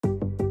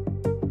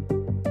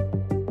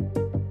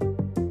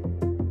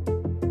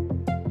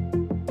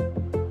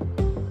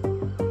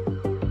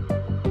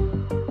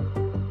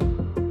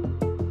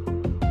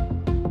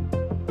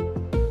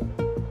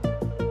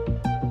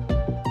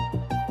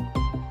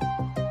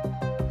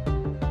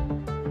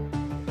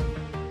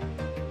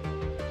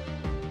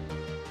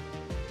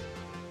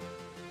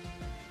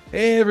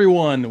Hey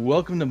everyone,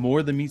 welcome to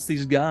More Than Meets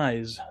These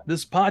Guys.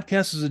 This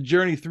podcast is a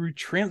journey through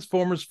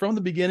Transformers from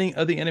the beginning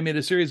of the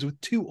animated series with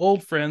two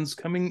old friends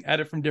coming at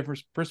it from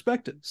different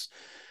perspectives.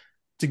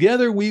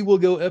 Together, we will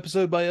go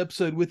episode by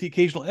episode with the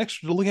occasional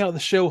extra to look how the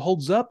show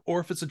holds up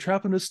or if it's a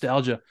trap of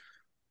nostalgia.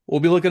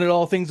 We'll be looking at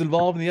all things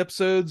involved in the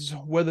episodes,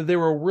 whether they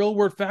were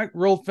world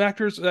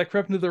factors that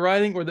crept into the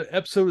writing or the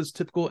episode is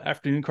typical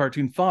afternoon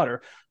cartoon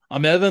fodder.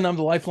 I'm Evan, I'm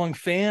the lifelong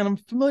fan. I'm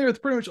familiar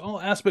with pretty much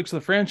all aspects of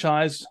the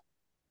franchise.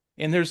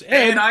 And there's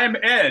And Ed. I am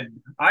Ed.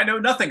 I know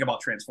nothing about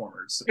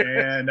Transformers.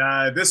 And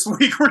this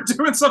week we're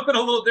doing something a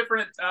little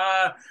different.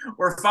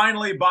 We're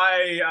finally,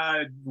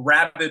 by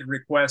rabid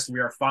request, we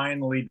are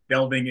finally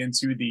delving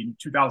into the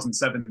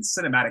 2007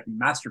 cinematic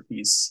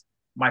masterpiece,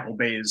 Michael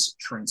Bay's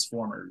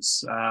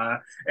Transformers.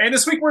 And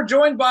this week we're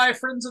joined by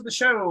friends of the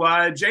show,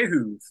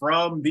 Jehu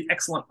from the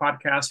excellent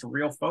podcast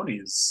Reel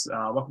Phonies.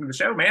 Welcome to the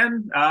show,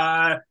 man.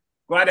 Glad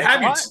to Thanks a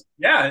have you. lot.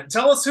 Yeah,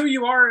 tell us who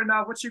you are and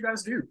what you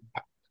guys do.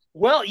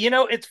 Well,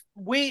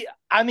 we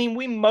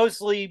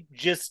mostly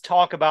just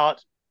talk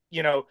about,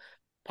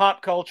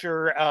 pop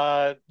culture,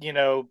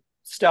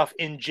 stuff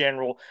in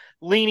general,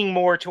 leaning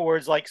more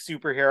towards like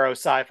superhero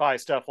sci-fi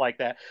stuff like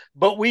that.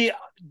 But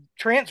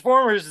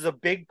Transformers is a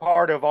big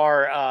part of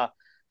our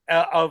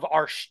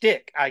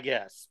shtick, I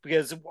guess,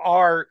 because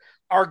our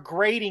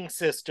grading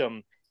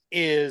system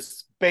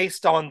is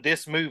based on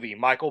this movie,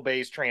 Michael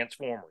Bay's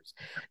Transformers.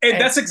 And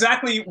And that's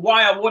exactly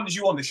why I wanted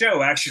you on the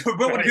show. Actually,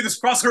 we want to do this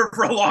crossover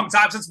for a long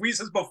time since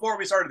before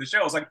we started the show.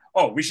 I was like,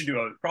 oh, we should do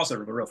a crossover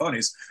with the Real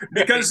Phonies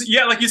because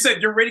yeah, like you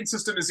said, your rating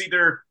system is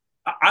either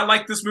I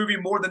like this movie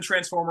more than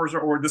Transformers,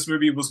 or this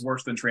movie was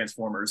worse than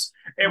Transformers,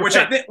 and which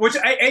I think,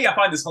 I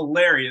find this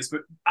hilarious.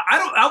 But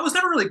I was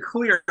never really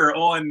clear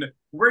on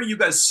where you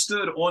guys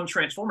stood on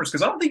Transformers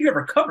because I don't think you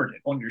ever covered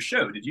it on your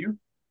show, did you?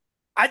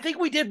 I think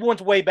we did once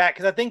way back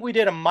because I think we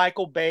did a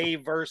Michael Bay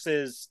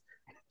versus.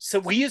 So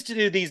we used to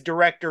do these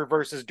director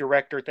versus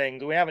director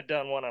things. We haven't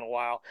done one in a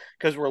while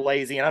because we're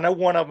lazy, and I know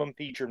one of them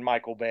featured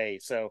Michael Bay.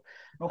 So,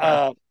 Okay.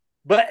 uh,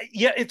 but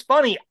yeah, it's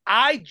funny.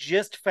 I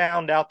just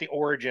found out the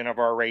origin of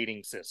our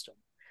rating system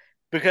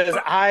because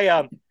You I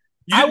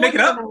didn't make wasn't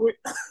it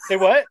up. say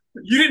what.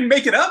 You didn't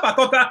make it up. I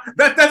thought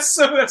that's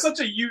such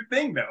a you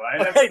thing though.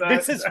 Okay,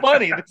 this is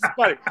funny. This is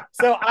funny.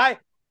 So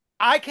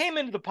I came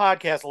into the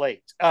podcast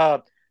late.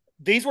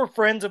 These were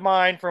friends of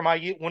mine from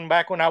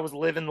when I was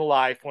living the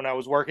life when I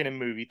was working in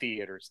movie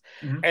theaters,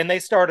 Mhm. and they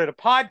started a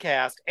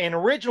podcast. And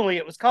originally,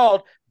 it was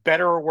called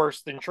Better or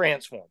Worse Than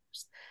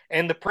Transformers.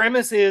 And the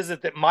premise is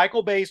that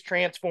Michael Bay's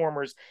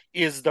Transformers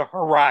is the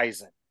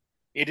horizon.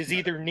 It is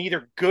either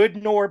neither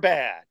good nor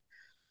bad.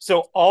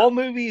 So all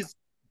movies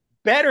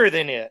better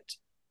than it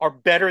are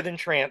better than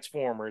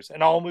Transformers,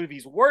 and all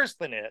movies worse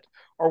than it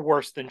are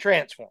worse than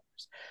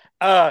Transformers.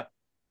 Uh,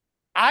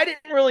 I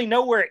didn't really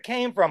know where it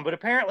came from, but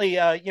apparently,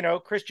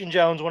 Christian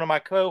Jones, one of my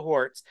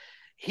cohorts,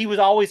 he was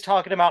always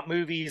talking about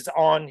movies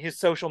on his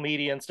social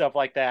media and stuff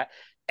like that.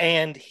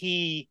 And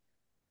he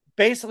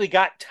basically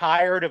got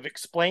tired of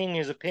explaining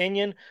his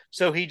opinion.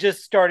 So he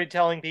just started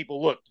telling people,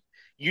 look,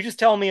 you just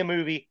tell me a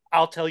movie,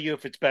 I'll tell you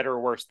if it's better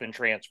or worse than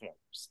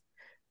Transformers.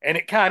 And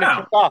it kind of Wow.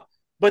 took off.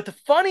 But the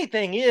funny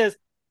thing is,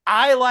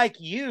 I, like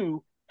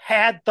you,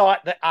 had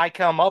thought that I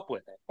come up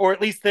with it, or at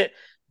least that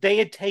they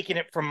had taken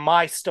it from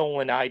my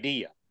stolen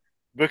idea.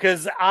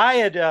 Because you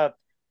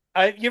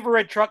ever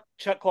read Chuck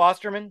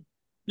Klosterman?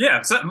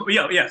 Yeah.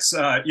 Yes.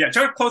 Yeah.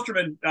 Chuck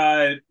Klosterman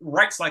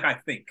writes like I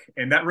think,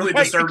 and that really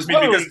Right, disturbs me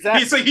totally, because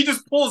exactly. he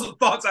just pulls the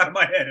thoughts out of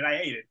my head, and I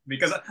hate it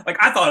because like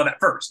I thought of that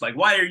first. Like,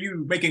 why are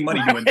you making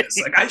money doing Right, this?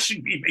 Like, I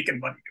should be making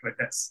money doing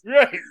this.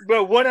 right.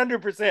 But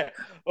 100%,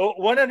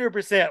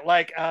 100%.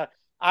 Like,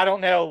 I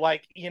don't know,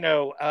 like,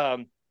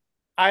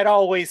 I'd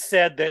always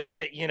said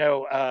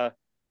that,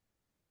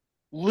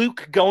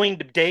 Luke going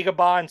to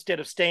Dagobah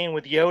instead of staying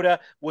with Yoda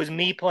was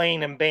me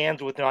playing in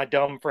bands with my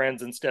dumb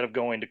friends instead of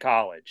going to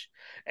college.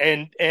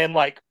 And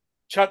like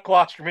Chuck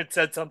Klosterman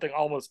said something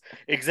almost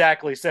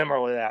exactly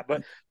similar to that.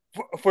 But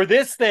for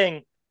this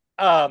thing,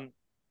 um,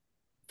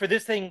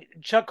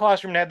 Chuck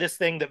Klosterman had this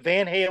thing that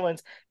Van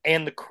Halen's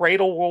and the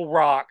Cradle Will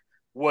Rock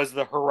was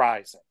the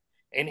horizon.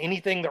 And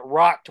anything that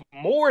rocked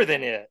more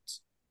than it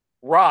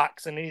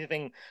rocks, and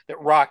anything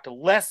that rocked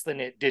less than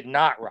it did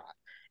not rock.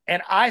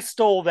 And I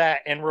stole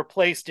that and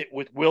replaced it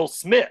with Will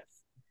Smith.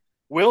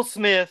 Will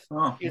Smith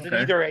Oh, is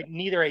okay.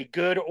 neither a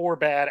good or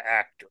bad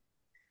actor.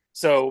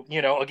 So,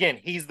 again,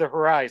 he's the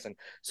horizon.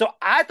 So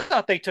I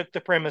thought they took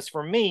the premise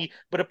from me,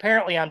 but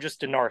apparently I'm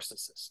just a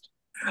narcissist.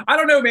 I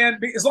don't know, man.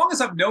 As long as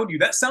I've known you,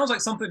 that sounds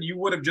like something you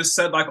would have just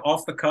said like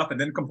off the cuff and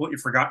then completely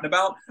forgotten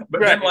about.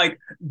 But then Right. like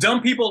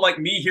dumb people like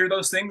me hear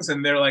those things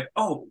and they're like,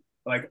 oh,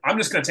 like I'm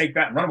just going to take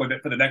that and run with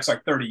it for the next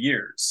like 30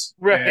 years.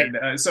 Right.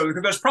 And so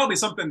there's probably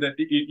something that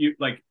you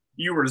like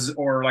you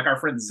or like our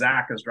friend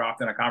Zach has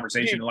dropped in a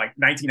conversation in like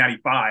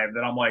 1995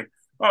 that I'm like,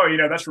 oh,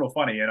 that's real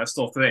funny, and I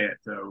still say it.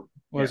 So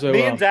Well, yeah. so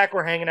Me and Zach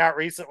were hanging out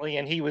recently,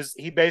 and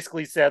he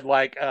basically said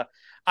like,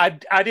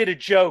 I did a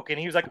joke, and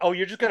he was like, "Oh,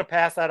 you're just gonna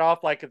pass that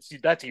off like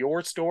that's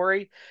your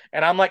story?"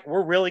 And I'm like,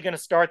 "We're really gonna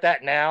start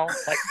that now,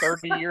 like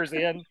 30 years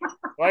in?"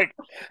 Like,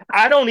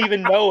 I don't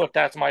even know if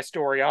that's my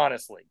story,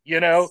 honestly.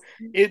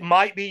 It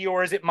might be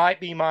yours, it might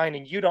be mine,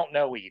 and you don't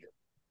know either.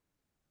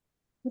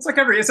 It's like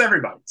it's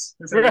everybody's.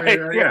 Right,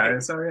 Yeah.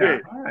 right, So yeah.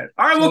 right.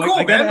 All right. Well, So cool,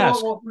 I gotta man.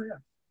 ask,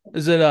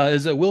 Yeah.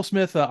 is it Will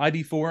Smith,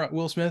 ID4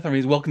 Will Smith? I mean,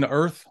 he's Welcome to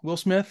Earth Will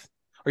Smith?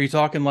 Are you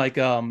talking like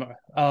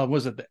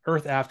was it the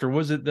Earth After?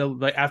 Was it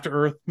the After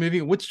Earth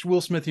movie? Which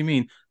Will Smith you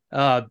mean?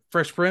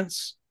 Fresh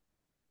Prince?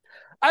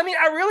 I mean,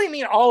 I really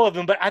mean all of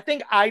them, but I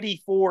think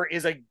ID4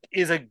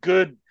 is a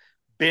good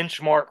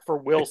benchmark for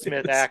Will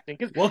Smith acting.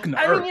 Because Welcome to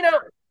I Earth. mean,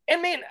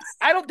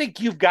 I don't think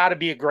you've got to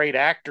be a great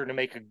actor to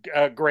make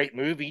a great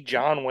movie.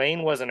 John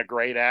Wayne wasn't a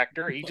great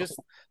actor; he just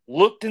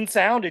looked and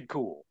sounded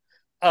cool.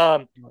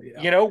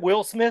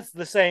 Will Smith's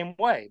the same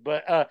way,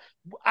 but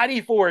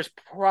ID4 is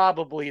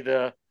probably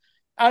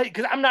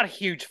because I'm not a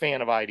huge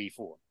fan of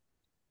ID4.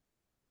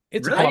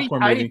 It's Really? a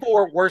popcorn movie.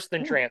 ID4 worse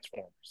than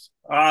Transformers.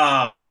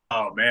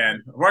 Oh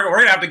man, we're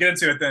gonna have to get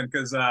into it then,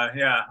 because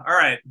yeah, all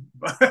right.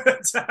 But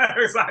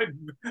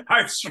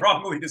I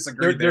strongly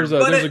disagree. There's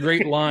a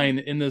great line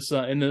in this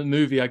in the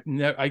movie.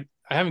 I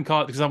haven't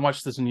caught it because I've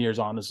watched this in years,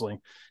 honestly,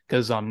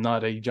 because I'm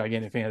not a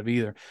gigantic fan of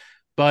either.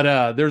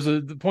 But there's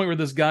the point where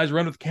this guy's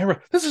running with the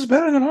camera. This is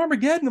better than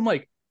Armageddon. I'm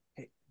like,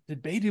 hey,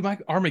 did Bay do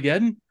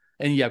Armageddon?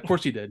 And yeah, of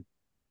course he did.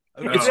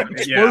 It's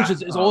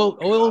explosions. It's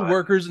oil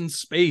workers in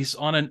space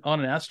on an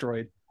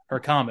asteroid or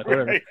a comet,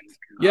 whatever. Right.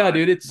 Yeah,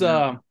 dude, it's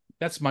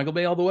that's Michael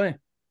Bay all the way.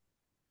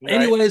 Right.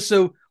 Anyway,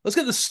 so let's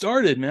get this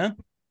started, man.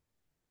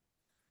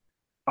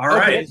 All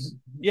right. Okay.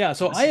 Yeah,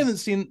 so I hadn't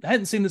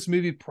seen this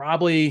movie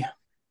probably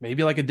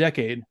maybe like a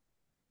decade.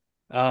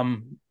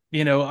 I'm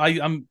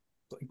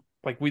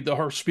like the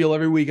horror spiel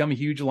every week. I'm a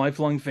huge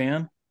lifelong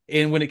fan.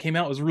 And when it came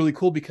out, it was really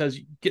cool because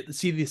you get to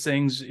see these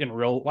things in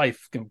real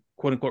life,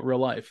 quote unquote real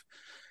life.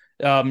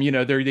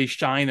 They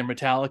shine, they're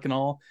metallic and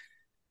all.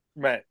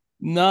 Right.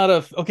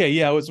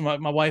 It was my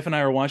wife and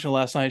I were watching it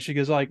last night. She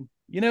goes like,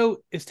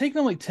 it's taken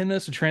him like 10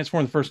 minutes to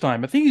transform the first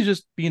time. I think he's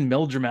just being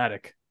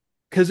melodramatic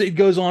because it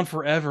goes on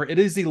forever. It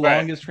is the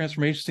longest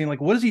transformation scene. Like,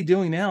 what is he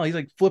doing now? He's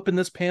like flipping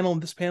this panel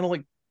and this panel.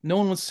 Like, no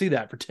one wants to see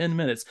that for 10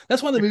 minutes.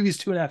 That's why the movie's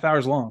 2.5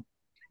 hours long.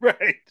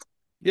 Right.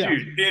 Yeah.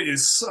 Dude, it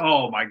is.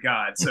 Oh my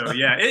God. So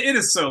yeah, it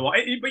is so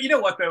long. But you know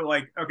what though?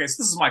 Like, okay,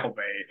 so this is Michael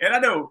Bay, and I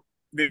know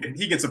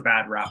he gets a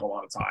bad rap a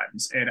lot of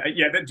times, and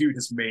that dude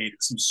has made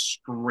some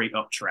straight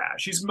up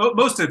trash. He's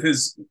most of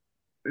his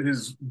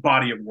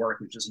body of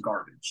work is just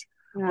garbage.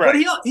 Right.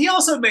 But he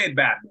also made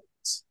Bad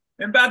Boys,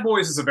 and Bad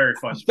Boys is a very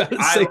fun.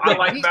 I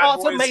like. He Bad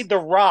also Boys. made The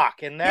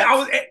Rock, and that.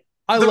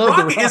 The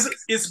Rock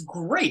is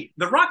great.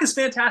 The Rock is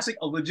fantastic.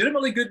 A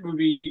legitimately good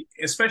movie,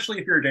 especially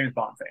if you're a James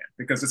Bond fan,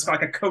 because it's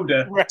like a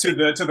coda to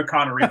the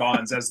Connery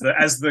Bonds as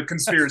the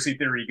conspiracy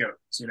theory goes.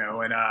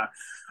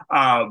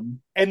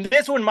 And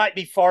this one might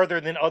be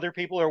farther than other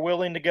people are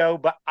willing to go,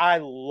 but I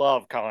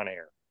love Con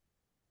Air.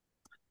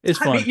 It's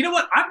fun. I mean, you know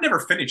what? I've never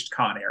finished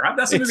Con Air.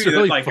 That's a movie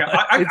really that, like,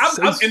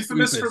 I'm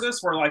infamous for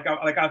this. Where,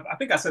 I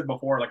think I said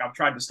before, like, I've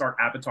tried to start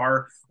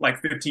Avatar like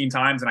 15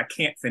 times and I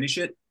can't finish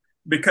it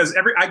because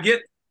I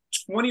get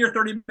 20 or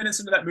 30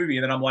 minutes into that movie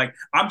and then I'm like,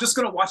 I'm just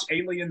gonna watch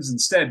Aliens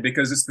instead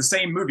because it's the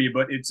same movie,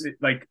 but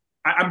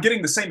I'm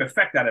getting the same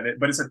effect out of it,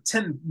 but it's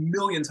 10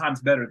 million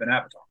times better than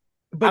Avatar.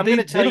 But I'm going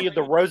to tell you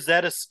the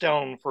Rosetta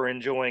Stone for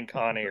enjoying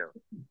Con Air.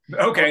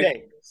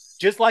 Okay.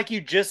 Just like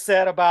you just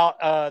said about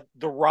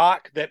The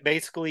Rock, that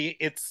basically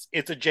it's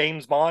a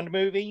James Bond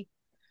movie.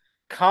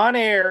 Con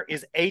Air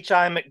is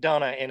H.I.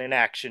 McDonough in an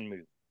action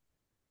movie.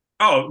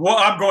 Oh, well,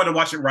 I'm going to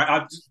watch it right.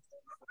 I'll just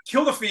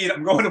kill the feed.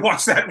 I'm going to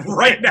watch that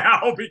right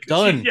now. Because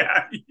done.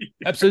 Yeah.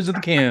 Episodes of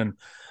the can.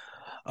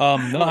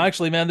 No,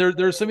 actually, man,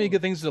 there's so many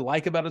good things to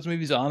like about his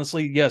movies.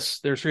 Honestly, yes,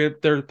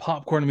 they're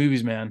popcorn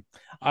movies, man.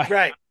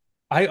 Right.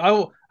 I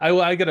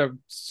gotta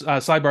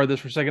sidebar this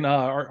for a second.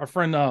 Our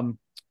friend,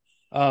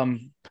 oh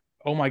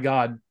my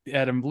God,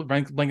 Adam,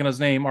 blanking on his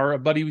name. Our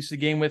buddy we used to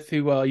game with,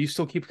 who you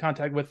still keep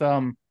contact with.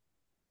 I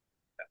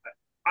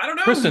don't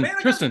know.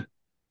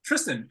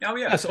 Tristan. Oh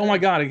yeah. Yes. Oh my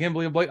God, I can't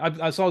believe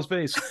I saw his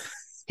face.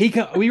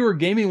 We were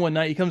gaming one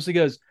night. He comes and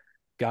goes,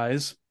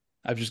 guys,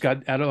 I've just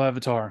got out of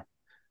Avatar.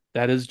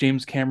 That is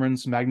James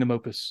Cameron's magnum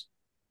opus.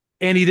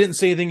 And he didn't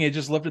say anything. He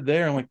just left it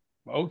there. I'm like,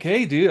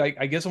 okay, dude,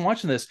 I guess I'm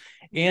watching this.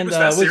 And was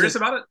that serious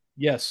about it?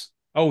 Yes.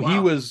 Oh, wow. He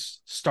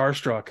was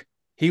starstruck.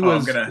 He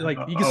was you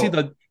can see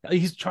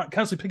he's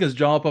constantly picking his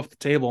jaw up off the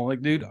table. I'm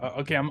like, dude,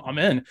 okay, I'm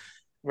in.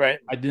 Right.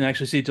 I didn't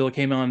actually see it till it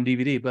came out on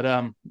DVD, but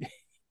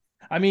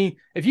I mean,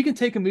 if you can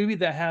take a movie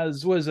that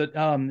has what was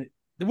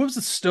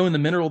the stone, the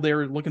mineral they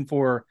were looking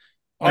for?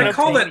 They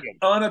call it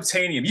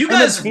unobtainium. You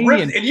guys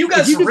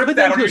ripped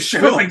that on your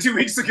show like 2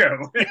 weeks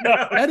ago.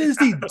 That is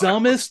the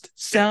dumbest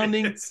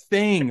sounding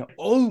thing.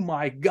 Oh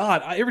my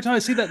God. Every time I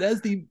see that,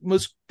 that's the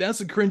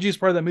cringiest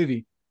part of that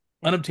movie.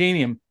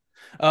 Unobtainium.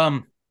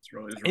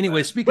 It's real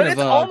Anyway, bad. speaking But of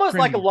it's almost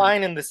like a cringy,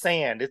 line in the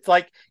sand. It's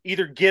like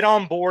either get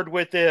on board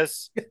with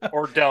this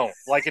or don't.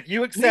 Like if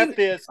you accept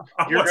this,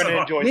 I you're going wasn't to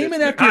on- enjoy name this it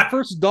movie. after your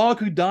first dog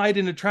who died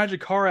in a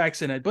tragic car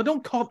accident, but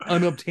don't call it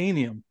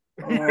unobtainium.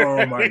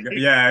 Oh my god!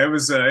 Yeah, it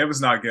was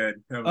not good.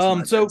 It was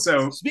not So good.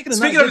 So speaking of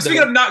not good,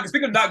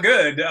 speaking of not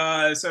good.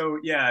 So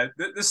yeah,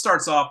 this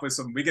starts off with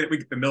we get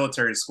the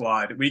military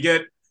squad. We've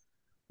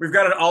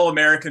got an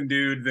all-American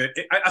dude that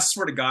I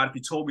swear to God, if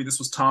you told me this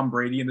was Tom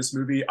Brady in this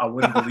movie, I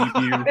wouldn't believe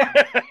you.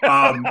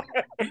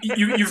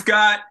 You've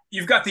got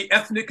the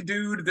ethnic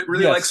dude that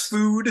really likes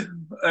food,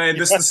 and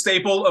this is the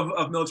staple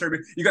of military.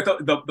 You got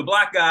the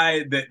black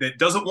guy that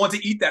doesn't want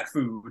to eat that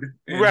food,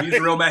 and he's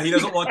real mad. He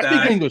doesn't want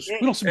that. Speak English.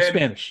 We don't speak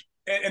Spanish.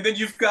 And then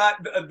you've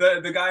got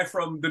the guy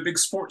from the big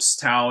sports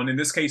town. In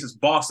this case, it's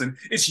Boston.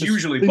 It's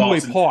usually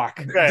Boston.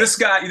 Park. Right. This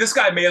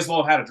guy may as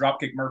well have had a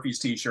Dropkick Murphys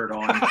t-shirt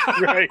on.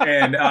 Right.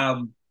 And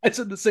I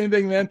said the same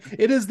thing, man.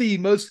 It is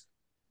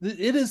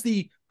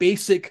the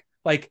basic,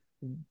 like,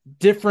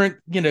 different,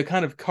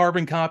 kind of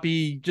carbon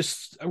copy.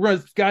 Just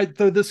guy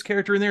throw this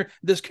character in there,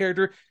 this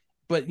character,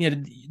 but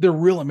they're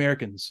real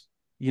Americans.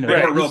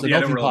 They're real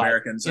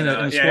Americans in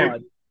a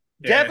squad.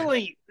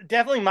 Definitely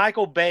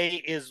Michael Bay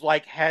is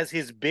like has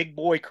his big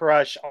boy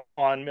crush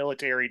on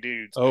military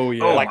dudes. Oh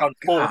yeah. Like on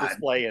full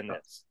display in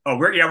this. Oh,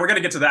 we're gonna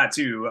get to that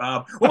too.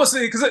 Because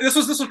this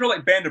was real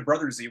like Band of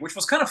Brothers-y, which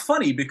was kind of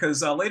funny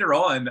because later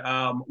on,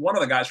 one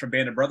of the guys from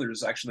Band of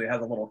Brothers actually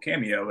has a little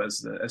cameo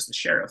as the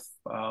sheriff.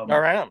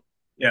 Around.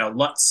 Yeah,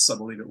 Lutz, I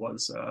believe it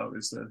was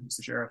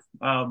the sheriff.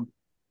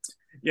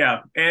 Yeah,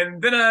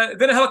 and then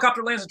a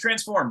helicopter lands and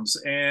transforms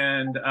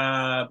and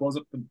blows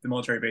up the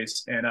military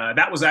base, and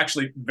that was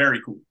actually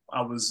very cool.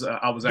 I was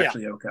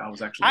actually okay. I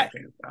was actually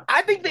okay with that.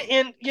 I think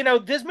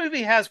this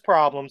movie has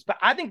problems, but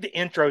I think the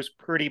intro's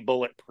pretty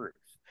bulletproof.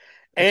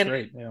 That's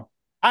great. Yeah,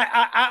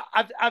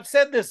 I've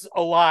said this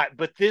a lot,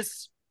 but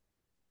this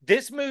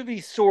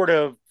movie sort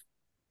of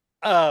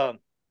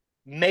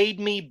made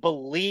me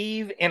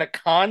believe in a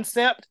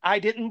concept I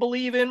didn't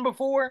believe in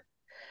before.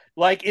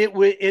 Like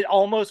it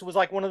almost was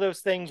like one of those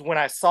things when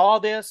I saw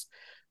this,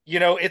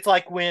 it's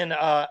like when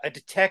a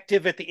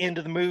detective at the end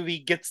of the movie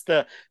gets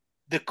the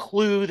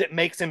clue that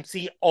makes him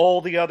see all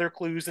the other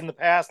clues in the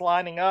past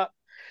lining up.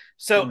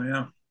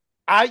 So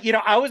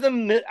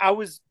I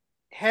was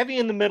heavy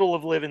in the middle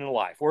of living the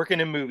life, working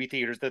in movie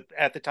theaters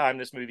at the time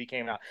this movie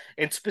came out.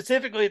 And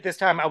specifically at this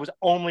time, I was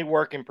only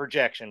working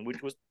projection,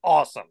 which was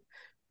awesome.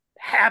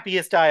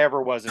 Happiest I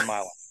ever was in my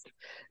life.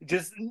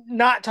 Just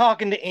not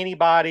talking to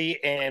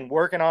anybody and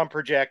working on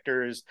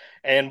projectors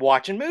and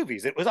watching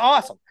movies. It was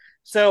awesome.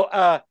 So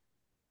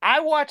I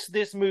watched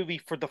this movie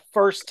for the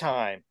first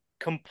time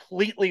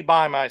completely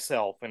by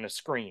myself in a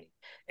screening.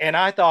 And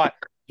I thought,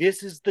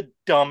 this is the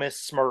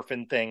dumbest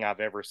smurfing thing I've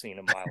ever seen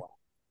in my life.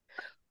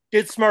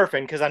 It's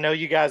smurfing because I know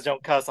you guys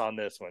don't cuss on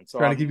this one. So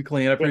trying to keep it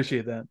clean. I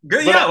appreciate that.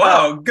 Good, yeah,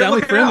 wow. Good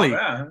family friendly.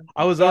 Yeah.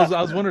 I was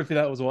wondering if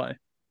that was why.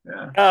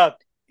 Yeah.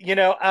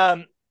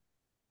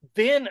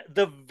 Then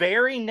the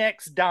very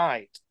next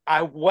night,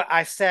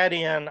 I sat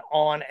in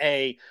on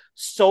a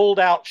sold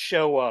out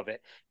show of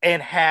it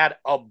and had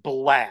a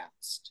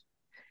blast.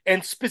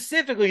 And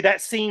specifically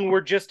that scene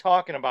we're just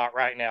talking about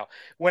right now.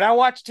 When I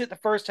watched it the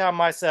first time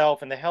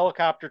myself and the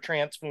helicopter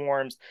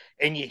transforms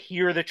and you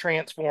hear the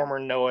transformer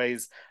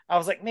noise, I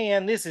was like,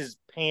 man, this is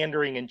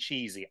pandering and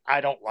cheesy. I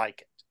don't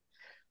like it.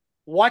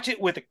 Watch it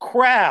with a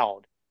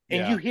crowd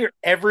and you hear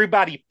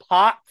everybody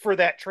pop for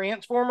that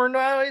transformer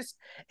noise,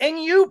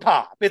 and you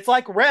pop. It's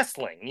like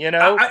wrestling,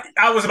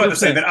 I was about to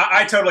say that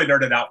I totally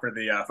nerded out for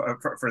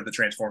the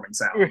transforming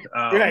sound.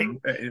 Right.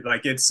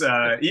 Like it's and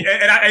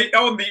I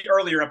on the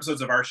earlier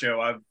episodes of our show,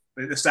 I've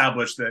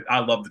established that I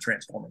love the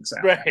transforming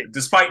sound. Right.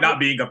 Despite not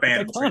being a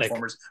fan of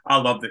Transformers, I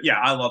love the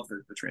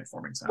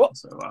transforming sound.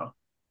 Well,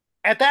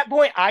 at that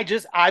point,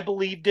 I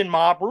believed in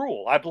mob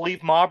rule. I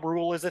believe mob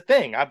rule is a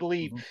thing. I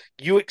believe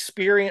you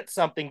experience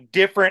something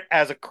different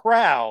as a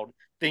crowd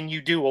than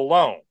you do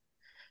alone.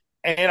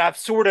 And I've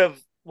sort of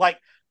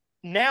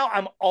now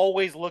I'm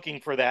always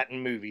looking for that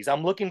in movies.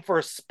 I'm looking for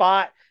a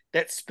spot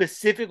that's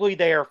specifically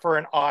there for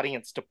an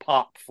audience to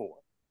pop for.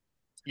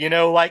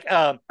 Like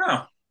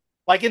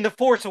in The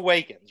Force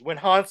Awakens, when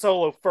Han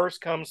Solo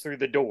first comes through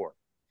the door,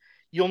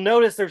 you'll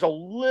notice there's a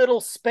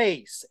little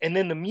space and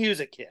then the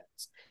music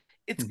hits.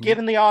 It's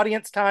giving the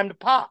audience time to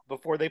pop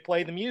before they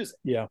play the music.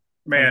 Yeah,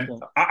 man,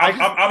 I'm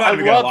not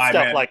even gonna lie,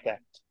 stuff man. Like that.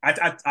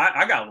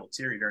 I got a little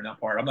teary during that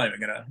part. I'm not even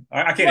gonna.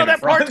 I can't even.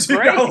 That part's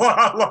great. I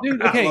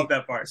love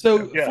that part.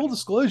 So full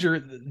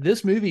disclosure,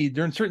 this movie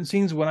during certain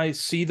scenes when I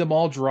see them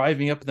all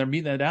driving up and they're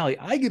meeting in that alley,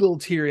 I get a little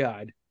teary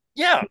eyed.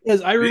 Yeah,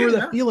 because I remember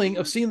the feeling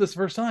of seeing this the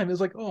first time. It was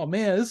like, oh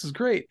man, this is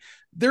great.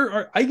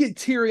 I get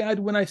teary eyed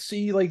when I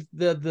see like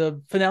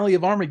the finale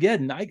of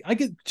Armageddon. I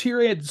get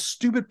teary eyed at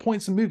stupid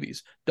points in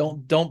movies.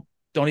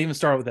 Don't even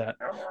start with that.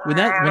 When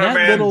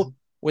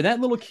that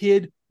little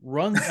kid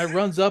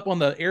runs up on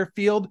the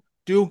airfield,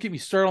 don't get me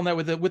started on that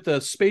with the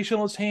space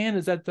shuttle in his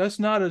hand. That's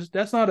not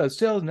a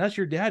salesman, that's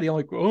your daddy. I'm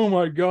like, oh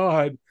my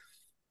god.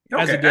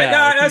 as a Okay, dad.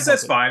 yeah, I can't that's help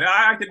it. fine.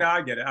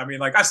 I get it. I mean,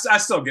 like I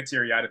still get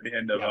teary eyed at the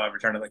end of Yeah.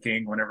 Return of the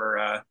King whenever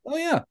Oh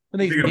yeah, when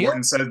they Viggo kneel.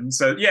 Mortensen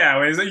said,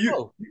 "Yeah, is it you,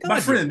 Oh my God, yeah.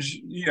 friend?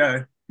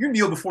 Yeah, you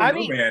kneel before I no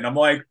mean, man." I'm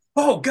like,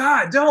 "Oh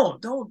God,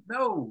 don't,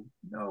 no,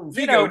 you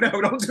Viggo, know,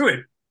 no, don't do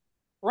it."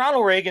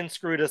 Ronald Reagan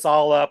screwed us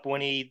all up when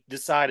he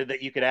decided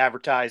that you could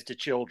advertise to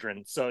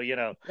children. So,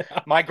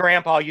 my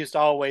grandpa used to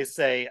always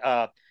say,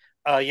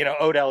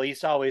 Odell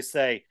used to always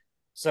say,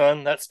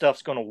 son, that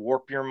stuff's going to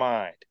warp your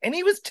mind. And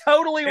he was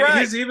totally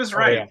right. He was Oh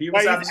right. yeah, He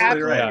was He's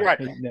absolutely absolutely right.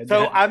 yeah. right.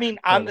 So, I mean,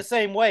 I'm the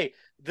Totally. same way.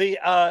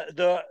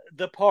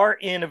 The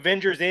part in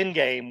Avengers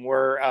Endgame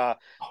where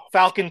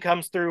Falcon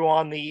comes through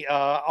on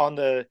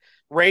the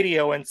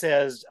radio and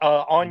says,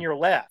 on your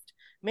left.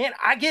 Man,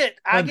 I get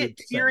 100%.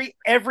 teary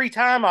every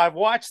time I've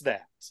watched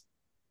that.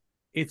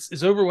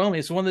 It's overwhelming.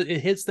 It's one that it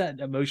hits that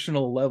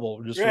emotional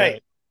level just Right.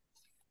 right.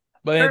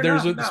 But Fair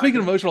there's enough. No, I speaking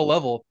get of it. emotional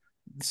level,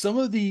 some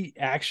of the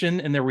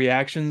action and the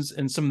reactions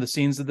and some of the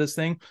scenes of this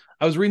thing.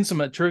 I was reading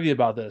some trivia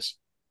about this.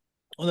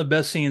 One of the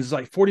best scenes is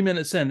like 40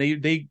 minutes in.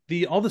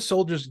 They all the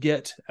soldiers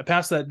get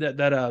past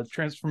that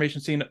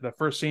transformation scene, the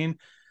first scene.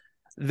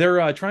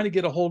 They're trying to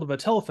get a hold of a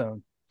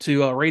telephone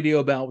to radio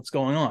about what's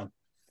going on,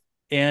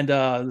 and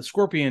the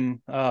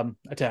Scorpion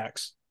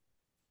attacks.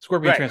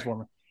 Scorpion Right.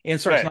 Transformer and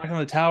starts Right. knocking on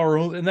the tower.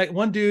 And that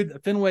one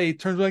dude, Fenway,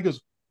 turns around and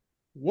goes,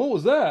 "What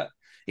was that?"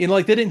 And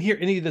like they didn't hear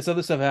any of this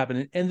other stuff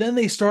happening. And then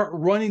they start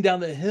running down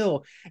the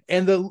hill,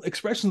 and the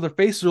expressions of their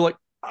faces are like,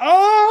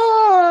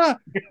 "Ah!"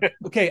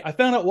 Okay, I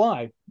found out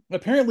why.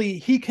 Apparently,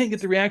 he can't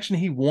get the reaction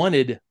he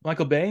wanted,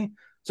 Michael Bay.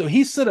 So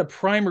he set a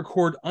prime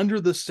record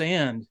under the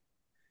sand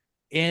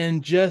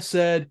and just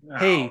said, Oh,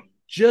 "Hey,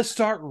 just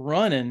start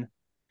running."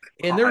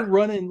 And they're God.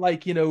 running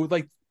like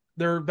like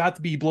they're about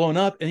to be blown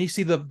up, and you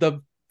see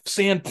the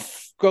sand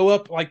go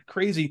up like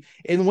crazy,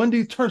 and one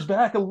dude turns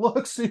back and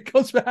looks, and he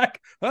comes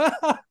back.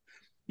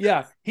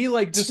 Yeah, he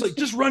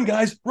just run,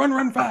 guys,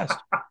 run fast,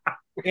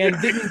 and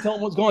didn't even tell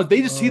them what's going on.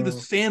 They just see the Oh,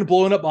 sand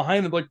blowing up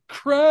behind them, like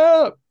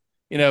crap.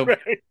 You know, Right.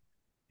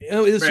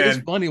 it's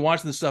man. funny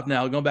watching this stuff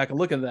now, going back and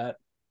looking at that.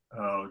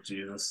 Oh,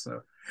 Jesus.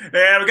 So,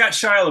 yeah, we got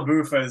Shia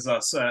LaBeouf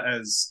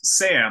as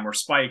Sam or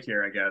Spike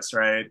here, I guess,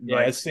 right? Yeah,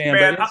 Like, it's Sam,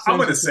 man, but it's I'm Sam's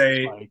gonna just gonna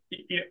be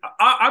say, Spike.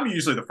 I'm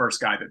usually the first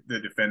guy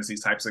that defends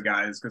these types of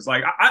guys because,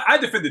 like, I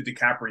defended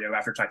DiCaprio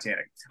after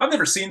Titanic. I've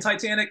never seen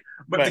Titanic,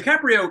 but Right.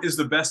 DiCaprio is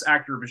the best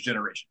actor of his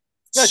generation,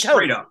 No,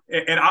 straight totally. up.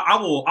 And I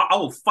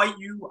will fight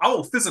you. I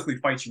will physically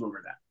fight you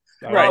over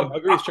that. Right. I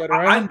agree with Shutter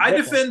Island. I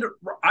Definitely.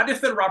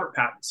 defend Robert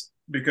Pattinson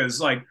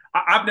because like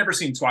I've never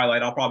seen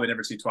Twilight. I'll probably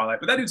never see Twilight,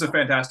 but that dude's a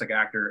fantastic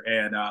actor,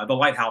 and The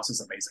Lighthouse is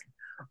amazing.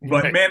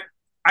 But Right. man,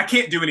 I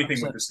can't do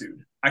anything with 100%. this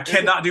dude. I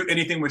cannot do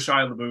anything with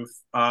Shia LaBeouf.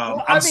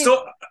 Well,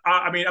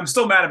 I mean, I'm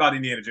still mad about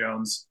Indiana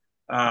Jones.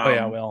 Oh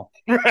yeah, well,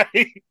 right.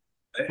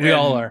 we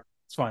all And are.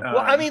 It's fine. Well,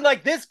 I mean,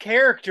 like this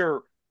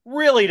character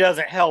really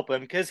doesn't help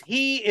him because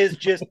he is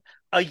just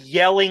a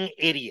yelling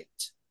idiot.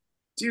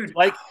 dude,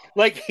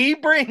 Like he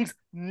brings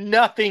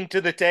nothing to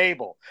the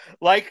table.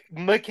 Like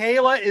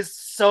Michaela is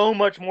so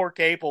much more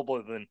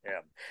capable than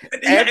him.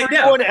 yeah,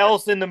 Everyone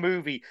else in the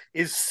movie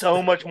is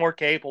so much more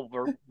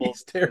capable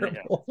He's than him.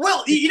 terrible.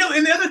 well,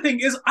 and the other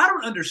thing is, I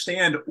don't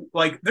understand.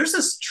 Like, there's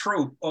this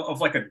trope of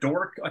like a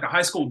dork, like a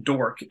high school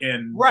dork,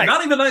 and Right.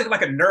 not even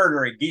like a nerd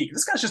or a geek.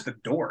 This guy's just a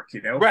dork.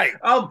 Right.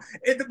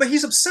 But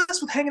he's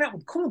obsessed with hanging out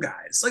with cool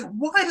guys. Like,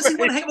 why does he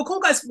want to hang out with cool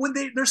guys when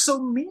they're so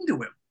mean to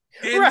him?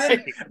 And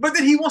Right. but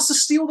then he wants to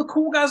steal the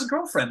cool guy's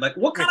girlfriend. Like,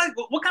 what kind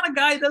of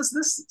guy does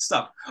this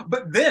stuff?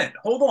 But then,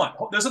 hold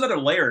on, there's another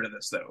layer to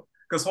this though.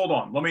 Because hold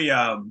on, let me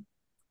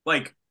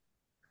like,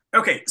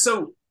 okay,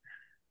 so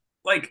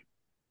like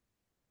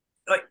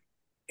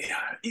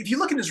if you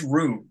look in his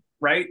room,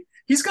 right?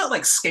 He's got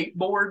like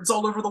skateboards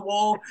all over the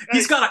wall.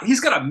 He's got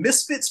a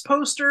Misfits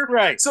poster.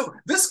 Right. So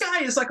this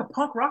guy is like a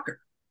punk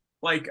rocker.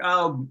 Like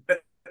on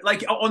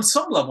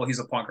some level, he's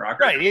a punk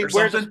rocker. Right. He or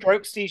wears a something.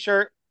 Strokes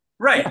t-shirt.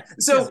 Right.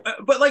 So,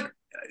 but like,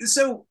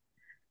 so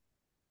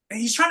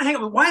he's trying to hang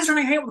out. Why is he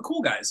trying to hang out with the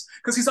cool guys?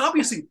 Because he's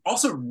obviously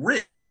also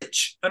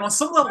rich, and on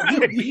some level, he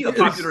would be a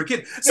popular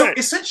kid. So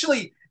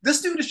essentially,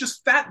 this dude is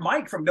just Fat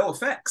Mike from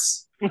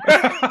NoFX.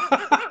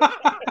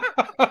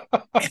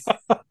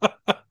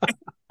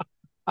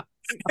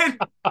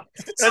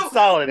 That's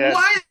solid, Ed.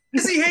 Why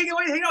is he hanging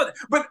out?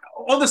 But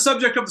on the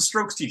subject of the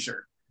Strokes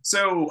t-shirt,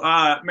 so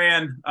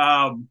man,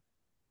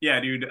 yeah,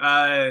 dude,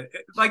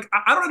 like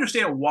I don't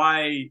understand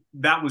why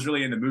that was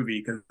really in the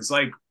movie because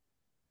like,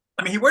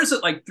 I mean, he wears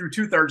it like through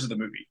 2/3 of the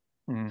movie,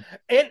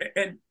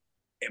 and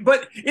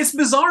but it's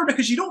bizarre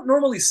because you don't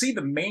normally see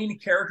the main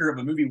character of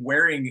a movie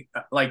wearing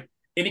like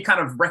any kind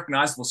of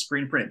recognizable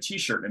screen printed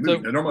t-shirt in a movie.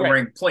 So, they're normally right.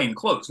 wearing plain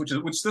clothes, which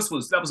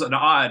that was an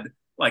odd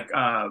like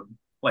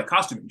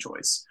costuming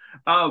choice.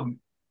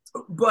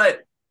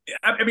 But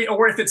I mean,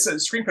 or if it's a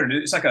screen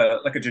printed, it's like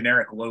a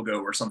generic logo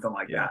or something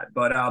like that.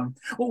 But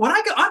well, what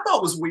I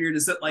thought was weird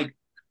is that like,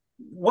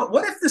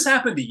 what if this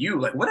happened to you?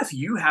 Like, what if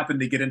you happened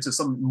to get into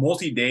some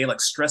multi-day like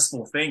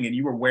stressful thing and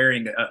you were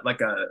wearing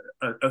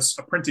a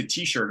printed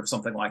T-shirt or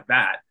something like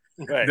that?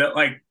 Right. That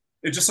like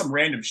it's just some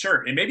random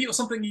shirt, and maybe it was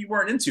something you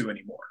weren't into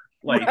anymore.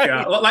 Like,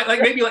 Right. like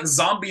maybe like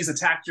zombies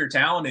attacked your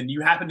town, and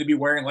you happen to be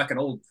wearing like an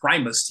old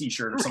Primus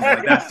T-shirt or something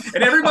like that,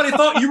 and everybody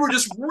thought you were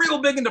just real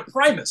big into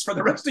Primus for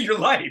the rest of your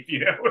life.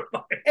 You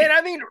know, And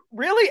I mean,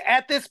 really,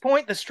 at this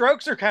point, the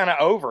Strokes are kind of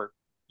over.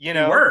 You they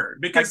know, were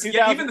like because even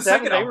the 2007,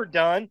 second they album, were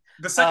done.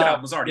 the second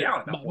album was already out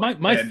at that My point.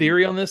 my And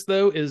theory on this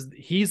though is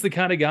he's the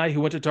kind of guy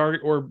who went to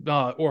Target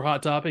or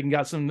Hot Topic and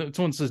got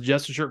someone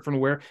suggested shirt from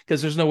wear,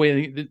 because there's no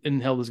way in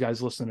hell this guy's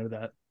listening to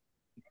that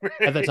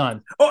at that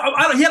time.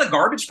 he had a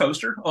Garbage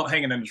poster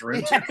hanging in his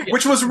room, too, Yeah.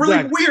 which was really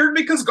Exactly. weird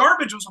because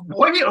Garbage was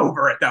way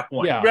over at that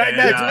point. Yeah, Right,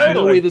 And, no, no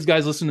totally. way this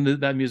guy's listening to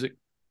that music.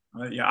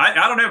 yeah,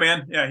 I don't know,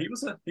 man. Yeah, he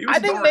was I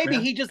think dark, maybe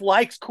man. he just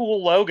likes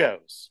cool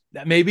logos.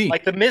 That may be.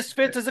 Like the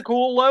Misfits is a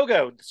cool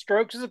logo. The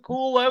Strokes is a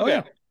cool logo. Oh,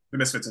 yeah. The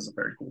Misfits is a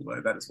very cool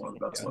logo. That is one of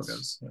the best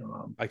Yes.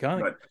 logos.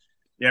 Iconic. But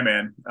yeah,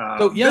 man.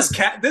 So, yeah.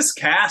 This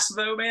cast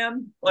though,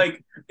 man,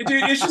 like,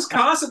 dude, it's just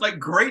constant like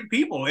great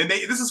people, and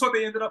this is what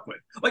they ended up with.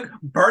 Like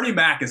Bernie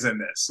Mac is in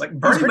this. Like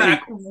Bernie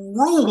Mac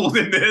ruled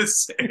in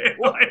this.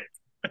 Like,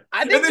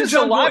 I think then just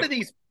John a lot Boyd. of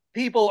these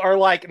people are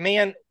like,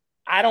 man,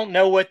 I don't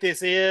know what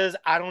this is.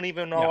 I don't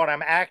even know what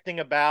I'm acting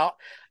about.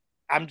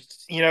 I'm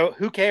just,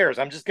 who cares?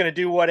 I'm just going to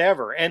do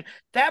whatever. And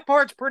that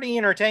part's pretty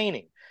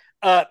entertaining.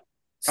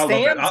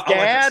 Stan's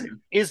dad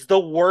is the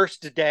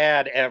worst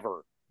dad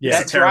ever.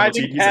 Yeah, that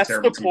driving past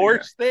the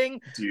porch thing,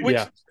 dude.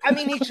 which I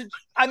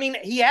mean,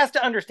 he has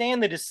to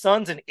understand that his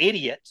son's an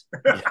idiot.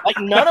 Like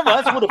none of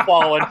us would have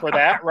fallen for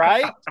that,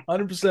 right?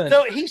 100%.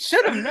 So he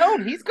should have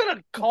known he's going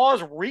to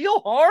cause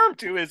real harm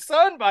to his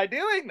son by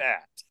doing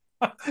that.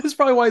 That's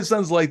probably why his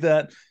son's like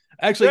that.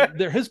 Actually,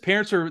 his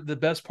parents are the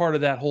best part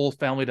of that whole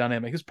family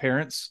dynamic. His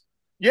parents,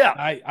 yeah,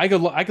 I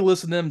could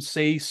listen to them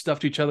say stuff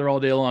to each other all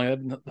day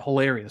long.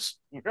 Hilarious,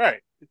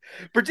 right?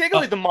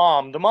 Particularly the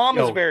mom. The mom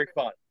is very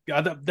fun.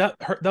 God,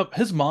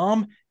 his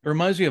mom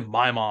reminds me of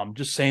my mom.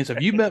 Just saying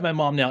stuff. You met my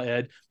mom now,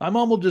 Ed. My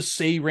mom will just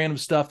say random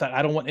stuff that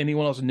I don't want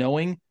anyone else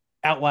knowing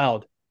out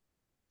loud.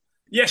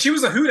 Yeah, she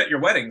was a hoot at your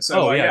wedding.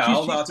 So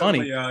she's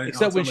funny.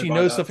 Except when she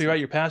knows stuff about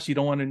your past, you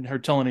don't want her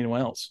telling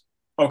anyone else.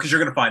 Oh, because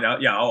you're gonna find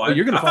out. Yeah.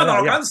 You're gonna find out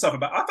all kinds of stuff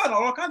about. I found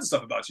out all kinds of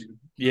stuff about you.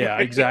 Yeah,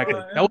 exactly.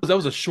 That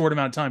was a short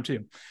amount of time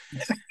too.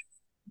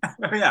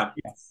 Yeah.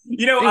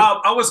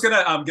 I was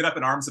gonna get up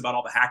in arms about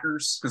all the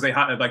hackers because they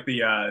like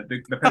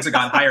the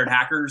Pentagon hired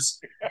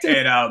hackers,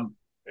 and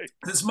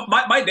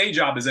my day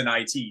job is in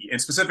IT, and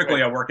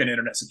specifically I work in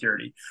internet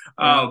security.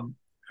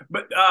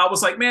 But I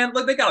was like, man,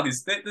 look, they got all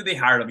these. They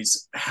hired all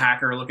these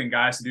hacker-looking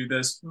guys to do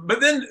this.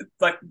 But then,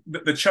 like,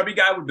 the chubby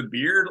guy with the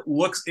beard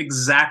looks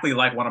exactly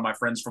like one of my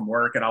friends from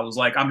work, and I was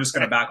like, I'm just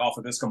going to back off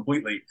of this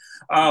completely.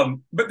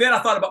 But then I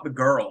thought about the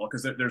girl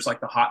because there's like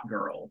the hot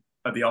girl,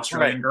 the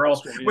Australian girl,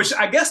 which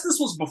I guess this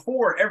was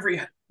before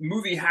every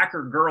movie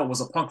hacker girl was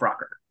a punk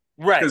rocker.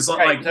 Right. Because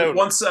totally.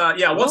 once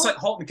like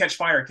 *Halt and Catch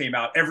Fire* came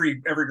out, every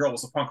girl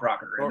was a punk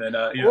rocker, and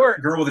then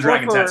girl with a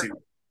dragon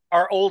tattoo.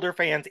 Our older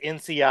fans,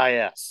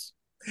 NCIS.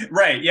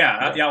 Right, yeah.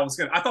 I was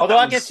gonna. Although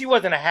I guess she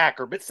wasn't a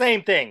hacker, but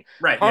same thing.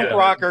 Right, punk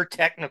rocker,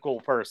 technical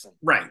person.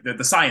 Right,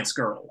 the science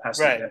girl is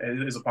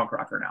a punk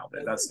rocker now.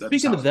 That's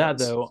Speaking of that,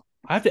 though,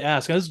 I have to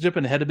ask. I was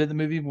jumping ahead a bit in the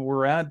movie where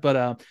we're at,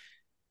 but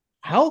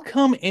how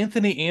come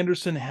Anthony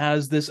Anderson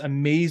has this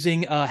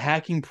amazing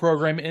hacking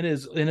program in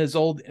his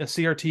old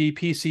CRT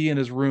PC in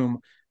his room?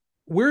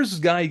 Where's this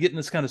guy getting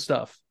this kind of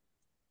stuff?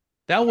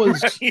 That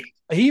was he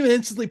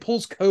instantly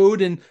pulls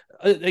code and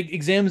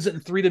examines it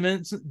in three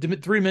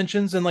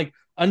dimensions and like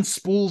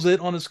unspools it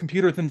on his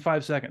computer within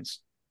 5 seconds.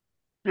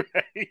 Right.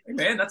 Hey,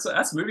 man,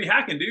 that's movie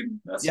hacking, dude.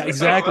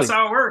 Exactly. That's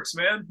how it works,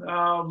 man.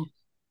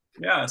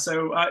 Yeah.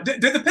 So,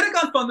 did the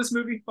Pentagon fund this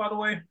movie, by the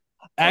way?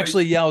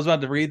 Actually, I was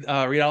about to read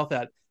out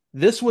that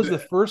this was the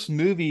first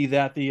movie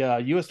that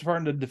the U.S.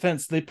 Department of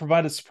Defense they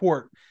provided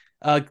support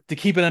to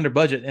keep it under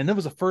budget, and it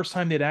was the first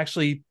time they'd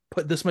actually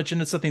put this much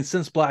into something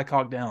since Black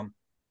Hawk Down.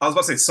 I was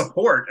about to say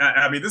support.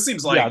 I mean, this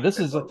seems like this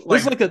is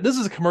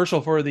a commercial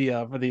for the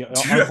dude,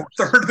 a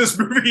third of this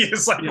movie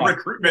is like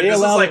recruitment. They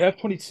allow like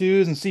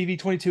F-22s and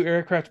CV-22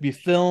 aircraft to be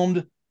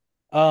filmed.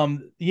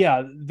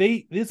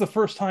 This is the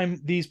first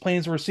time these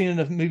planes were seen in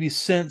a movie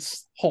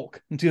since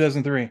Hulk in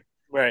 2003.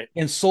 Right,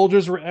 and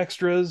soldiers were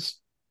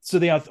extras, so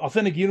they have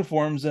authentic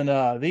uniforms, and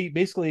they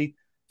basically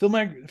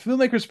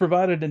filmmakers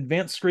provided an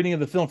advanced screening of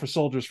the film for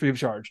soldiers free of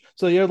charge.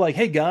 So they're like,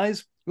 "Hey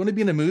guys, you want to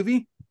be in a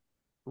movie?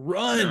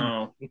 Run!"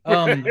 No.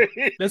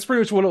 That's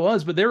pretty much what it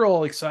was. But they're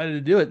all excited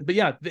to do it. But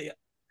yeah,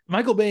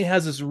 Michael Bay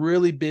has this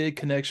really big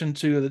connection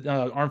to the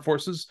armed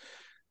forces.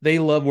 They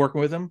love working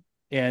with him,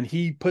 and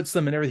he puts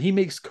them in everything. He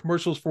makes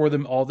commercials for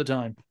them all the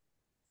time.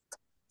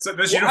 So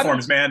those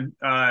uniforms, man,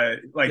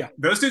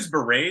 those dudes'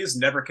 berets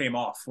never came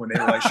off when they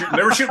were like shooting.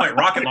 They were shooting like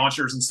rocket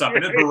launchers and stuff,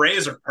 and his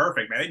berets are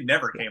perfect, man. They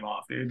never came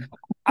off, dude.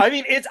 I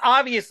mean, it's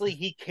obviously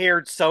he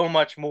cared so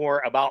much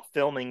more about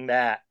filming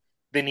that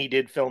than he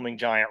did filming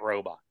giant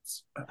robots.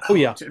 robots. Oh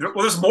yeah.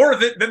 Well, there's more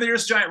of it than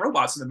there's giant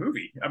robots in the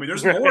movie. I mean,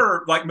 there's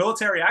more like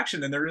military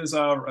action than there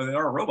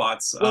are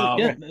robots. Well,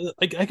 yeah,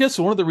 I guess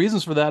one of the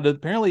reasons for that,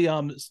 apparently,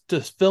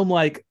 to film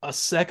like a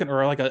second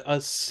or like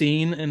a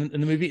scene in the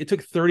movie, it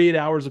took 38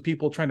 hours of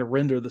people trying to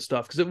render the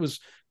stuff because it was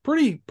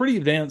pretty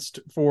advanced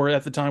for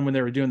at the time when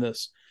they were doing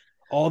this.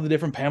 All the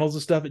different panels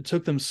and stuff, it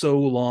took them so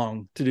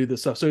long to do this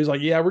stuff. So he's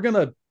like, yeah, we're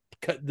gonna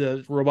cut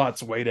the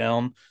robots way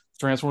down.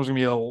 Transformers gonna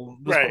be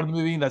this part of the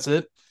movie. That's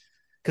it,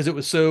 because it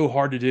was so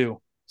hard to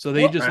do. So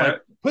they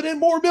put in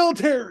more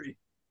military,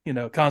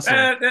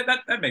 constantly.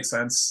 That makes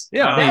sense.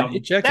 Yeah,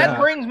 it checks out. That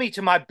brings me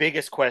to my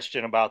biggest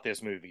question about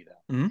this movie,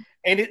 though,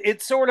 and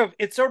it's sort of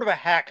a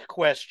hack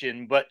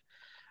question, but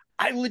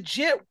I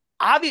legit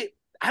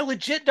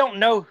don't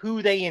know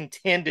who they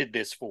intended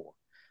this for.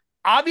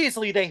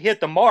 Obviously, they hit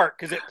the mark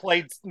because it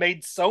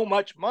made so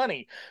much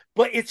money,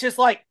 but it's just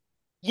like,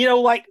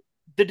 like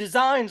the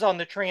designs on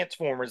the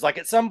Transformers. Like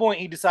at some point,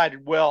 he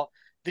decided, well,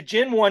 the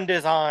Gen 1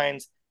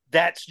 designs,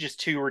 that's just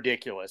too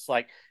ridiculous.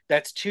 Like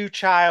that's too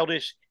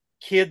childish.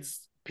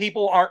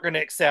 People aren't going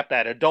to accept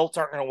that. Adults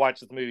aren't going to watch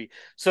the movie.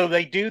 So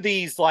they do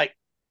these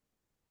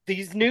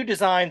new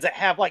designs that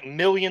have like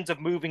millions of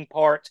moving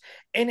parts,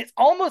 and it's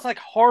almost like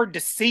hard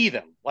to see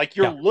them. Like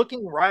you're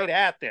looking right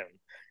at them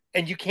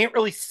and you can't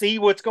really see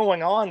what's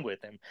going on with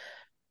them.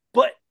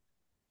 But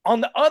on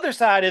the other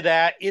side of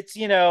that, it's,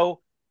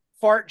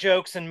 fart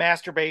jokes and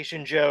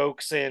masturbation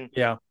jokes and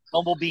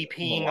Bumblebee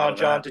peeing on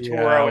John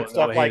Turturro and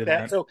stuff like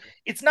that. So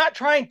it's not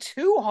trying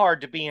too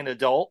hard to be an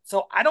adult.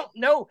 So I don't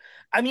know.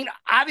 I mean,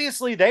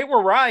 obviously they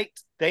were right.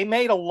 They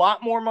made a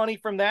lot more money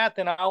from that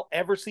than I'll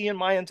ever see in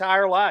my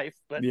entire life.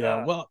 But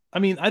well, I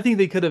mean, I think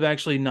they could have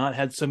actually not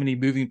had so many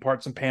moving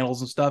parts and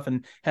panels and stuff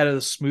and had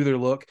a smoother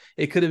look.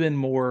 It could have been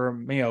more,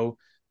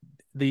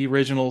 the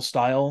original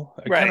style.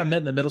 I kind of met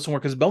in the middle somewhere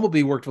because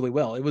Bumblebee worked really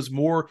well. It was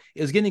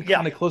getting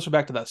kind of closer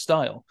back to that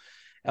style.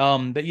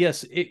 But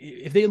yes,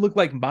 if they looked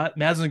like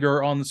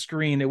Mazinger on the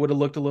screen, it would have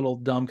looked a little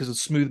dumb because it's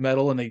smooth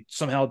metal and they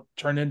somehow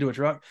turned into a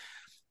truck.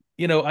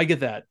 I get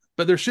that.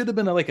 But there should have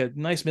been a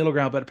nice middle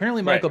ground. But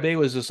apparently Michael Bay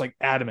was just like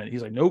adamant.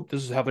 He's like, nope,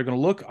 this is how they're going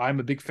to look. I'm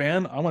a big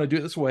fan. I want to do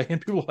it this way.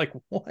 And people were like,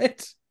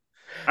 what?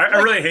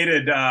 I really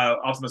hated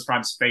Optimus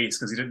Prime's face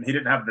because he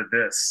didn't have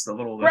the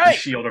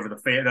shield over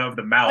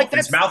the mouth.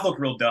 His mouth looked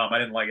real dumb. I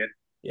didn't like it.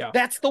 Yeah,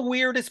 that's the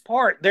weirdest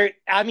part.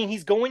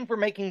 He's going for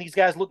making these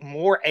guys look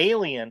more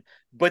alien,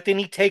 but then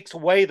he takes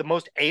away the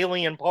most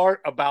alien part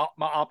about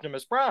my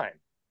Optimus Prime.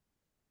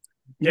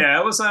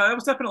 Yeah, it was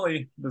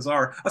definitely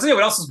bizarre. I'll tell you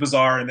what else was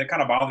bizarre, and that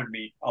kind of bothered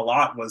me a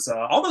lot was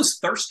all those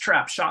thirst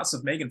trap shots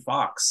of Megan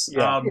Fox.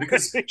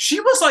 Because she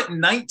was like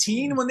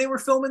 19 when they were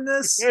filming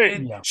this,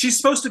 and she's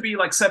supposed to be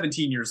like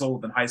 17 years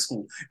old in high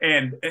school.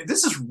 And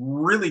this is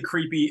really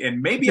creepy,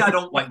 and maybe I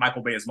don't like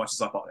Michael Bay as much as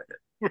I thought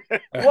I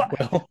did.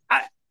 Well,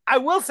 I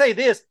will say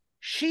this.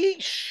 She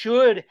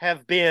should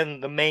have been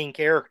the main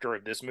character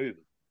of this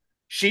movie.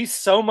 She's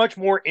so much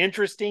more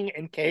interesting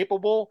and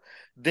capable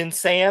than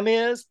Sam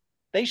is.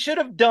 They should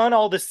have done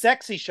all the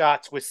sexy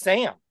shots with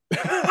Sam.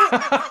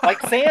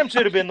 Like Sam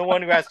should have been the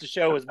one who has to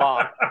show his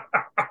body.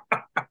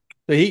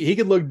 So he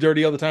could look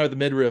dirty all the time with the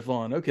midriff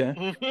on.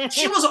 Okay.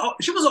 She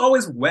was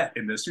always wet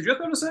in this. Did you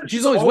notice that?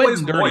 She's always wet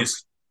and dirty.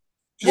 Moist.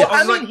 Well,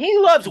 I mean, he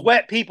loves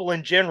wet people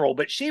in general,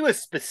 but she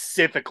was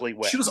specifically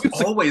wet. She was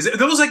always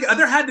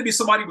there had to be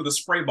somebody with a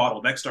spray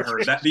bottle next to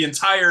her that the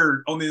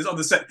entire on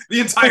the set the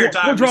entire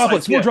time.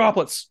 More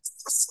droplets.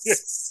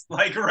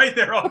 Like right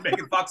there on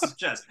Megan Fox's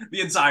chest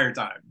the entire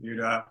time.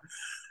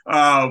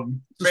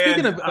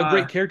 Speaking of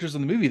great characters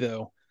in the movie,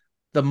 though,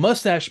 the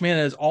mustache man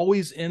is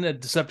always in a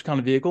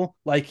Decepticon vehicle.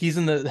 Like he's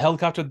in the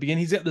helicopter at the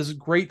beginning. He's got this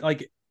great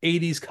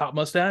 80s cop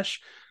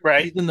mustache.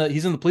 Right.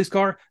 He's in the police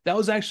car. That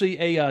was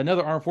actually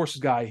another armed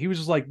forces guy. He was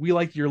just like, we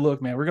like your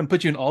look, man. We're going to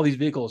put you in all these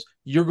vehicles.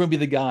 You're going to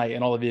be the guy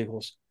in all the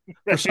vehicles.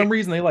 For some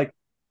reason, they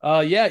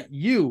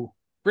you,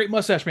 great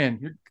mustache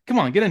man. Come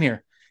on, get in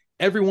here.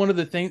 Every one of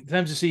the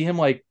times you see him,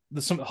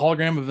 some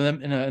hologram of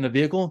them in a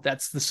vehicle,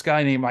 that's this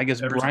guy named, I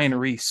guess, Brian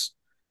Reese.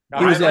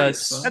 He was a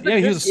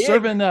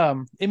serving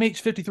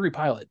MH-53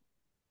 pilot.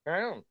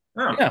 Oh,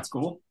 that's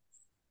cool.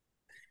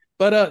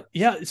 But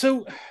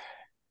so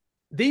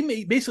they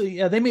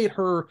made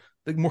her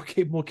the more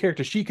capable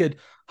character. She could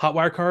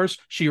hotwire cars.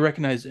 She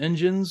recognized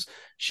engines.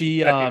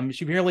 She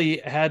apparently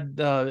had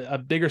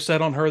a bigger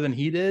set on her than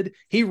he did.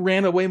 He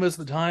ran away most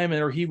of the time,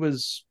 or he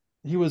was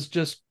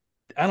just,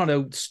 I don't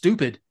know,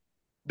 stupid.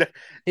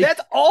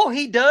 That's all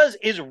he does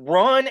is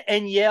run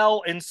and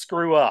yell and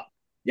screw up.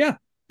 Yeah,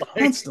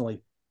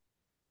 constantly.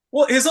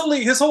 Well, his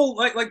whole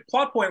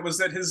plot point was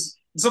that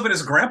something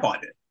his grandpa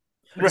did.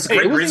 His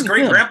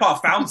great grandpa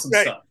found some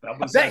stuff.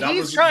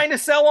 He's trying to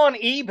sell on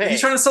eBay. He's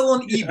trying to sell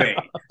on eBay.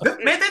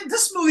 Man,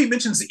 this movie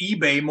mentions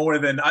eBay more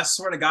than, I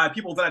swear to God,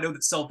 people that I know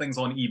that sell things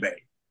on eBay.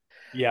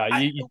 Yeah,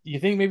 you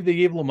think maybe they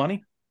gave a little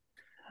money?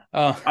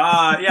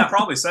 Yeah,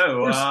 probably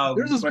so.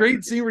 There's this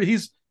great scene where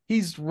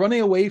he's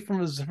running away from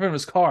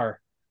his car.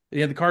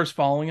 Yeah, the car's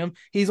following him.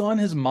 He's on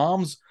his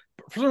mom's.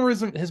 For some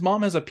reason, his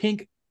mom has a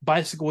pink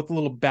bicycle with a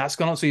little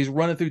basket on it. So he's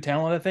running through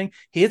town on that thing.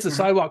 He hits the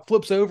sidewalk,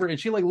 flips over, and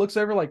she like looks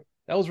over like,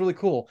 that was really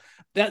cool.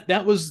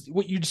 That was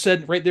what you just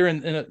said right there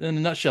in a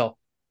nutshell.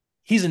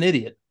 He's an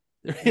idiot.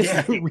 There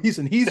is no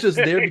reason. He's just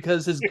there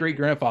because his great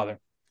grandfather.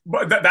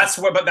 But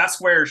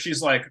that's where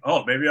she's like,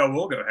 oh, maybe I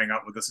will go hang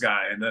out with this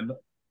guy, and then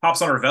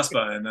hops on her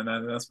Vespa, and then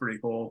that's pretty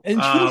cool.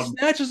 And she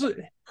snatches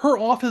her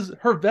off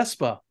her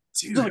Vespa.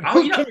 Dude,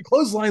 like,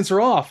 clotheslines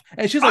her off,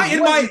 and she's like,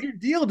 "What's your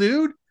deal,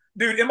 dude?"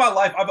 Dude, in my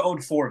life, I've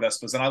owned 4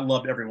 Vespas, and I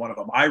loved every one of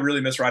them. I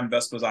really miss riding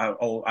Vespas.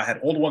 I had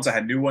old ones, I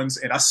had new ones,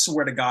 and I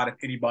swear to God, if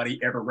anybody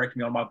ever wrecked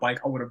me on my bike,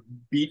 I would have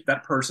beat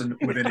that person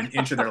within an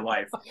inch of their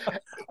life.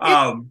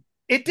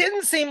 It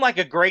didn't seem like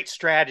a great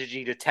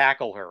strategy to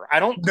tackle her.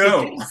 It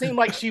didn't seem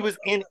like she was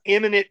in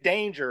imminent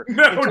danger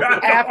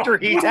after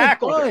he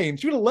tackled her.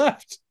 She would have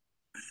left.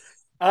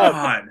 Come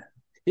on.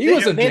 He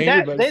was in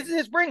danger.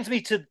 This brings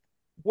me to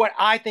what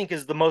I think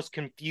is the most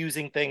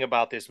confusing thing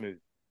about this movie.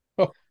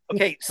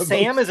 Okay,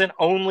 Sam is an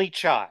only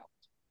child,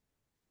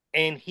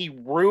 and he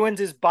ruins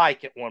his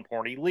bike at one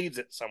point. He leaves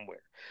it somewhere.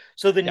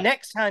 So the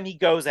next time he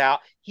goes out,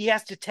 he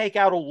has to take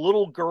out a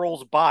little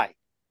girl's bike.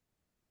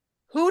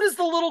 Who does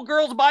the little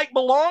girl's bike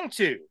belong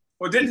to?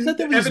 Well, he said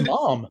that was his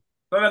mom. Was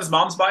that his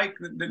mom's bike?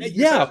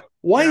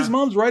 Why is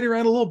mom's riding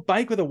around a little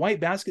bike with a white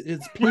basket?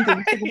 It's pink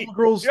and the little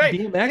girl's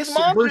BMX. His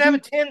mom would have a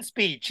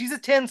 10-speed. She's a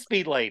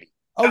 10-speed lady.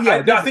 Oh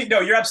yeah, I think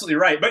you're absolutely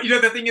right. But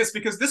the thing is,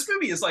 because this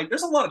movie is like,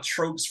 there's a lot of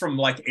tropes from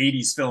like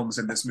 80s films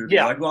in this movie,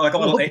 like a lot of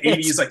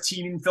 80s like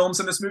teen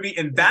films in this movie,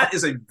 and that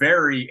is a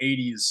very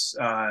 80s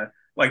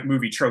like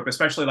movie trope,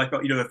 especially like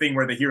the thing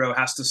where the hero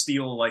has to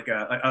steal like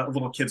a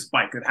little kid's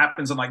bike. It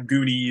happens in like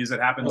Goonies. It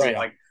happens in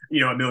like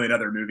a million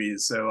other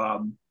movies.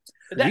 So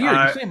weird.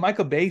 You're saying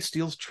Michael Bay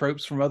steals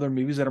tropes from other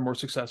movies that are more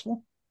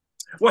successful?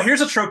 Well,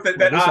 here's a trope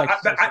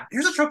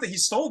here's a trope that he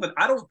stole that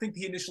I don't think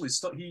he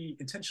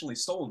intentionally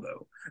stole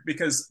though,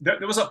 because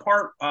there was a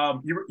part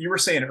you were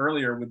saying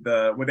earlier with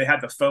where they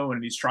had the phone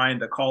and he's trying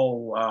to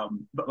call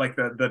like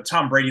the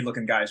Tom Brady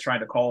looking guy is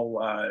trying to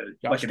call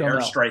like an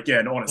airstrike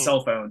in on a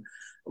cell phone,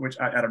 which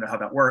I don't know how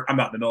that works. I'm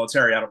not in the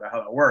military. I don't know how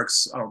that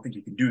works. I don't think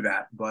you can do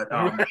that, but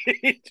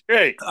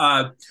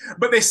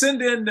but they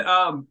send in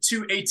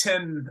 2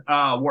 A-10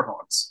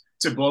 Warthogs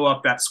to blow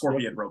up that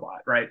Scorpion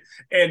robot, right?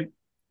 And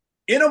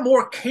in a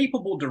more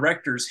capable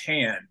director's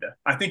hand,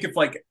 I think if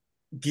like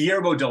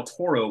Guillermo del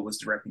Toro was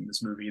directing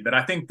this movie, that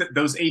I think that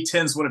those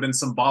A-10s would have been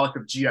symbolic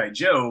of G.I.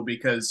 Joe,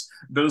 because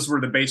those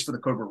were the base for the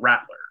Cobra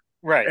Rattler.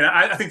 Right. And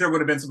I think there would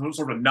have been some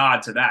sort of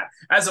nod to that.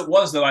 As it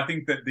was, though, I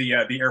think that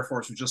the Air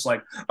Force was just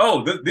like,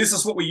 oh, this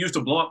is what we use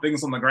to blow up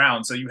things on the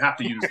ground, so you have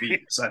to use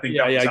these. I think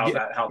that was how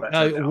that turned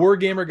out. War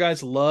gamer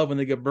guys love when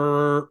they get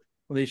when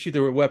they shoot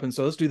their weapons,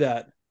 so let's do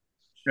that.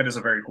 That is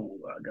a very cool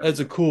gun. That's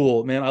a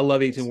cool, man. I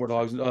love 18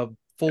 Warthogs.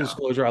 Full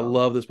disclosure, I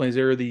love those planes.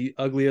 They're the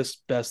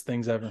ugliest, best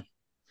things ever.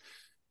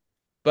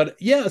 But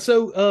yeah,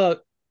 so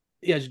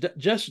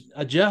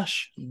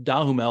Josh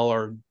Duhamel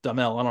or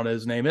Duhamel, I don't know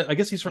his name. I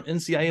guess he's from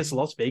NCIS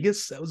Las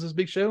Vegas. That was his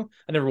big show.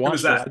 I never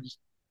watched that.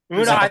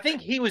 I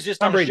think he was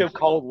just on a show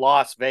called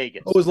Las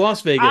Vegas. Oh, it was Las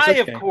Vegas. I,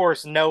 of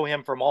course, know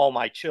him from All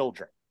My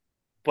Children.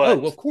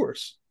 But, of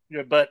course.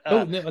 But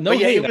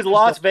it was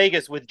Las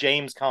Vegas with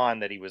James Caan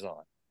that he was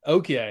on.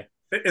 Okay.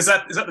 Is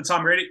that the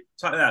Tom Brady?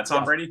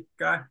 Tom Brady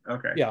guy?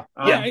 Okay. Yeah.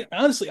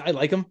 Honestly, I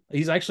like him.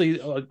 He's actually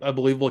a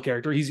believable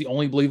character. He's the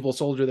only believable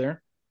soldier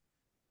there.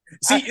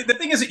 See, the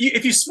thing is,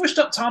 if you switched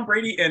up Tom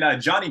Brady and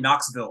Johnny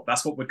Knoxville,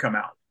 that's what would come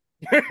out.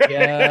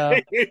 Yeah.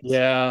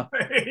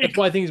 That's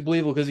why I think he's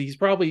believable, because he's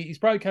probably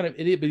kind of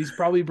idiot, but he's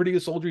probably a pretty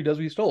good soldier. He does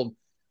what he's told.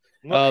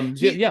 I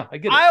get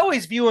it. I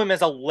always view him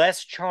as a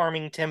less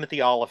charming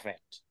Timothy Olyphant.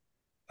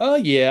 Oh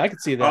yeah, I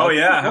could see that. Oh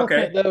yeah,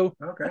 okay. Though,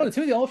 okay.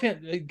 Timothy Olyphant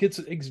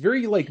it's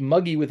very like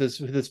muggy with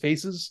his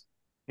faces.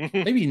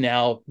 Maybe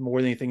now more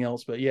than anything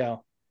else, but yeah.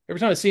 Every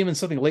time I see him in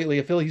something lately,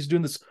 I feel like he's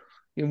doing this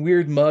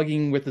weird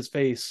mugging with his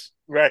face.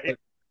 Right.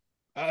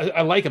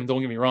 I like him.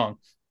 Don't get me wrong.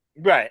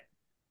 Right.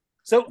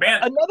 So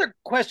another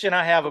question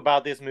I have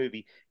about this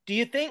movie: do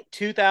you think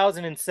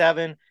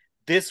 2007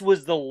 this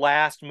was the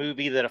last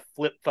movie that a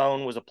flip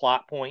phone was a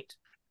plot point?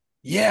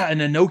 Yeah,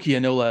 and a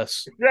Nokia, no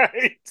less.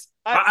 Right.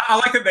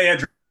 I like that they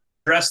addressed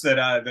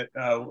that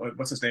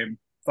what's his name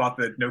thought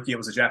that Nokia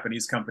was a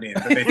Japanese company,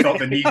 and that they felt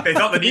the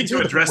need to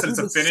address that it's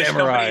a Finnish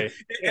company.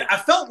 I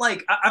felt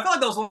like that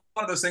was one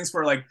of those things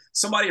where like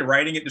somebody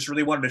writing it just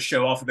really wanted to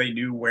show off that they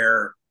knew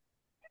where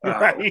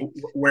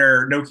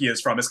Nokia is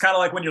from. It's kind of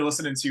like when you're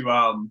listening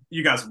to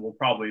you guys will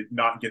probably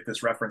not get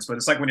this reference, but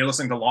it's like when you're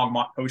listening to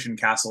Longmont Potion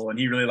Castle, and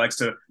he really likes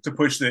to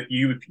push that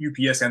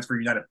UPS stands for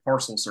United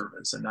Parcel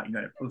Service and not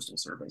United Postal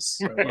Service.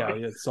 So,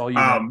 it's all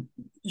you.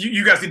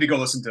 You guys need to go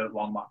listen to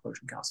Longmont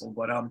Potion Castle.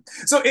 But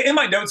so in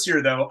my notes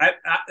here though,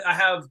 I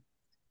have,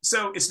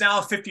 so it's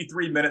now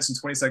 53 minutes and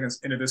 20 seconds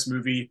into this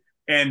movie,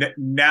 and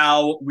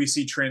now we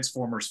see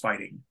Transformers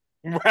fighting.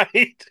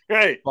 Right.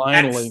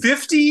 Finally. At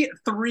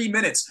 53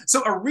 minutes.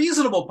 So a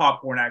reasonable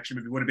popcorn action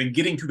movie would have been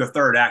getting to the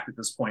third act at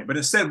this point. But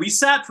instead, we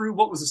sat through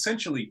what was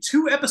essentially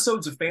 2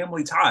 episodes of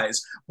Family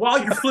Ties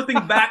while you're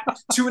flipping back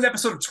to an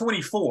episode of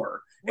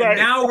 24. And Right.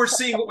 now we're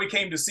seeing what we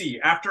came to see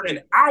after an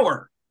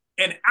hour,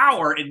 and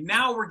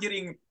now we're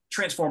getting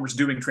Transformers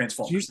doing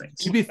Transformers things.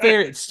 To be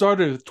fair, it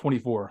started with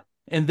 24.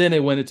 And then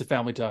it went into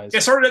Family Ties.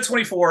 It started at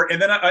 24,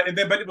 and then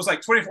but it was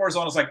like 24 is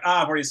on. I was like,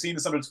 I've already seen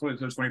this episode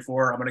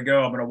 24. I'm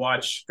gonna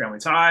watch Family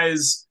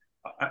Ties.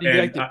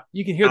 You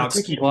can hear the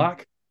ticking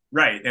clock.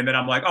 Right, and then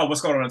I'm like, oh,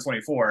 what's going on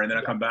 24? And then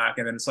I come back,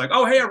 and then it's like,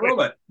 oh, hey, a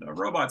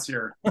robot's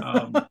here.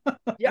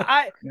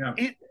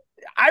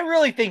 I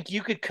really think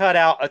you could cut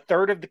out a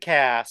third of the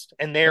cast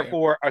and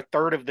therefore a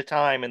third of the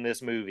time in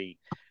this movie.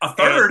 A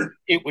third?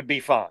 It would be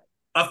fine.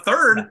 A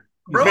third?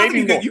 Bro,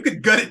 Maybe you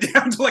could gut it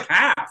down to like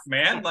half,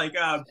 man. Like,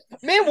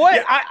 man, what?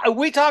 Yeah.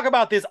 We talk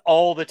about this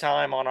all the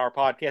time on our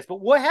podcast, but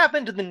what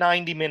happened to the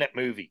 90-minute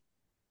movie?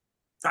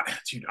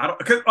 Dude, I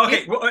don't.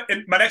 Okay, well,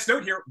 my next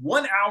note here: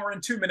 1 hour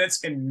and 2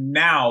 minutes, and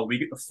now we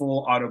get the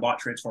full Autobot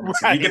Transformers.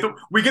 Right.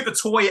 We get the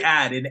toy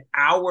ad an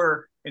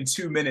hour and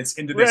 2 minutes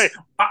into this. Right.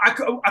 I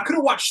could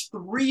have watched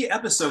 3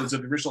 episodes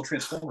of the original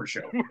Transformers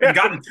show and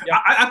gotten. Yeah.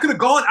 I could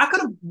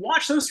have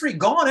watched those 3,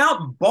 gone out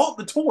and bought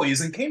the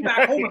toys, and came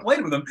back home and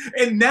played with them.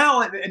 And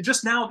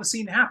just now the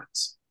scene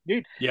happens.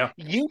 Dude, yeah,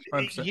 you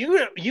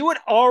would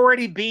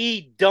already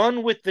be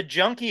done with the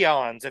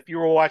Junkions if you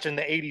were watching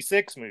the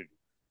 '86 movie.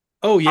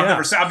 Oh yeah,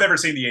 I've never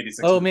seen the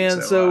 '86. Oh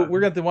man, so we're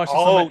going to watch this.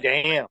 Oh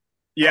damn.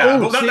 Yeah,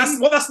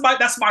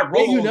 that's my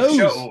role in the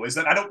show, is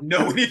that I don't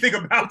know anything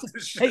about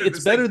this show. Hey,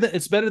 it's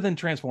better than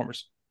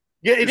Transformers.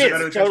 Yeah, it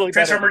is. Totally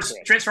Transformers.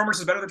 Transformers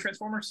is better than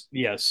Transformers?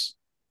 Yes.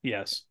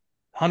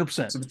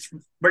 100%. So,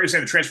 but you're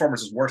saying the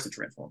Transformers is worse than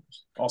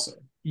Transformers, also?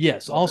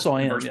 Yes. Also,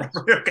 I am. Yes.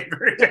 Okay,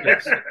 very good.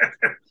 Yes.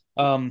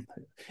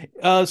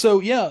 So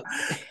yeah,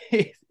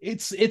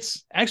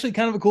 it's actually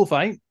kind of a cool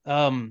fight.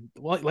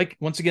 Like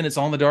once again, it's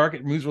on the dark.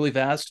 It moves really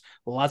fast.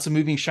 Lots of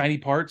moving shiny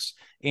parts,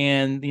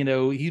 and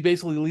he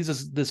basically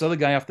leaves this other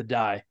guy off to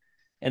die,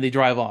 and they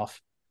drive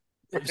off.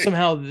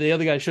 Somehow the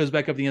other guy shows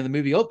back up at the end of the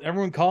movie. Oh,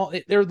 everyone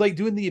they're like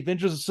doing the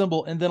Avengers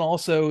Assemble, and then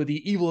also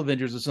the Evil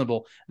Avengers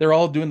Assemble. They're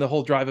all doing the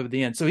whole drive up at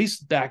the end. So he's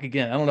back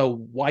again. I don't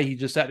know why he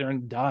just sat there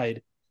and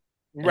died.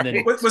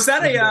 Right. Was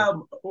that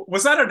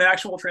an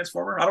actual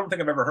Transformer? I don't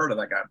think I've ever heard of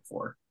that guy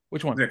before.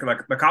 Which one?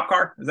 Like the cop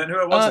car? Is that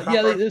who it was?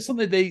 There's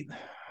something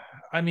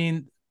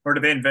or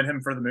did they invent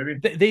him for the movie?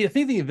 I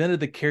think they invented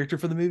the character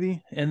for the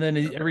movie, and then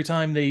every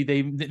time they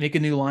make a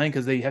new line,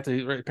 because they have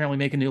to apparently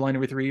make a new line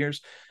every 3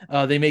 years,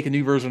 they make a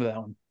new version of that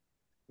one.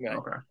 Yeah.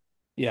 Okay.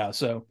 Yeah.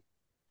 So.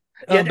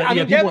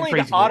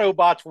 Definitely the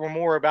Autobots were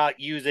more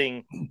about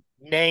using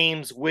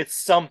names with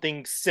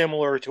something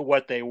similar to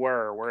what they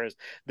were, whereas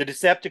the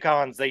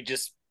Decepticons,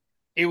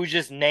 it was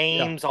just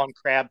names on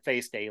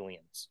crab-faced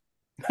aliens.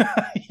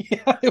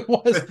 Yeah, it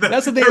was.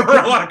 That's the thing. There were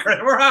a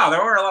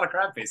lot of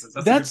crab faces.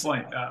 That's a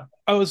good point.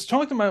 I was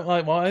talking to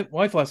my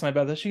wife last night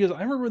about this. She goes,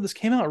 I remember when this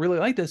came out, I really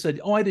liked it. I said,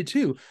 oh, I did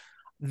too.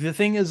 The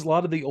thing is, a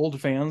lot of the old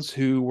fans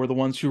who were the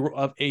ones who were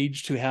of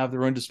age to have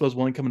their own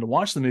disposable income to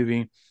watch the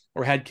movie,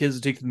 or had kids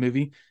to take to the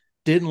movie,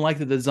 didn't like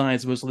the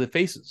designs of most of the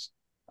faces.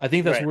 I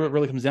think that's where it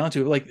really comes down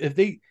to. Like, if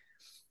they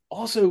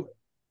also,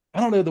 I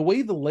don't know, the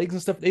way the legs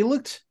and stuff, they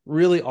looked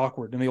really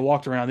awkward, and they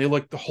walked around. They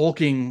looked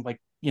hulking,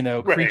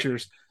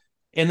 creatures.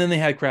 And then they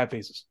had crab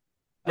faces.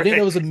 I think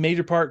that was a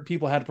major part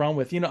people had a problem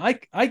with.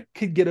 I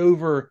could get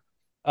over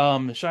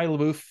Shia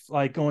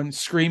LaBeouf going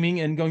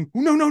screaming and going,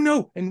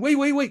 no, and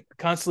wait,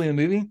 constantly in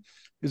the movie.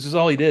 This is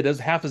all he did. That's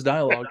half his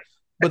dialogue.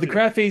 But the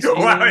crab face.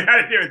 Wow, I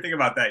didn't even think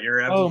about that.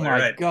 You're absolutely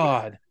right. Oh my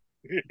God.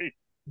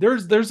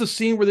 There's a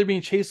scene where they're being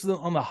chased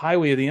on the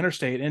highway of the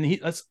interstate, and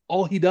that's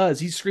all he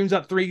does. He screams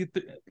out three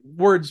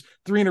words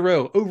 3 in a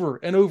row, over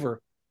and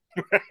over.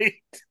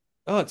 Right.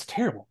 Oh, it's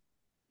terrible.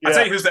 Yeah. I'll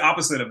tell you who's the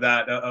opposite of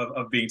that,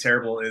 of being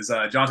terrible, is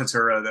John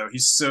Turturro, though.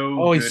 He's so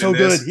good. He's so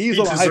good. He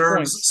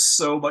deserves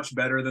so much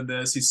better than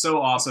this. He's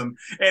so awesome.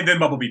 And then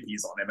Bumblebee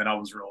pees on him, and I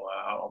was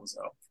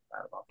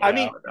bad about that. I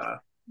mean,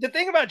 the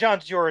thing about John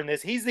Turturro in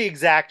this, he's the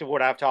exact of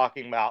what I'm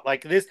talking about.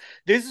 Like, this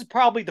is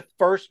probably the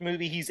first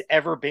movie he's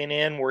ever been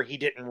in where he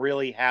didn't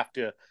really have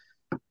to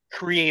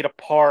create a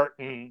part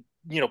and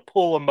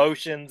pull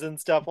emotions and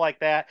stuff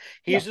like that.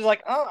 He's just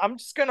like, oh, I'm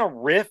just gonna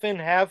riff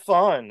and have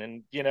fun,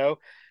 and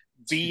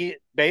be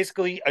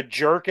basically a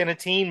jerk in a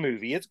teen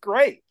movie. It's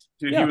great.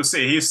 Dude,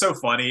 he's so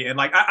funny. And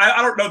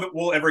I don't know that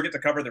we'll ever get to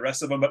cover the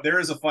rest of them, but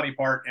there is a funny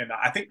part, and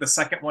I think the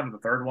second one or the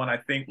third one,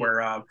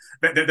 where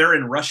they're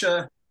in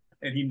Russia,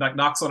 and he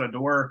knocks on a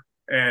door,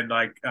 and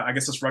I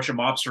guess this Russian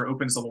mobster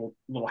opens a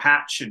little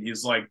hatch, and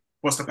he's like,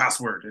 what's the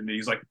password? And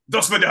he's like,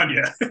 Dos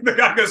Vidania. And the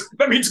guy goes,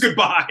 that means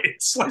goodbye.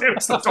 It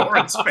slams the door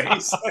in his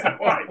face.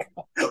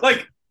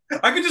 like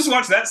I could just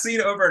watch that scene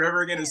over and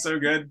over again. It's so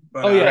good.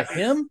 But,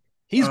 him?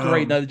 He's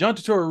great. Now, John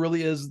Turturro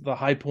really is the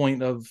high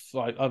point of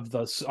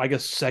the, I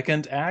guess,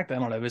 second act. I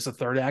don't know if it's the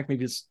third act.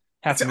 Maybe it's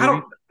half the I movie.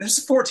 don't.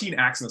 There's 14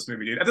 acts in this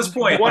movie, dude. At this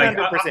point, like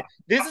 100%.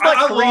 This is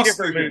like three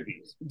different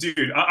movies.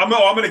 Dude, I'm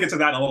going to get to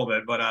that in a little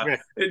bit, but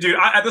dude,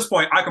 at this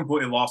point, I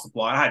completely lost the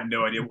plot. I had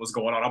no idea what was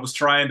going on. I was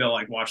trying to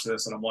like watch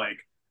this, and I'm like,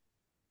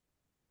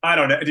 I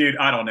don't know, dude.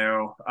 I don't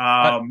know.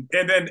 And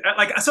then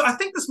like, so I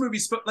think this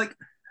movie's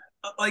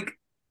like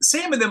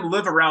Sam and them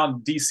live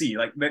around DC,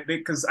 like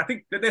because I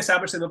think they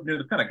established they live near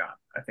the Pentagon.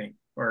 I think,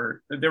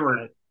 or they were.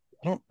 I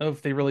don't know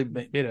if they really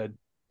made a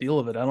deal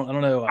of it. I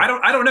don't know. I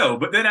don't know.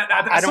 But then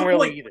I don't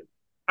really either.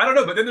 I don't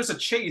know. But then there's a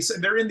chase,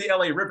 and they're in the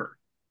LA River.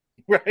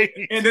 Right.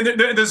 And then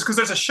there's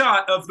a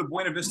shot of the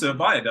Buena Vista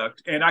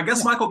Viaduct, and I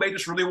guess Michael Bay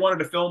just really wanted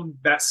to film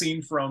that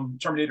scene from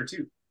Terminator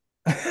 2.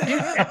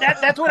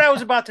 That's what I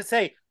was about to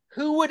say.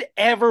 Who would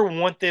ever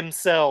want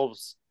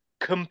themselves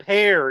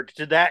compared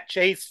to that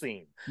chase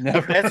scene?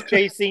 Never. The best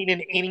chase scene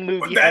in any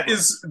movie.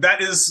 That's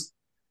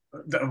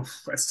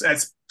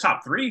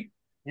top 3.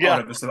 Yeah. I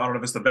don't know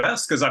if it's the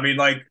best, because I mean,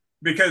 like,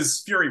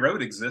 because Fury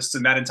Road exists,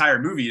 and that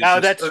entire movie is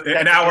that's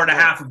an hour and a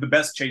half of the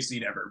best chase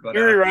scene ever. But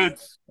Fury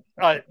Road's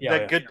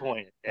good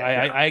point.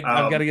 I've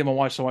got to give him a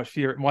watch to watch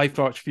Fury. My wife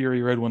watched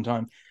Fury Road one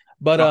time,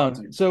 but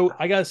so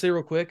I gotta say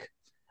real quick.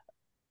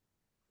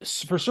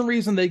 For some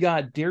reason, they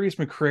got Darius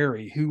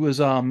McCrary, who was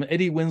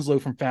Eddie Winslow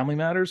from Family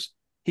Matters.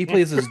 He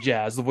plays as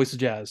Jazz, the voice of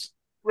Jazz.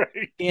 Right.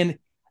 And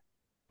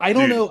I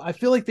don't know. I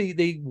feel like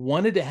they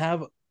wanted to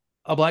have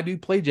a black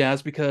dude play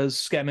Jazz because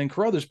Scatman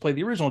Carruthers played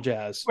the original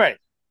Jazz. Right.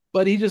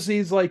 But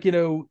he's like,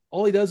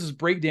 all he does is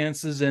break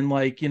dances and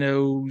like,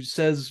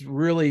 says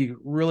really,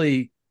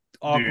 really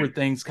awkward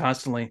things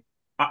constantly.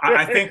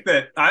 I think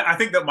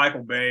that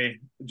Michael Bay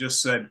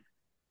just said,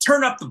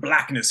 turn up the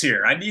blackness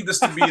here. I need this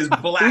to be as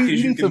black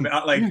as you can.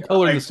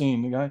 Color the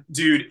scene, the guy.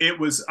 Dude, it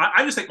was.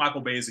 I just think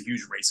Michael Bay is a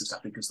huge racist. I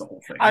think is the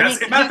whole thing. Matter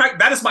of fact,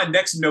 that is my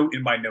next note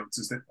in my notes.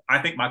 Is that I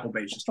think Michael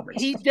Bay is just a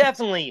racist. He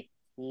definitely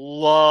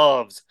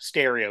loves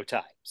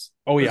stereotypes.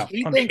 Oh yeah,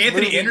 he thinks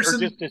Anthony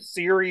Anderson are just a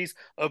series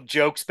of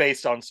jokes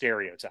based on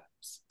stereotypes.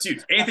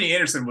 Dude, Anthony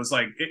Anderson was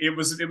like, it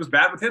was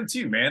bad with him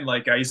too, man.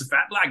 Like he's a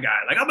fat black guy.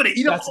 Like I'm gonna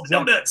eat up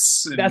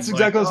donuts. That's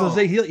exactly what I was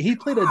gonna say. He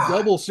played a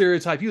double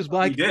stereotype. He was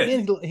black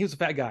and he was a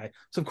fat guy,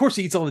 so of course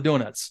he eats all the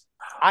donuts.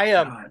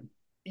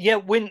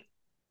 When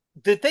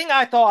the thing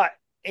I thought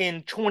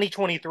in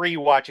 2023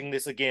 watching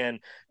this again,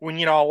 when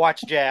I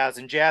watched Jazz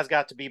and Jazz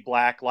got to be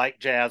black like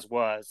Jazz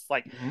was,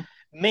 like,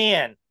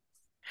 man,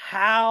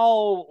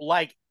 how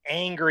like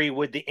angry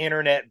would the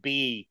internet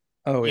be?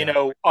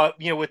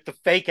 With the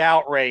fake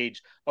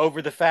outrage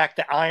over the fact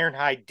that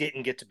Ironhide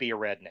didn't get to be a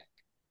redneck.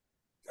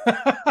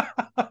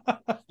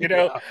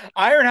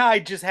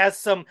 Ironhide just has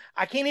some,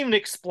 I can't even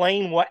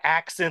explain what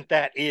accent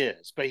that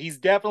is, but he's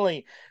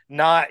definitely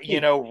not,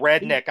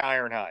 redneck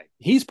Ironhide.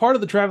 He's part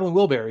of the Traveling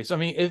Wilburys. I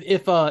mean,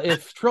 if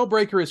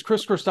Trailbreaker is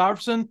Chris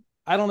Christopherson,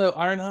 I don't know,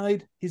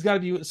 Ironhide, he's got to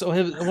be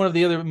one of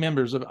the other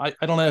members of, I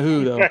don't know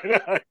who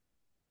though.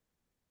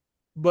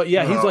 But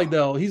yeah, he's like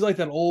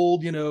that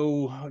old,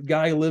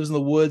 guy who lives in the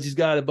woods. He's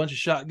got a bunch of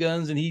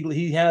shotguns, and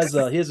he has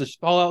a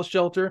fallout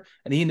shelter,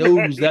 and he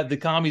knows that the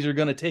commies are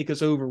going to take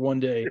us over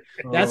one day.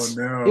 That's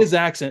his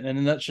accent in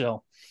a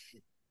nutshell.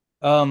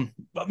 But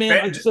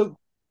man, so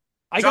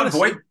I got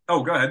to.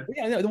 Oh, go ahead.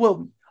 Yeah,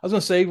 well, I was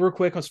going to say real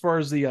quick as far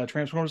as the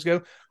Transformers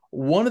go,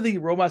 one of the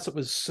robots that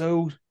was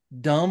so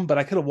dumb, but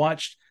I could have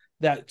watched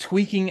that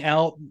tweaking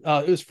out.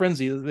 It was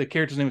Frenzy. The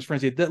character's name was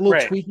Frenzy. That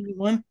little tweaking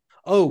one.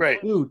 Oh,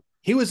 dude.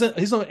 He's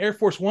on Air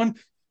Force One.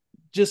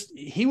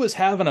 He was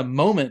having a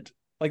moment,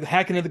 like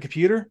hacking into the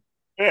computer.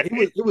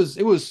 It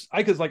was.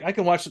 I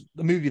can watch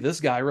the movie. This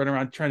guy running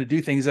around trying to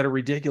do things that are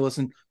ridiculous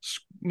and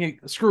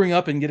screwing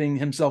up and getting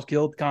himself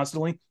killed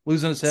constantly,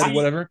 losing his head,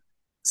 whatever.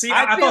 See,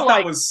 I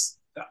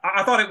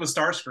thought it was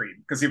Starscream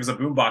because he was a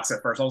boombox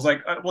at first. I was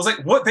like,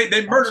 what?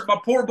 They murdered my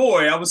poor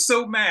boy. I was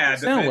so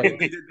mad. They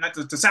did that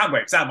to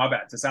Soundwave. My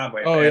bad. To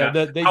Soundwave. Oh yeah,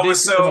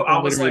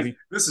 I was like,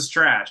 this is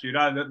trash, dude.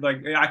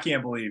 I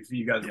can't believe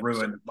you guys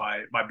ruined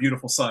my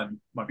beautiful son,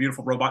 my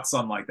beautiful robot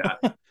son like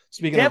that.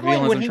 Speaking of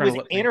villains, when he was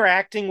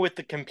interacting with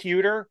the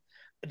computer,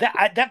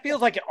 that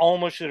feels like it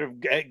almost should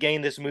have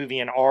gained this movie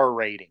an R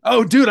rating.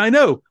 Oh, dude, I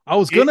know. I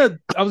was gonna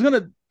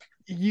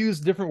use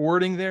different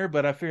wording there,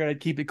 but I figured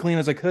I'd keep it clean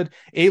as I could.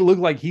 It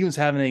looked like he was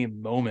having a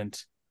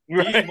moment.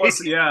 Right?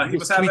 He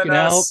was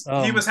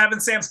having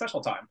Sam's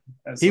special time.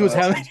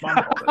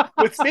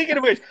 But speaking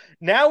of which,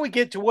 now we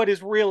get to what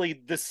is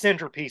really the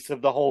centerpiece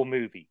of the whole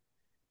movie.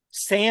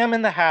 Sam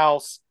in the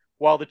house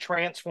while the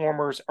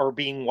Transformers are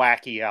being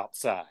wacky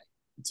outside.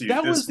 Dude,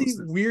 that was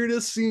the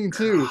weirdest scene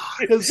too.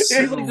 Because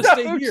he's like, just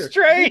stay here.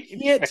 Strange. He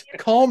can't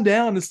calm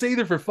down and stay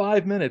there for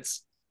 5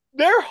 minutes.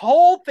 Their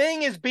whole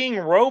thing is being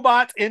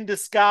robots in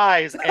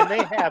disguise, and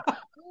they have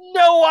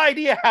no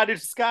idea how to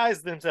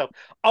disguise themselves.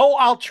 Oh,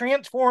 I'll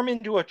transform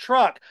into a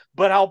truck,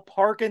 but I'll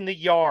park in the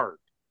yard.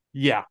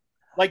 Yeah.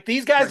 Like,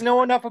 these guys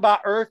know enough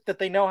about Earth that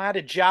they know how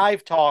to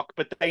jive talk,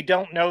 but they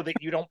don't know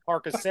that you don't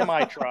park a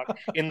semi-truck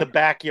in the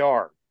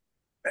backyard.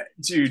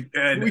 dude.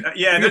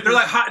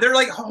 They're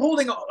like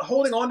holding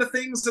on to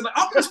things, and like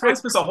Optimus Prime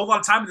spends a whole lot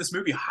of time in this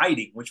movie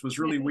hiding, which was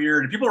really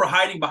weird. And people are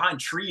hiding behind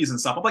trees and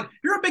stuff. I'm like,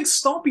 you're a big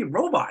stompy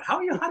robot. How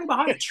are you hiding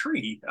behind a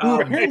tree?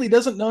 Who apparently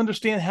doesn't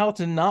understand how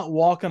to not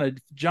walk on a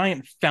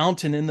giant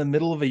fountain in the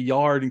middle of a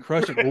yard and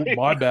crush it. Oh,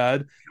 my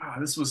bad.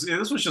 God, this was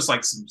just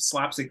like some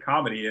slapstick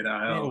comedy, and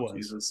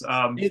Jesus.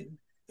 It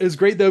is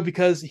great though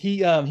because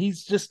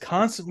he's just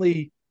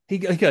constantly he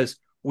goes,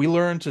 we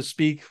learn to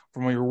speak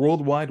from your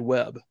World Wide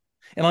Web.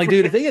 And like,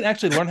 dude, if they had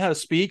actually learned how to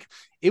speak,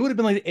 it would have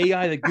been like the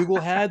AI that Google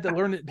had that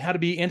learned how to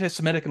be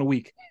anti-Semitic in a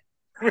week.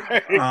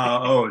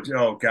 Oh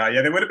god,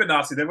 yeah, they would have been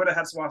Nazi. They would have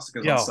had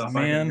swastikas on stuff.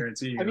 Man. I can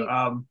guarantee you.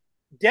 I mean,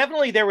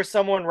 definitely, there was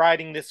someone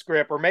writing this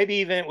script, or maybe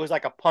even it was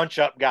like a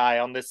punch-up guy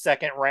on the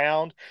second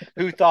round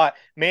who thought,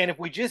 "Man, if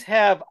we just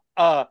have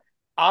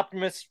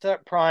Optimus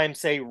Prime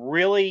say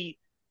really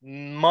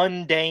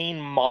mundane,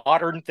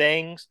 modern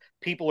things,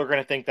 people are going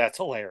to think that's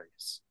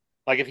hilarious."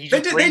 Like if he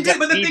just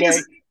but the thing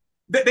is,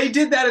 they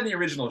did that in the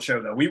original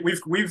show, though. We've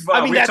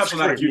touched on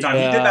that a few times.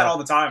 Yeah. He did that all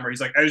the time, where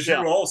he's like, "As you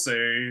all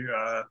say,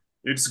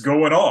 it's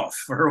going off,"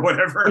 or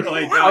whatever.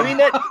 Like, I mean,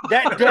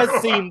 that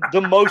does seem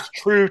the most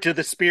true to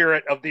the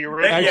spirit of the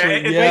original.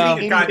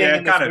 It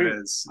kind of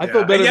is. I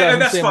feel better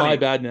about him saying "my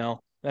bad"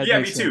 now.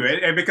 Me too.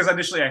 And because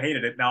initially I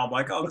hated it, now I'm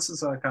like, oh, this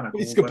is kind of cool.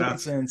 Makes complete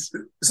sense.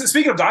 So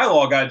speaking of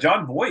dialogue,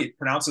 John Voight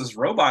pronounces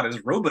robot as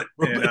robot.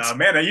 And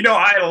man,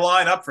 I had a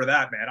line up for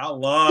that, man. I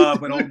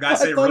love when old guys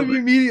say robot. I thought of you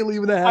immediately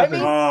when that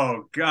happened. I mean,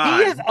 oh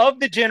god, he is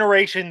of the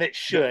generation that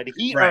should.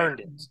 He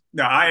earned it.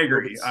 No, I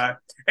agree.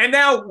 And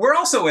now we're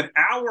also an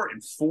hour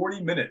and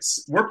 40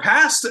 minutes. We're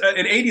past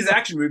an 80s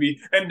action movie,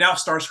 and now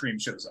Starscream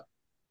shows up.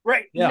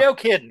 Right? Yeah. No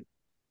kidding.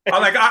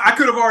 I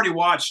could have already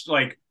watched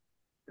like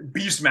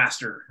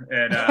Beastmaster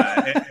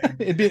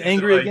and been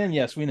angry again.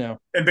 Yes, we know.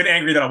 And been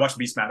angry that I watched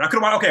Beastmaster. I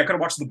could have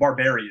watched The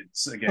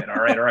Barbarians again. All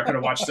right, or I could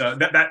have watched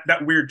that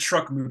weird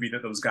truck movie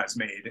that those guys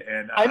made.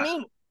 And I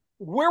mean,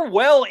 we're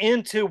well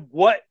into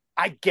what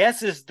I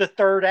guess is the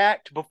third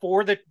act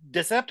before the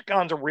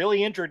Decepticons are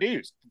really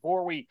introduced.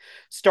 Before we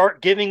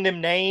start giving them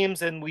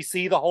names and we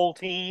see the whole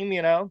team,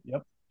 you know.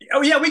 Yep.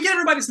 Oh yeah, we get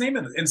everybody's name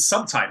in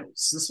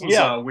subtitles. This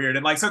was weird,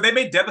 and like so they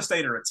made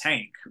Devastator a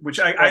tank, which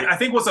I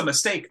think was a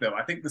mistake though.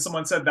 I think that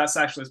someone said that's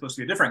actually supposed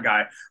to be a different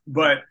guy.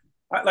 But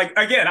like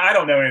again, I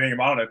don't know anything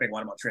about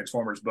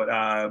Transformers, but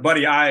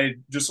buddy, I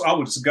would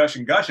just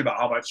gush about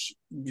how much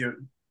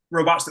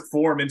robots that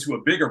form into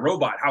a bigger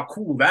robot, how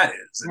cool that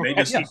is, and they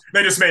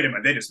just made him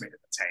a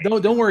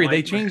tank. Don't worry,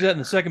 they changed that in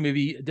the second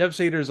movie.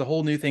 Devastator is a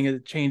whole new thing.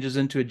 It changes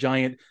into a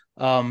giant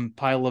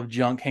pile of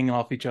junk hanging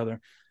off each other.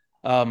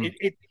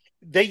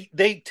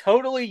 They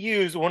totally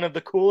use one of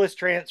the coolest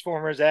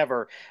Transformers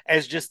ever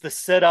as just the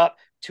setup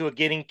to a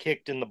getting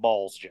kicked in the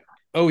balls joke.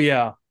 Oh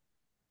yeah.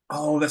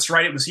 Oh, that's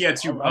right. He had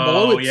two.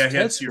 He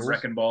had two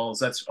wrecking balls.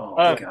 That's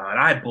god,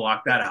 I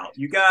blocked that out.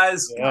 You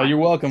guys. Oh, you're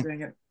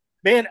welcome.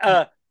 Man,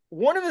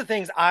 one of the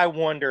things I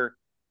wonder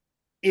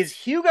is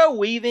Hugo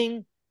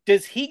Weaving,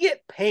 does he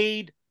get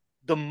paid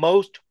the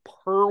most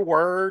per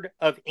word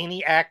of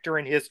any actor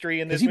in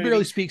history in this movie? He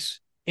barely speaks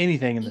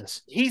anything in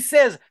this. He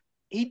says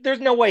there's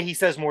no way he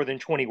says more than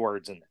 20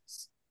 words in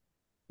this.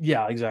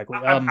 Yeah, exactly.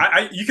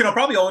 You can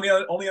probably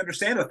only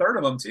understand a third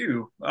of them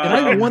too. And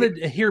I wanted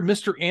to hear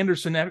Mr.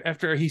 Anderson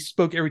after he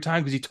spoke every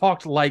time because he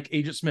talked like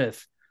Agent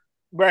Smith,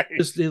 right?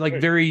 Just like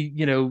very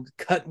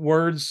cut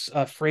words,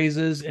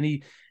 phrases,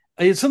 and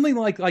it's something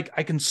like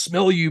I can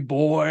smell you,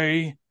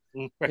 boy.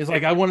 It's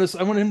like I want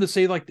him to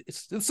say like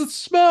it's a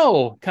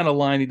smell kind of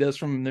line he does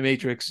from The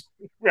Matrix.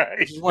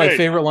 Right. It's one of my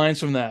favorite lines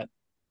from that.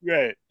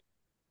 Right.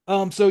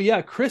 So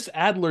yeah, Chris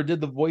Adler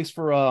did the voice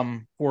for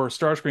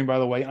Starscream, by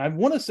the way. And I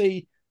want to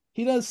say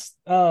he does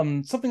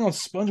something on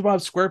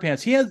SpongeBob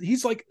SquarePants.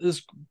 He's like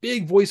this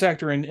big voice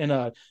actor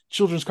in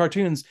children's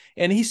cartoons,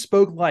 and he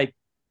spoke like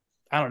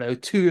I don't know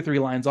 2 or 3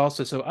 lines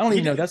also. So I don't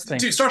even know that's the thing.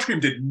 Dude, Starscream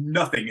did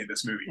nothing in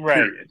this movie. Right.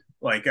 Period.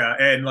 Like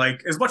and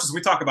like as much as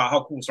we talk about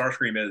how cool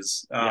Starscream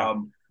is,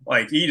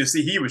 like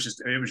it was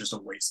just a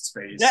waste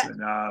of space.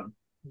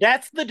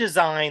 That's the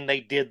design they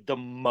did the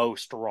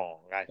most wrong.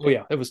 I think. Oh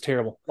yeah, it was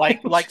terrible.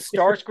 Like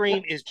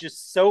Starscream is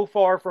just so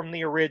far from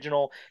the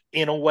original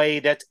in a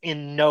way that's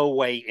in no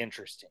way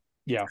interesting.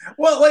 Yeah.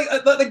 Well,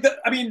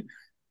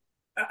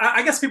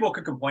 I guess people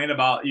could complain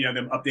about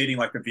them updating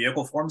like the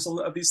vehicle forms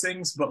of these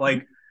things, but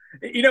like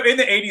in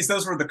the 80s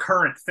those were the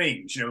current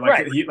things.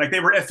 Like they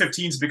were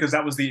F-15s because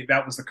that was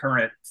the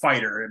current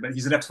fighter, but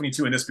he's an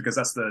F-22 in this because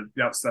that's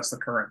the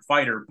current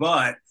fighter,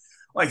 but.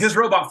 Like his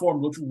robot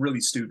form looked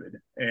really stupid,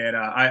 and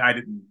I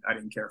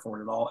didn't care for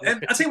it at all.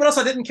 And I'll tell you what else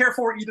I didn't care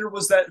for either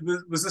was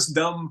this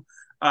dumb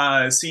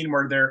scene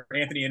where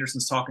Anthony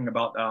Anderson's talking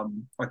about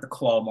like the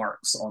claw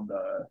marks on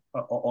the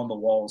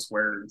walls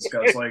where this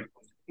guy's like,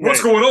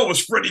 "What's going on?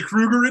 Was Freddy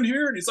Krueger in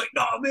here?" And he's like,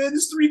 "Nah, man,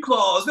 it's 3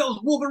 claws. That was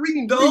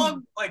Wolverine,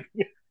 dog." Like,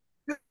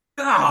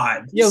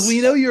 God. Yeah,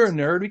 we know you're a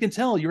nerd. We can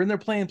tell you're in there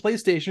playing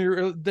PlayStation.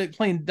 You're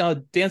playing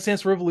Dance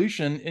Dance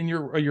Revolution, and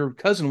your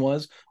cousin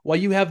was, while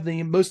you have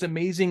the most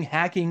amazing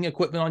hacking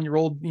equipment on your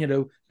old,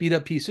 beat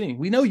up PC.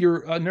 We know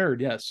you're a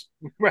nerd. Yes,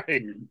 Right.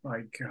 Dude,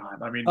 my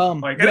God. I mean,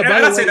 By and the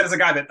I say way, that as a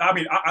guy that, I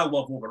mean, I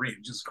love Wolverine.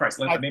 Jesus Christ,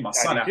 let me name my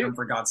son after him,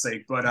 for God's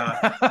sake. But,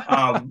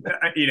 but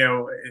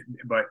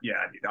yeah,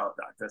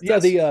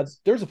 yeah.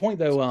 There's a point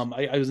though.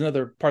 I was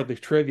another part of the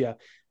trivia.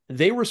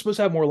 They were supposed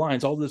to have more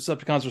lines. All the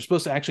Decepticons were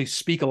supposed to actually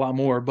speak a lot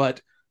more,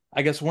 but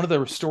I guess one of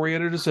the story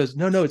editors says,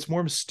 no, it's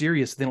more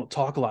mysterious. They don't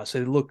talk a lot, so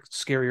they look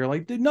scarier.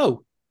 Like, dude,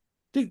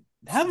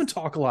 have them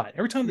talk a lot.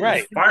 Every time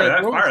fire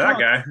that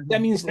guy.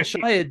 That means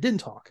Shia didn't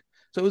talk.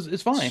 So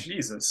it's fine.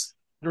 Jesus.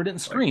 Or didn't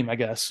scream, I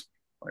guess.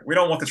 Like, we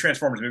don't want the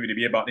Transformers movie to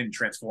be about any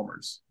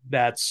Transformers.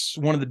 That's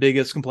one of the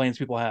biggest complaints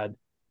people had.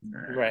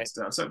 Right.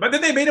 So, but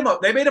then they made him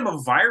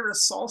a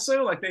virus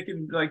also. Like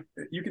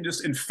you can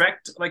just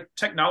infect like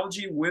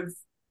technology with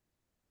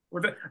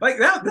it. Like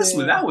that.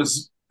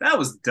 That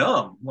was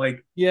dumb.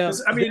 Like, yeah.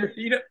 I mean,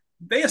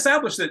 they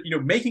established that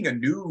making a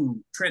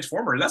new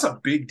Transformer, that's a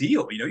big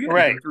deal. You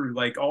have to go through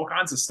like all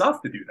kinds of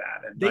stuff to do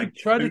that. And they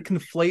try to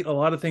conflate a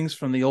lot of things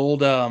from the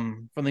old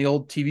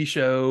TV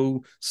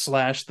show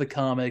 / the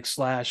comic /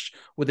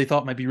 what they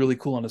thought might be really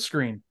cool on the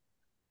screen.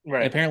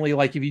 Right. And apparently,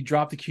 like if you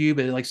drop the cube,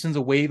 it like sends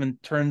a wave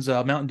and turns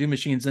Mountain Dew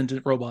machines into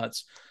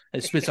robots.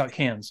 It spits out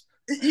cans.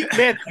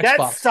 Man,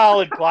 that's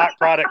solid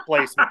product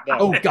placement, though.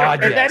 Oh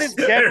God, and yes. that is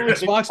definitely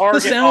Xbox.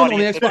 The sound on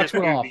the Xbox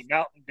went off.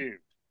 Mountain Dew.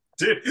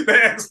 Dude, the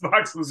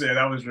Xbox was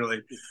that was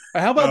really.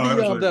 How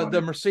about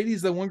the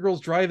Mercedes? The one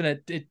girl's driving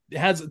it. It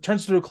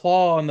turns into a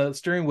claw on the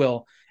steering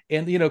wheel,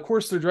 and of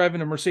course they're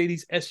driving a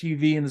Mercedes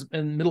SUV in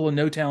the middle of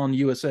no town,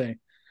 USA.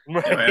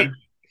 Right.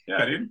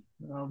 Yeah, dude.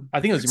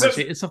 I think it was a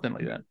Mercedes. It's something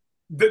like that.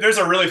 There's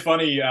a really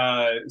funny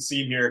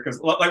scene here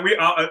because, like, we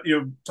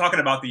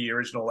talking about the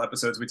original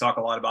episodes, we talk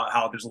a lot about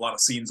how there's a lot of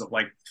scenes of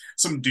like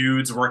some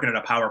dudes working at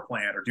a power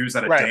plant or dudes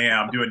at a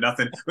dam doing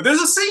nothing. But there's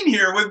a scene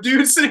here with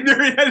dudes sitting there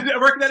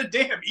working at a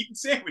dam eating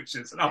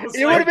sandwiches, and I was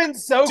it would have been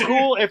so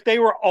cool if they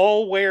were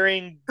all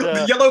wearing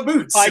the yellow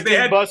boots, if they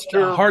had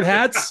Buster hard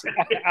hats.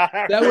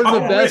 That was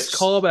the best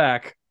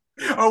callback.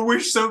 I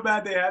wish so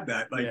bad they had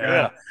that. Like,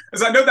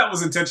 because I know that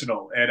was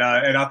intentional, and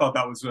I thought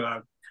that was.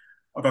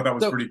 I thought that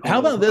was pretty cool. How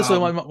about this?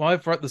 My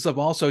wife brought this up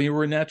also. You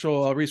were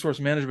natural resource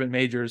management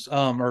majors,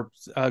 or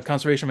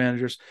conservation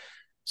managers.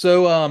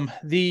 So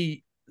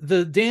the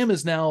dam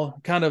is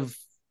now kind of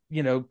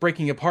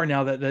breaking apart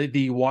now that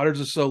the waters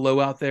are so low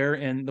out there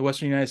in the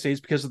Western United States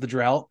because of the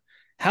drought.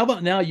 How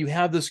about now you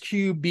have this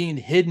cube being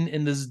hidden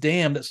in this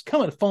dam that's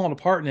falling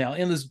apart now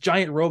in this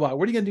giant robot?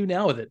 What are you going to do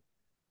now with it?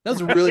 That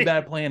was really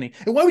bad planning.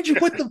 And why would you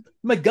put the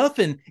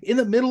MacGuffin in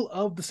the middle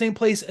of the same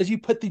place as you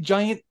put the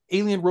giant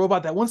alien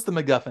robot that wants the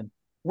MacGuffin?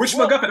 Which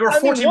MacGuffin? There were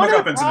 14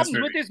 MacGuffins in this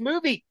movie. With this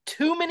movie,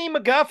 too many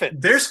MacGuffins.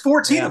 There's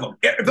 14 of them.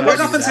 The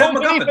MacGuffins all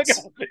MacGuffins.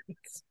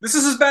 This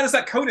is as bad as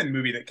that Conan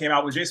movie that came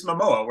out with Jason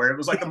Momoa, where it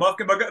was like the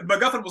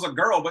MacGuffin was a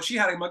girl, but she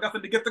had a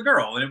MacGuffin to get the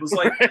girl, and it was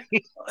like,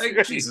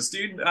 Jesus,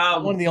 dude.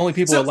 One of the only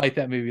people that liked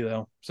that movie,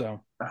 though. So.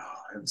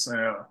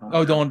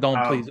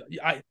 Don't please.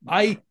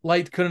 I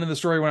liked Conan the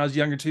Story when I was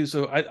younger too,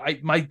 so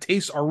my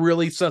tastes are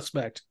really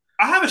suspect.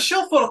 I have a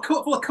shelf full of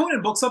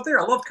Conan books up there.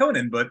 I love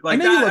Conan, but like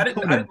I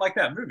didn't like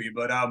that movie,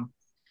 but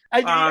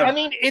I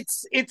mean,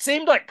 it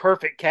seemed like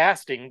perfect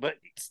casting, but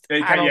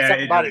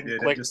something about it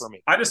didn't click for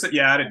me. I just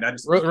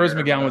Rose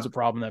McGowan was a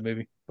problem in that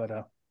movie, but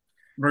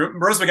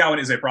Rose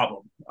McGowan is a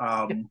problem.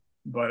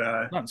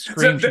 But not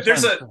Scream.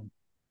 There's a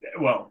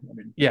well, I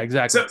mean, yeah,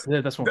 exactly.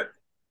 So, that's one.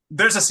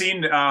 There's a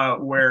scene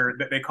where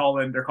they're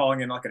calling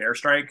in like an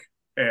airstrike,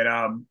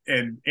 and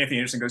Anthony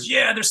Anderson goes,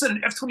 "Yeah, they're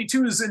sending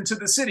F-22s into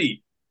the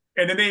city."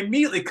 And then they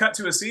immediately cut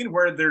to a scene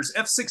where there's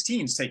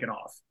F-16s taken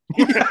off,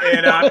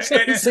 and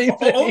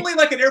only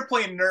like an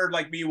airplane nerd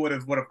like me would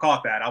have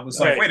caught that. I was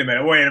like, wait a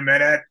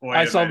minute.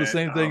 I saw the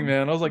same thing,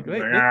 man. I was like,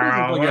 hey,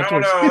 I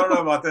don't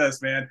know about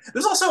this, man.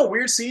 There's also a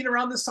weird scene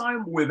around this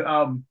time with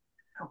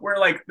where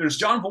like there's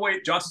John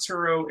Voight, John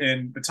Turturro,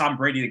 and the Tom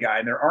Brady guy,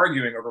 and they're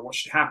arguing over what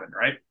should happen,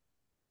 right?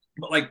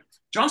 But like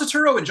John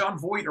Turturro and John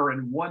Voight are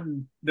in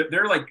one.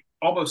 They're like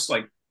almost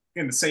like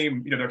in the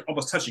same, they're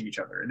almost touching each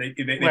other, and they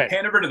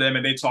pan over to them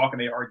and they talk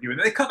and they argue, and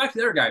then they cut back to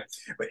the other guy,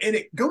 and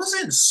it goes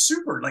in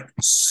super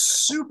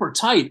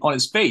tight on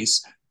his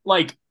face,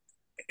 like,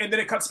 and then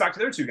it cuts back to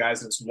their two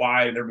guys and it's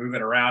wide and they're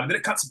moving around, and then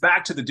it cuts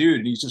back to the dude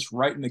and he's just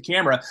right in the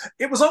camera.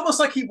 It was almost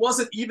like he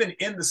wasn't even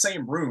in the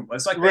same room.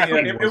 It's like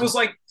it was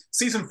like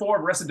season 4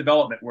 of Arrested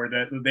Development, where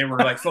they were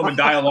like filming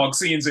dialogue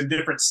scenes in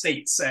different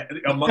states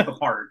a month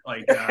apart.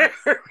 Like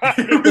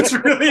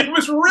it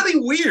was really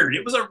weird.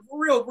 It was a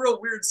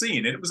real weird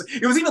scene. It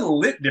was even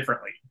lit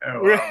differently.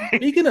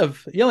 Speaking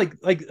of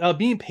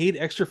being paid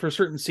extra for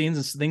certain scenes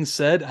and things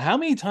said, how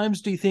many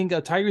times do you think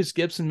Tyrese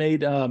Gibson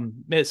made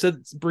it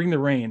said "Bring the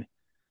Rain"?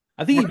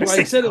 I think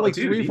he said it like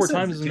 3 or 4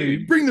 times in the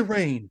movie. Bring the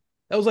rain.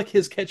 That was like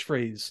his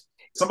catchphrase.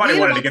 Somebody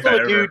wanted to get that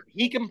over. Dude,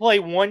 he can play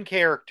one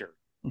character.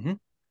 Mm-hmm.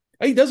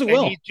 He does it And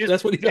well.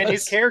 That's what he does. And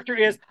his character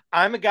is,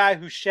 I'm a guy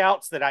who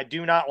shouts that I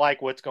do not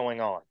like what's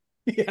going on.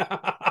 Yeah.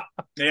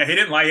 Yeah, he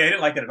didn't like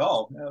it at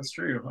all. That's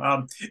true.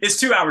 It's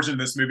 2 hours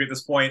into this movie at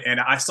this point, and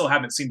I still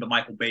haven't seen the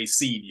Michael Bay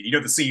scene. You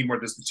know, the scene where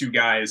there's the two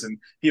guys and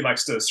he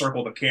likes to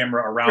circle the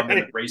camera around them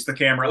and raise the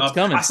camera up.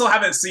 Coming. I still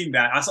haven't seen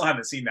that. I still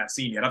haven't seen that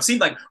scene yet. I've seen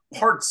like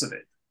parts of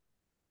it,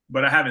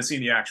 but I haven't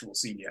seen the actual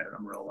scene yet. And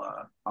I'm real.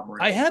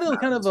 I had a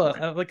kind of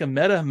a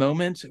meta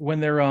moment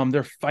when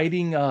they're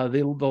fighting the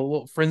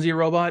little frenzy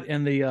robot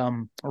and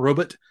the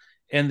robot.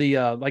 And the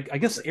like, I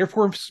guess Air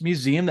Force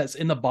Museum that's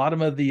in the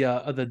bottom of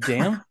the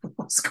dam,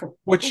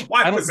 which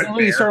I don't let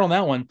me start on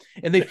that one.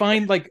 And they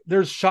find like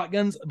there's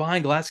shotguns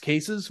behind glass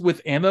cases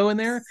with ammo in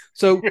there.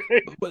 So,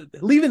 but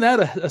leaving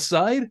that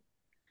aside,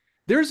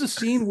 there's a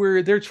scene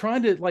where they're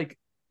trying to like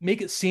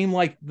make it seem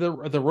like the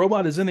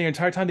robot is in there the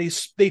entire time.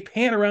 They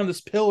pan around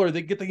this pillar,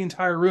 they get the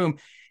entire room.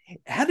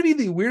 It had to be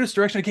the weirdest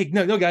direction. Okay,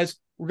 no, guys,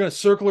 we're gonna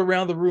circle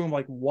around the room.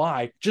 Like,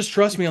 why? Just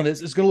trust me on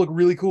this. It's gonna look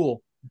really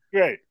cool.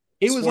 Right.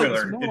 It was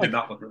Spoiler, it did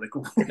not look really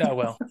cool. Oh,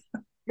 well.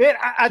 Man,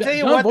 I tell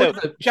you what, though.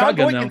 John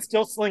Boyd can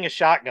still sling a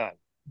shotgun.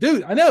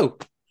 Dude, I know.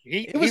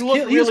 He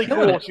looked really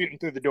cool shooting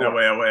through the door.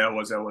 That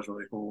was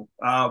really cool.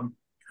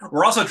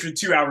 We're also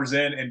 2 hours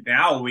in, and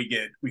now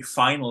we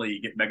finally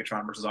get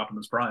Megatron versus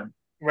Optimus Prime.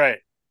 Right.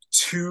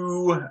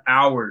 2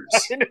 hours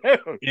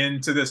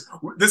into this.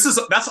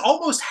 That's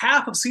almost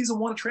half of season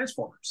 1 of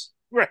Transformers.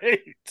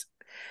 Right.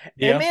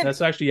 Yeah, man,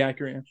 that's actually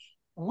accurate.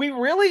 We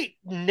really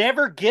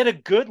never get a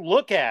good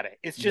look at it.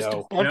 It's just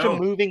a bunch of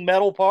moving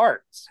metal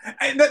parts.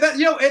 And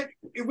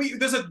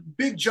there's a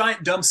big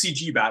giant dumb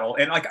CG battle,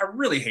 and like I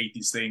really hate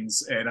these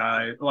things. And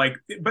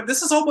but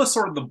this is almost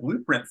sort of the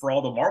blueprint for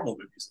all the Marvel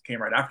movies that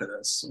came right after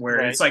this, where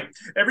it's like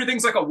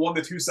everything's like a 1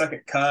 to 2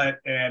 second cut,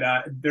 and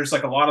there's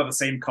like a lot of the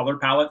same color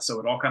palette, so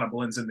it all kind of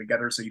blends in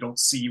together, so you don't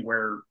see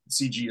where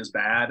CG is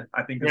bad.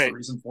 I think is the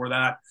reason for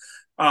that.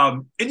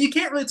 And you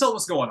can't really tell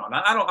what's going on.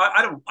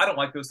 I don't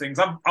like those things.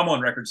 I'm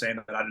on record saying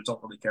that I just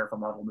don't really care for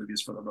Marvel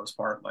movies for the most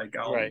part. Like,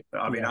 I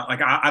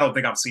don't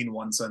think I've seen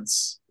one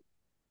since.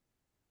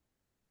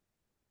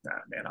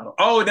 Man, I don't.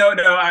 Oh no,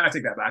 I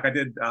take that back. I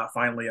did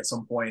finally at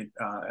some point.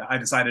 I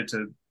decided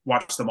to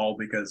watch them all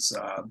because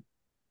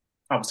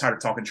I was tired of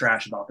talking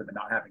trash about them and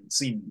not having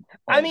seen.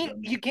 I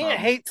mean, you can't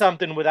hate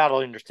something without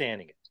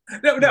understanding it.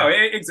 No,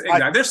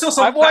 exactly. There's still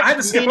some. I've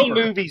watched many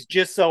movies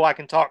just so I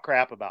can talk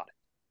crap about it.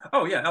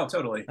 Oh yeah,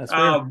 totally.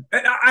 I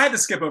had to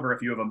skip over a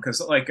few of them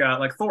because like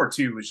Thor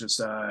 2 is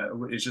just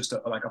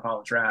like a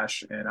pile of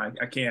trash, and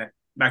I can't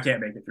make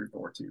it through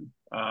Thor 2.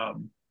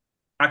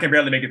 I can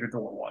barely make it through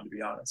Thor 1, to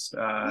be honest.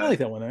 I like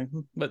that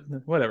one, but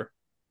whatever.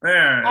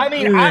 I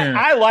mean,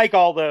 I like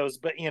all those,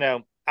 but you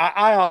know,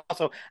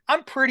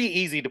 I'm pretty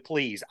easy to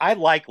please. I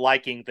like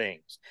liking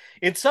things.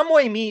 In some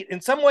ways,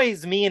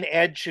 me and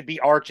Ed should be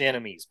arch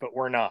enemies, but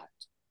we're not.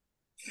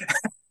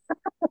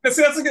 I'm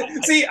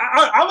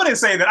going to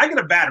say that I get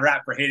a bad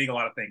rap for hating a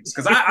lot of things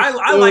because I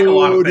like a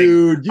lot of things.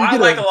 Dude, you get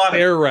a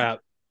fair rap.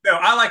 No,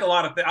 I like a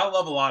lot of I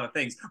love a lot of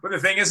things. But the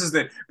thing is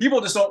that people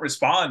just don't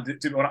respond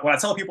to when I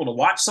tell people to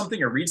watch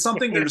something or read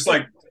something. They're just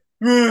like,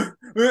 but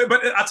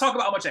I talk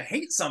about how much I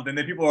hate something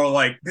that people are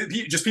like,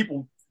 just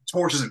people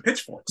torches and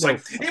pitchforks.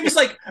 Like it was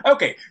like,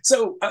 okay,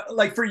 so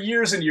like for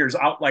years and years,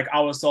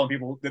 I was telling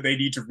people that they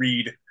need to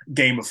read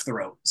Game of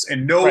Thrones,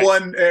 and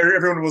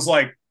everyone was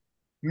like.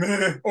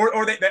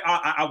 Or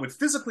I would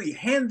physically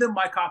hand them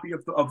my copy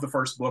of the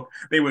first book.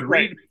 They would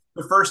read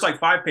the first like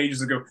 5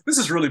 pages and go, "This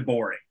is really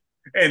boring,"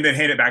 and then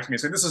hand it back to me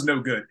and say, "This is no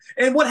good."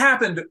 And what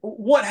happened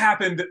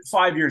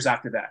 5 years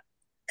after that?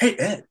 Hey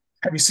Ed,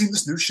 have you seen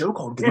this new show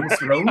called Game of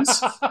Thrones?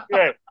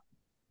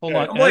 Hold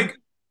on, I'm like,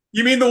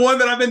 you mean the one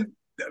that I've been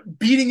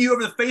beating you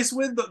over the face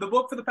with the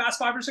book for the past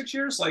 5 or 6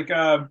 years? Like,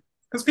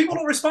 because people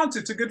don't respond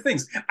to good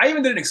things. I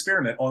even did an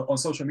experiment on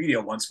social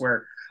media once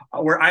where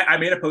I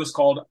made a post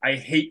called "I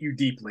hate you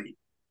deeply,"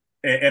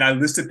 and I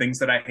listed things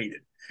that I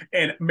hated.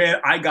 And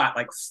man, I got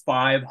like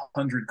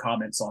 500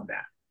 comments on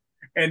that.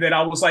 And then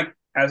I was like,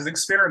 as an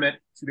experiment,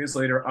 2 days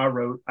later,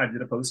 I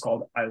did a post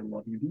called "I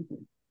love you deeply."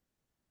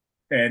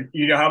 And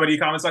you know how many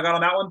comments I got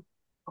on that one?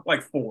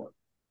 Like 4.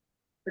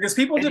 Because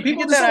people get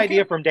that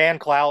idea from Dan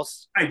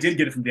Klaus. I did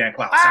get it from Dan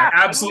Klaus. I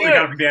absolutely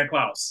got it from Dan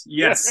Klaus.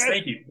 Yes,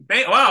 thank you.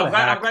 Wow,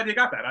 I'm glad you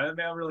got that. I'm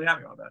really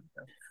happy about that.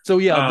 So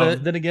yeah,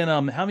 then again,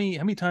 how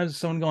many times has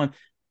someone gone,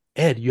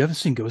 Ed, you haven't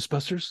seen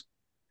Ghostbusters?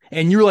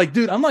 And you're like,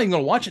 dude, I'm not even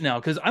going to watch it now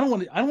because I don't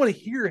want to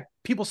hear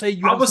people say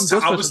you. I was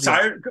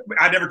tired.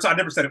 I never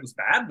said it was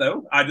bad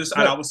though. I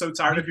was so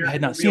tired of hearing. I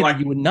had not seen it.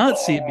 You would not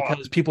see it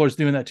because people are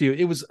doing that to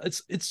you.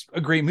 It's a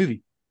great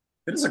movie.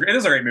 It is a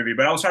great movie,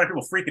 but I was tired of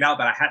people freaking out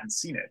that I hadn't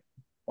seen it.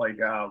 Like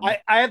I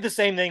have the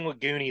same thing with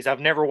Goonies.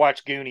 I've never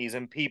watched Goonies,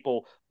 and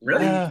people lose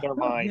their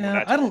mind.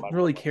 Yeah, I don't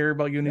really care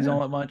about Goonies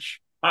all that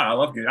much. I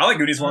love Goonies. I like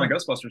Goonies more than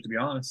Ghostbusters, to be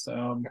honest.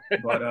 So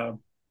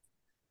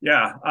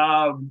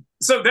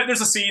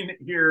there's a scene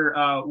here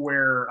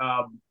where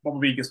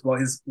Bumblebee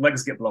his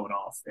legs get blown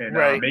off, and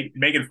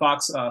Megan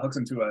Fox hooks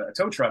him to a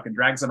tow truck and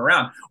drags him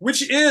around,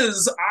 which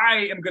is,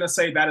 I am going to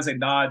say, that is a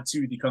nod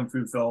to the kung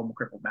fu film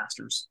Crippled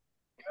Masters.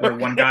 where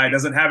one guy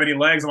doesn't have any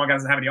legs and one guy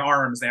doesn't have any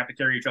arms. They have to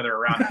carry each other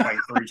around and fight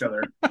for each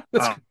other.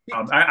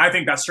 I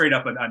think that's straight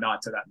up a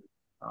nod to that movie.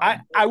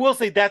 I will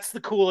say that's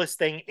the coolest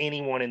thing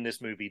anyone in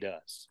this movie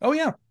does. Oh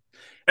yeah.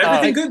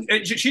 Everything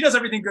good. She does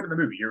everything good in the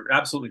movie. You're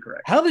absolutely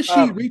correct. How does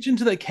she reach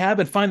into that cab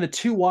and find the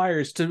 2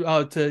 wires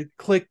to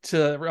click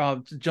to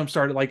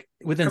jumpstart it like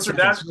within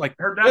seconds?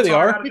 Her there they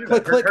are.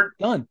 Click,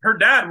 done. Her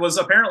dad was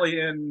apparently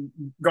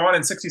gone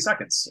in 60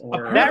 seconds.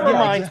 That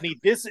reminds me,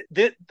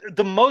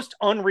 the most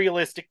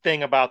unrealistic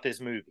thing about this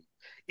movie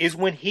is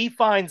when he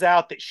finds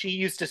out that she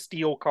used to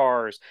steal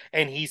cars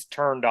and he's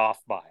turned off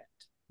by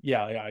it.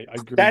 Yeah, I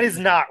agree. That is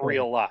not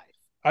real life.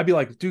 I'd be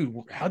like, dude,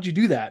 how'd you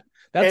do that?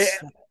 That's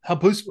how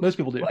most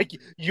people do. Like,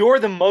 you're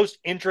the most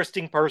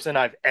interesting person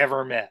I've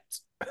ever met.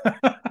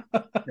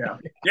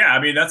 Yeah. I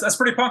mean, that's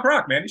pretty punk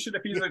rock, man. You should,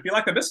 if you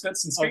like the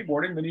Misfits and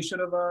skateboarding, then you should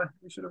have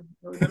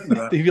really been into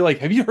that. He'd be like,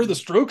 have you heard the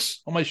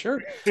Strokes on my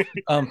shirt?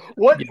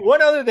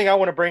 One other thing I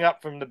want to bring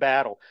up from the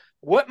battle: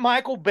 what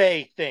Michael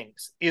Bay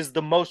thinks is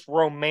the most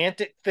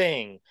romantic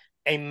thing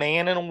a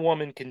man and a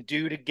woman can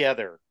do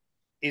together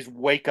is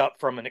wake up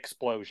from an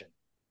explosion.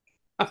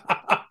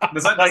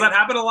 Does that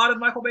happen a lot in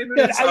Michael Bay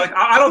movies?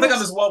 I don't think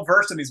I'm as well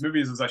versed in these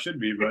movies as I should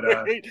be, but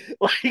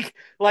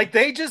like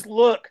they just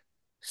look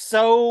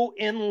so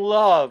in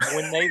love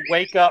when they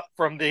wake up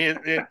from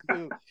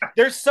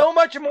there's so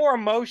much more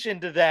emotion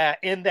to that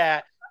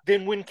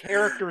than when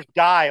characters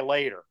die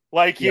later.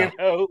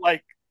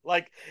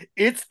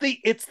 It's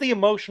the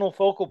emotional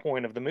focal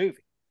point of the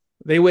movie.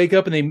 They wake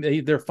up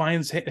and their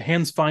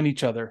hands find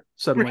each other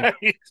suddenly.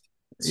 Right.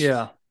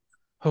 Yeah.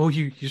 Oh,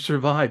 you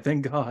survived,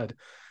 thank God.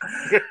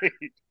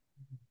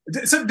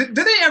 So did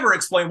they ever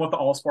explain what the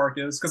Allspark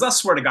is? Because I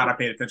swear to God, I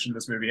paid attention to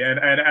this movie, and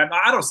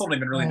I don't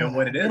even really know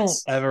what it is. I don't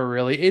ever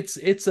really.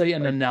 It's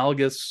an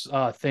analogous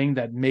thing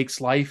that makes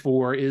life,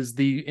 or is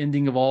the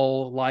ending of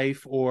all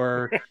life,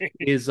 or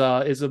is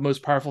the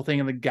most powerful thing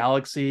in the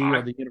galaxy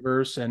or the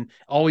universe, and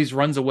always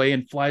runs away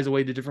and flies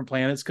away to different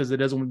planets because it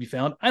doesn't want to be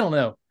found. I don't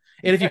know.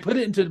 And if you put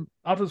it into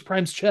Optimus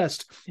Prime's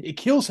chest, it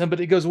kills him, but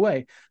it goes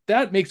away.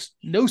 That makes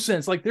no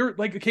sense. Like they're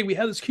like, okay, we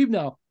have this cube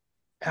now.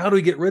 How do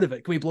we get rid of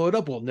it? Can we blow it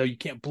up? Well, no, you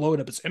can't blow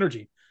it up. It's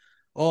energy.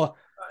 Oh,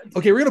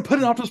 okay, we're gonna put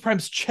it in Optimus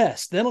Prime's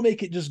chest. That'll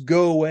make it just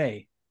go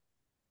away.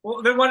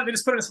 Well, then why didn't they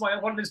just put it in? Why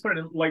didn't they just put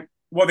it in like?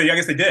 Well, I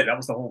guess they did. That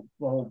was the whole.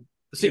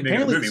 See,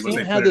 apparently,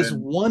 Sam had this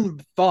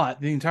one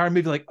thought the entire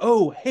movie, like,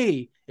 oh,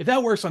 hey, if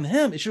that works on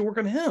him, it should work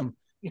on him.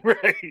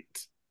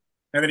 Right.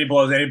 And then he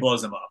blows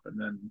him up, and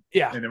then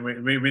and then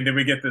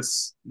we get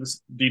this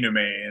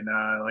denouement, and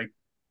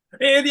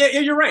and yeah,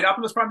 you're right.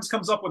 Optimus Prime just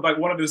comes up with like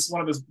one of his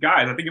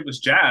guys. I think it was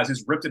Jazz.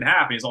 Who's ripped in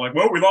half. And he's all like,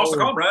 "Well, we lost a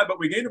comrade, but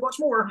we gained a bunch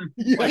more."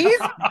 He's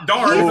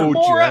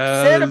more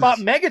upset about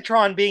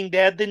Megatron being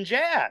dead than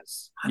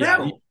Jazz. I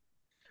know.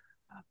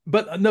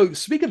 But no,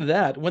 speaking of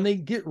that, when they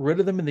get rid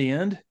of them in the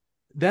end,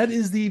 that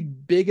is the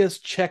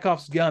biggest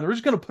Chekhov's gun. We're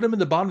just going to put them in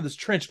the bottom of this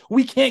trench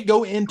we can't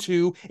go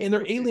into, and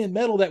they're alien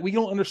metal that we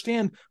don't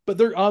understand, but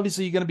they're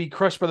obviously going to be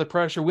crushed by the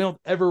pressure. We don't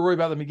ever worry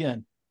about them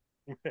again.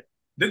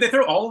 Did they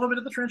throw all of them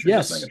into the trench? Or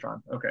yes. Just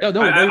Megatron? Okay.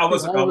 No,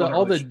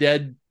 all the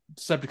dead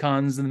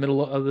Decepticons in the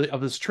middle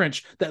of this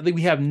trench that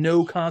we have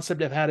no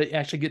concept of how to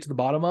actually get to the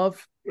bottom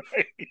of,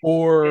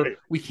 or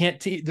we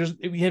can't.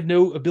 We have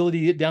no ability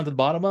to get down to the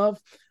bottom of.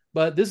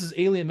 But this is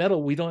alien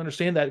metal. We don't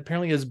understand that.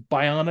 Apparently, is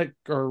bionic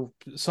or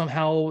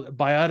somehow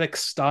biotic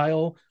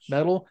style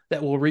metal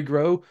that will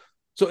regrow.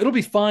 So it'll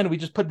be fine. We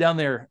just put it down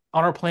there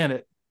on our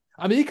planet.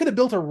 I mean, they could have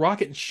built a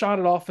rocket and shot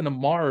it off into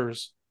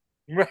Mars.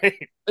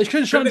 Right. They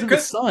could have shot it into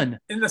the sun.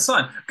 In the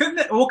sun. Couldn't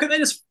they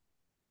just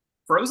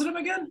frozen him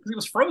again? Because he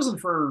was frozen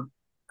for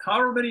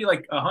however many,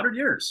 like 100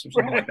 years or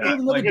something like that.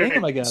 Another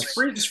game, I guess.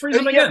 Just freeze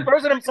him again.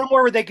 Frozen him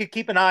somewhere where they could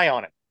keep an eye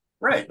on it.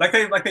 Right, like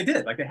they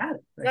did, like they had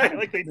it.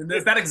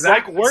 Is that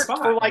exact worked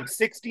spot for like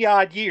 60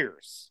 odd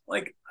years?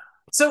 Like,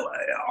 so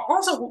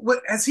also,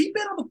 has he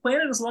been on the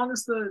planet as long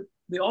as the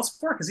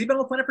Allspark? Has he been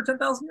on the planet for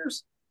 10,000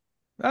 years?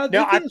 No,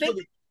 I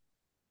think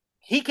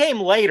he came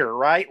later,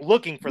 right?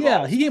 Looking for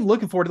he came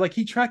looking for it. Like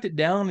he tracked it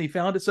down and he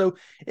found it. So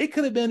it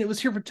could have been. It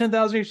was here for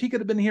 10,000 years. He could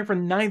have been here for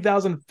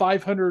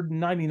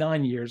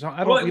 9,599 years. We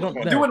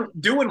don't know.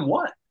 Doing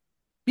what?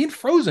 Being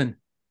frozen.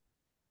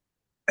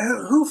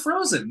 Who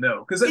froze him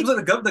though? Because it was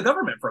the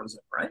government froze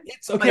him, right?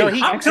 It's okay.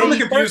 I'm totally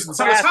confused.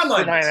 So the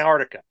timeline in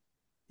Antarctica.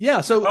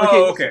 Yeah. So let's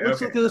look at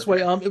it this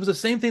way. It was the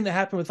same thing that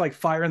happened with like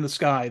Fire in the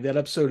Sky, that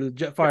episode of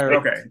Jetfire.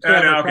 Okay.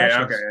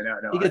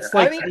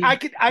 I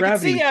could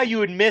see how you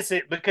would miss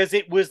it because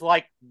it was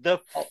like the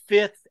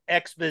 5th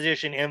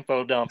exposition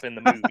info dump in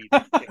the movie.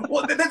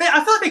 Well,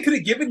 I feel like they could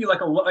have given you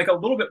like a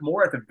little bit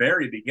more at the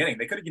very beginning.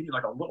 They could have given you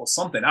like a little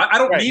something. I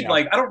don't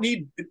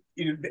need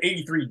the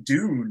 83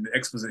 Dune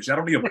exposition. I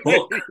don't need a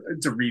book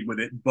to read with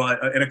it,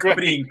 but an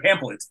accompanying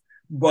pamphlet.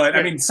 But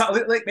I mean,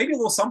 like maybe a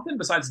little something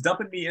besides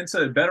dumping me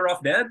into Better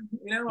Off Dead.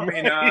 You know, I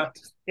mean,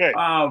 yeah,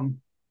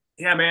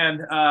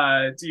 man,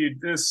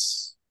 dude.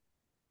 This.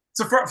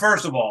 So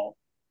first of all,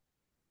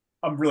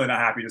 I'm really not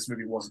happy this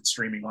movie wasn't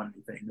streaming on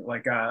anything.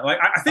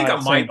 I think I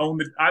might same. own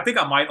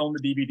the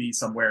DVD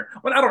somewhere,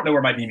 but I don't know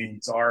where my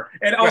DVDs are.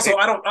 And also,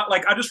 Right. I don't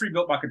like. I just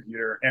rebuilt my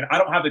computer, and I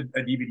don't have a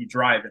DVD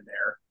drive in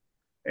there.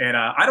 And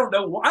I don't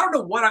know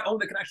what I own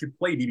that can actually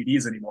play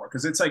DVDs anymore,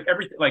 because it's like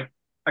everything like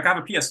I have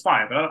a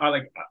PS5, but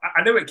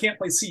I know it can't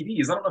play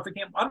CDs. I don't know if it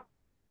can. I don't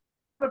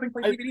know if it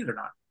can play DVDs or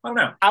not. I don't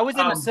know. I was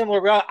in a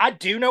similar. I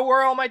do know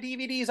where all my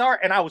DVDs are,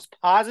 and I was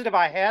positive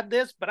I had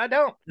this, but I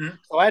don't. Mhm.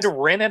 So I had to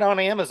rent it on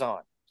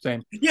Amazon.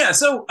 Same. Yeah.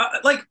 So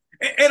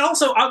and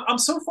also I'm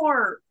so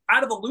far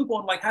out of the loop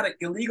on like how to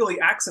illegally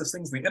access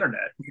things on the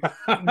internet.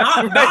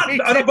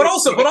 But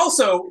also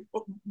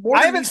more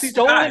I than haven't these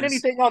people stolen guys.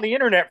 anything on the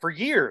internet for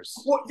years.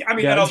 Well, I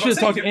mean, Yeah, and I you was should have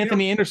about talked to to say,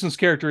 Anthony Anderson's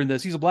character in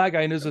this. He's a black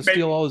guy and knows to maybe-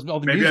 steal all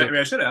the maybe music.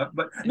 I should have,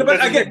 but He no, but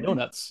doesn't get again,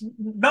 donuts.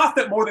 not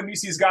that More Than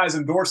Meets These Guys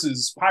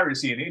endorses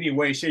piracy in any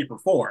way, shape, or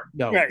form.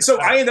 No. Right.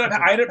 So I ended up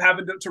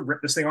having to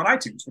rip this thing on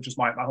iTunes, which is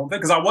my whole thing,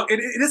 because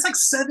it is like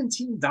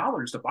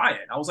 $17 to buy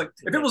it. I was like,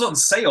 if it was on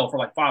sale for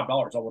like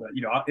 $5, I would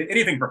have,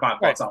 anything for $5,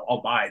 Right.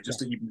 I'll buy it just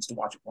to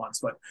watch it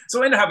once. But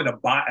so I ended up having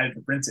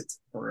to rent it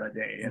for a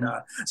day, and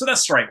so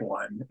that's strike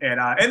one.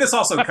 And this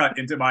also cut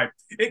into my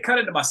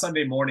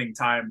Sunday morning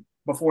time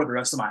before the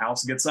rest of my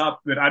house gets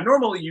up. That I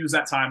normally use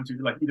that time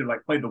to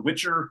either play The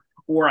Witcher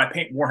or I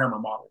paint Warhammer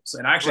models.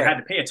 And I actually had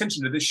to pay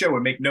attention to this show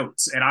and make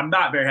notes, and I'm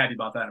not very happy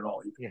about that at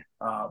all either.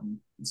 Yeah.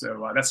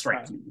 So that's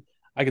strike two.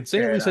 I could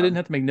say at least I didn't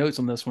have to make notes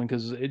on this one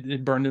because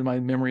it burned in my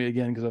memory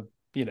again because of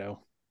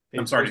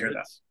I'm sorry to hear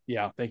that.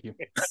 Yeah, thank you.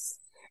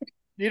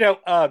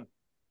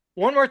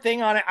 One more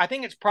thing on it. I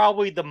think it's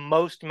probably the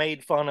most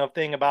made fun of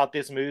thing about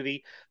this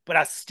movie, but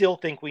I still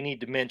think we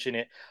need to mention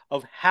it,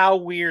 of how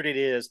weird it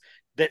is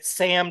that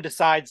Sam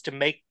decides to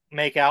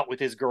make out with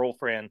his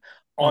girlfriend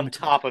on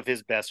top of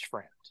his best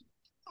friend.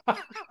 Oh,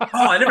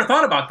 I never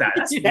thought about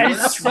that.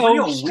 That's so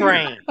real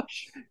strange.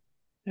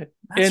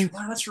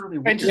 That's really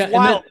weird. And just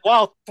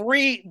while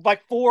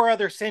four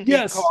other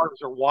sentient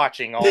cars are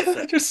watching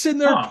also. Just sitting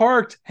there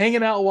parked,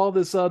 hanging out while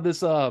this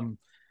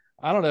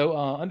I don't know,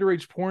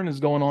 underage porn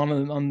is going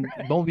on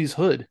Bumblebee's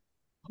hood.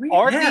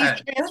 Are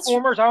these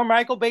Transformers, our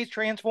Michael Bay's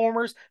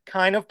Transformers,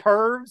 kind of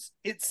pervs?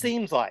 It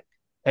seems like.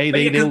 Hey,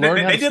 they learned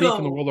how to speak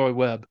in the World Wide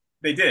Web.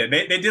 They did.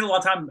 They did a lot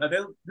of time. They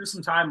do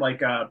some time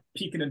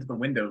peeking into the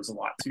windows a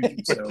lot too.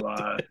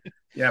 So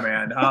yeah,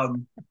 man. I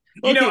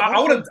want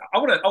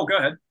to. Oh, go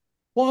ahead.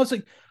 Well, I was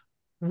like,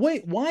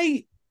 wait,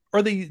 why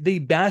are they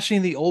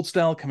bashing the old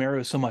style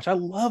Camaro so much? I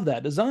love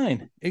that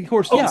design. And of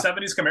course, the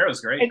 70s Camaro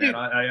is great, man.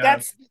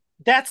 Dude,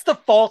 that's the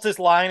falsest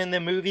line in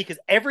the movie, because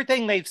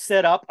everything they've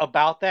set up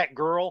about that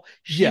girl,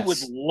 she would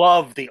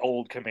love the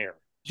old Camaro.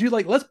 Dude,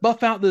 let's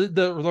buff out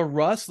the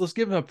rust. Let's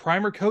give him a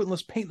primer coat and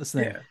let's paint this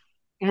thing.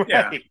 Yeah. Right.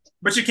 Yeah.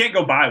 But you can't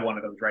go buy one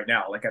of those right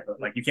now.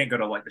 You can't go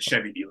to the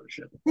Chevy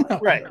dealership. No.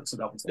 Right.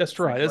 That's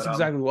right. That's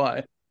exactly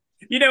why.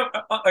 I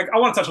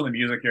want to touch on the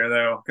music here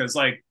though, because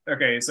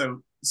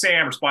so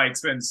Sam or Spike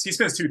spends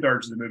 2/3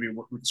 of the movie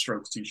with the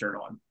Strokes t-shirt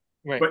on.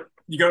 Right. But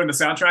you go in the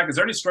soundtrack. Is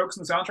there any Strokes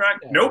in the soundtrack?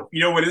 Yeah. Nope.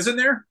 You know what is in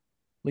there?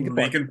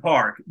 Linkin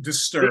Park,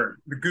 Disturbed,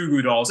 the Goo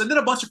Goo Dolls, and then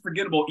a bunch of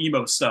forgettable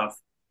emo stuff.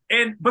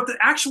 But the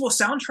actual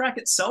soundtrack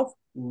itself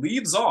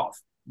leaves off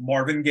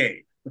Marvin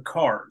Gaye, The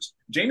Cars,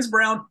 James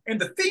Brown,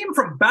 and the theme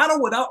from Battle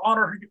Without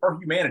Honor or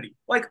Humanity.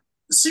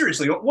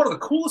 Seriously, one of the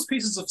coolest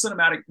pieces of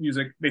cinematic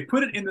music. They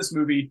put it in this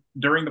movie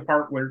during the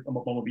part where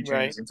Bumblebee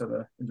changes into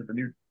the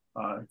new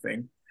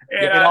thing.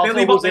 And it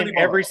also was in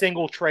every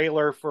single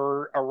trailer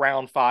for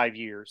around 5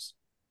 years.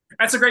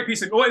 That's a great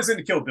piece of. Well, it's in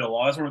the Kill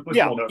Bill. That's where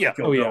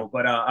Kill Bill.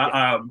 But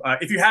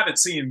if you haven't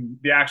seen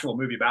the actual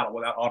movie Battle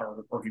Without Honor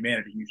or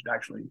Humanity, you should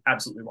actually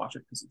absolutely watch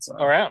it, because it's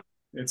around.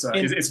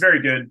 It's very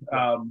good.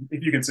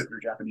 If you can sit through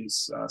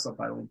Japanese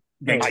subtitle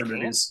gangster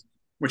movies,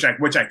 which I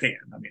can.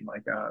 I mean,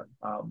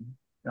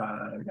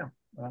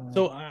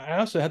 So I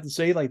also have to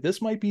say,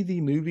 this might be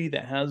the movie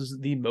that has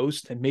the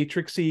most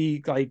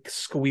Matrixy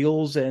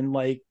squeals and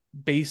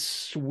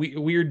bass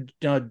weird.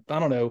 I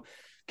don't know,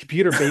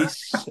 computer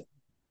bass.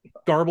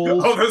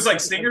 Garbles. Oh,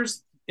 those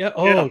stingers? Yeah.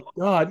 Oh,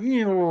 God.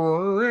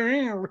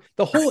 The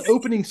whole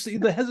opening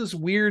scene that has this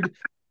weird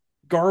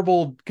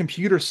garbled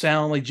computer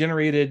sound,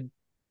 generated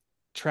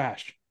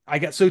trash. I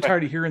got so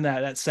tired of hearing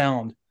that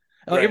sound.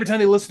 Every time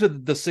they listened to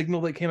the signal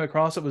that came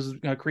across, it was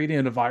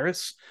creating a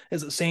virus.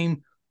 It's the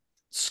same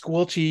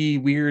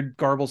squelchy, weird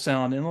garble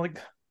sound. And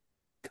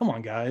come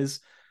on, guys.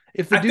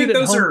 If the dude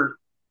those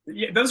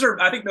are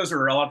I think those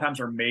are a lot of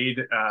times are made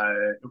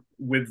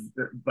with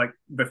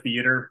the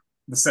theater,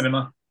 the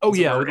cinema. Oh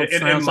yeah,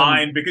 in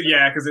mind,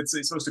 because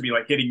it's supposed to be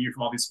hitting you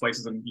from all these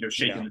places and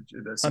shaking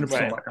the all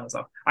that kind of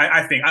stuff.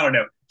 I think, I don't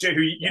know, Jay,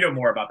 who you know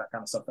more about that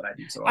kind of stuff than I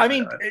do. So I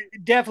mean,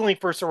 definitely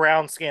for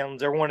surround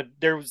scans,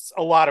 there's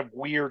a lot of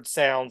weird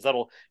sounds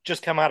that'll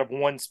just come out of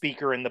one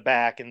speaker in the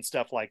back and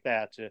stuff like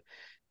that to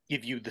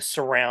give you the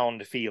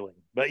surround feeling.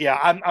 But yeah,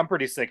 I'm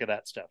pretty sick of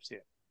that stuff.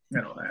 Yeah.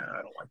 I don't like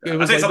that. It I'll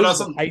was tell you like something this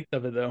is else. the height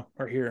of it though,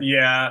 right here.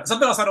 Yeah,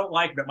 something else I don't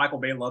like that Michael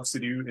Bay loves to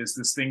do is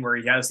this thing where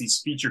he has these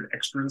featured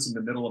extras in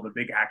the middle of a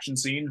big action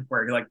scene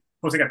where he like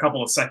will take a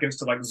couple of seconds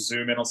to like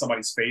zoom in on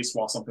somebody's face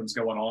while something's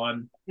going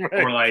on,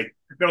 Right. or like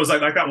there was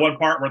like that one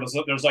part where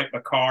there's like the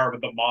car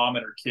with the mom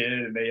and her kid,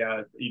 and they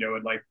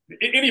and like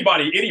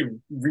any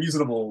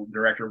reasonable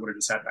director would have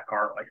just had that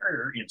car like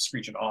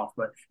screeching off,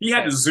 but he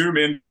had to zoom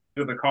in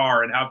to the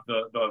car and have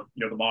the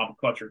mom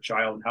clutch her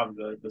child and have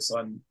the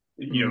son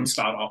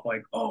start off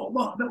like, "Oh,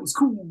 mom, that was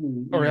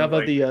cool." Or how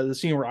about the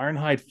scene where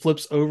Ironhide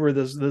flips over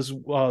this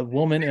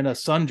woman in a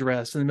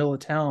sundress in the middle of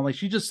town? Like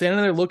she's just standing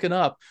there looking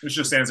up. It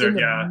just stands there, in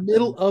the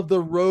middle of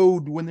the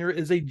road when there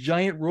is a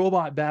giant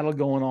robot battle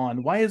going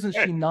on. Why isn't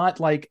she not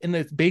like in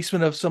the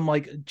basement of some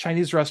like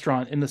Chinese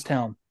restaurant in this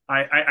town?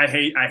 I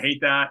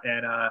hate that,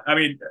 and I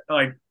mean,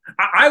 like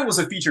I was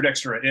a featured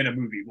extra in a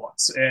movie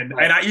once, and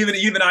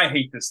even I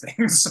hate this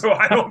thing, so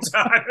I don't.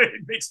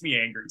 It makes me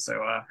angry.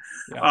 So,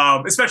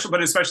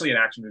 especially in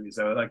action movies,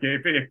 though. Like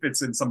if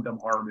it's in some dumb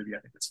horror movie, I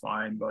think it's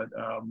fine. But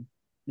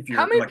if you're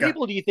how many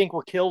people do you think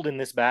were killed in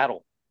this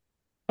battle?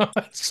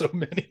 So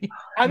many.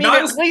 I mean,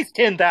 at least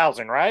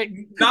 10,000, right?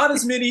 Not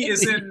as many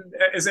as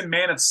in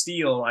Man of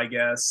Steel, I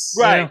guess.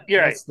 Right.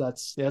 Yeah.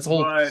 That's a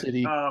whole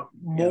city.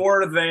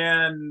 More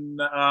than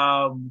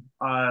well,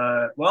 no,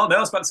 I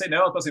was about to say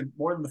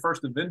more than the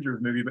first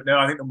Avengers movie, but no,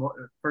 I think the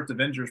first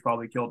Avengers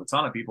probably killed a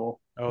ton of people.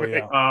 Oh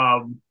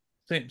yeah.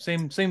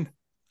 Same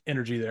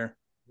energy there.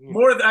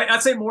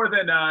 I'd say more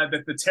than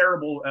the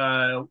terrible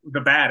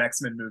the bad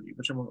X-Men movie,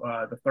 which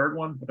the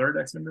third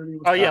X-Men movie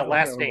was.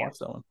 Last Stand.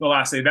 The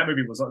Last Stand. That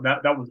movie was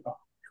that was.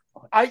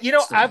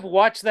 I've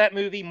watched that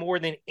movie more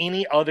than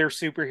any other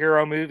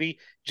superhero movie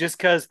just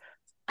because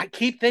I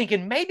keep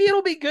thinking maybe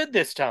it'll be good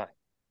this time.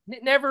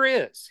 It never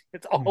is.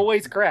 It's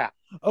always crap.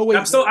 Oh wait,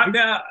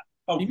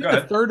 you mean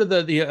the third of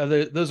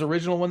the those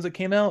original ones that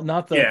came out,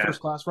 not the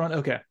first class run?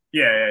 Okay.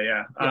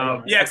 Yeah.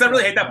 Because I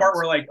really hate that part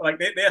where like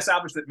they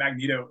established that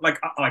Magneto, like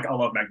I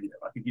love Magneto.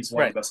 I think he's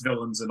one of the best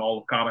villains in all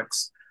of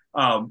comics.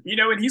 And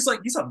he's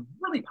a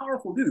really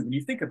powerful dude when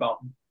you think about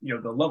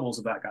the levels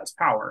of that guy's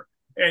power.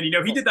 And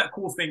he did that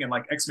cool thing in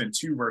like X-Men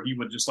 2 where he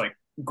would just like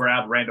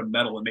grab random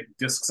metal and make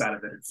discs out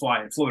of it and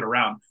fly and float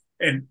around.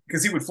 And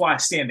because he would fly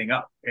standing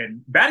up.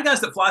 And bad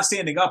guys that fly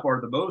standing up are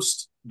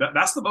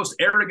that's the most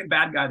arrogant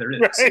bad guy there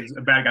is. Right. Is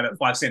a bad guy that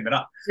flies standing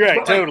up. Right,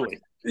 but, totally.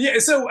 Yeah,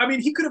 so I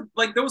mean, he could have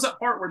there was that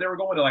part where they were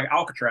going to like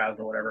Alcatraz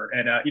or whatever,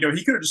 and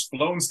he could have just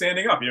flown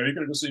standing up. He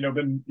could have just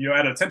been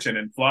at attention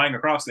and flying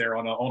across there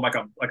on like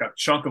a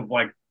chunk of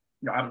like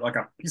like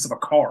a piece of a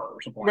car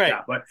or something like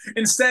that. But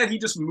instead, he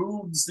just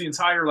moves the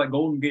entire like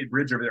Golden Gate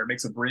Bridge over there,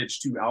 makes a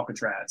bridge to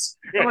Alcatraz.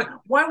 Yeah. I'm like,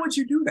 why would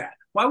you do that?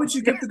 Why would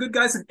you give the good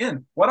guys an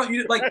in? Why don't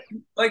you like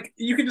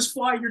you can just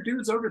fly your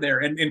dudes over there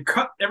and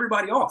cut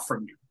everybody off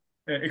from you?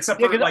 Except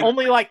for like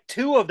only like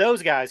 2 of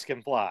those guys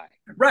can fly.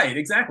 Right,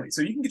 exactly.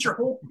 So you can get your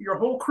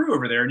whole crew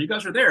over there, and you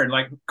guys are there, and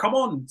like, come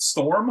on,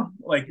 Storm!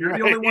 Like you're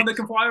the only one that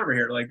can fly over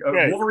here. Like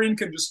Wolverine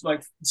can just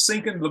like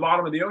sink into the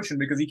bottom of the ocean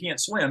because he can't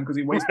swim because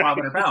he weighs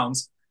 500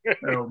 pounds.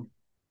 So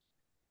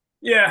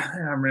yeah,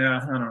 I mean, I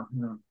don't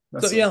know.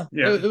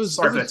 It was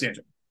sorry for that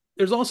tangent.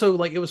 There's also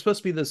like it was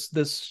supposed to be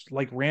this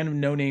like random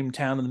no name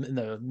town in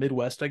the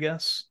Midwest, I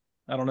guess.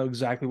 I don't know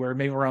exactly where.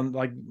 Maybe around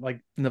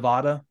like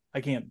Nevada. I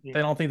can't. I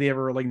don't think they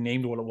ever like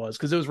named what it was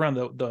because it was around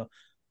the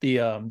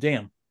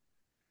dam.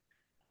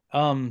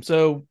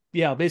 So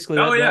yeah, basically.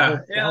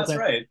 That's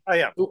right. Oh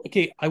yeah.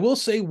 Okay, I will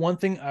say one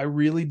thing I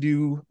really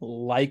do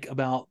like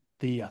about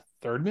the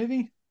third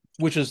movie,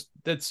 which is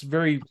that's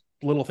very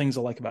little things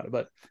I like about it,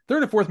 but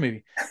third and fourth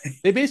movie,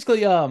 they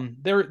basically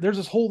there's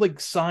this whole like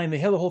sign. They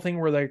have the whole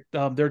thing where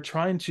they're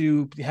trying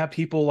to have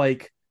people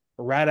like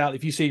rat out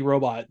if you see a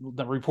robot,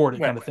 report it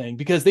kind of thing,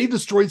 because they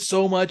destroyed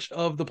so much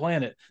of the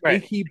planet. They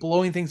keep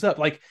blowing things up.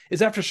 Like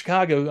it's after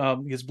Chicago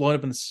gets blown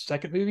up in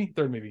the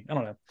third movie. I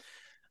don't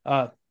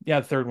know.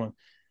 The third one.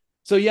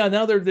 So yeah,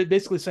 now they're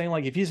basically saying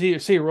like if you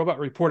see a robot,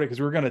 report it because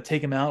we're going to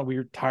take him out.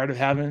 We're tired of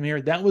having him here.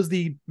 That was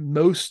the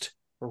most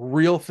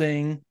real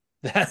thing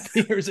that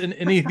there's in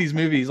any of these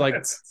movies.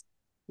 Like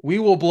we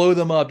will blow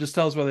them up. Just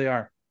tell us where they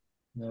are.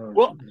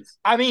 Well,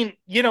 I mean,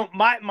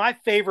 my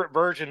favorite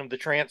version of the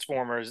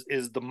Transformers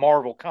is the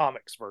Marvel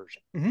Comics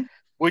version,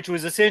 which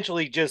was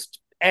essentially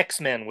just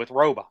X-Men with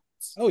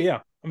robots. Oh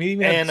yeah, I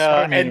mean, even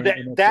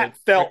that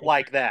felt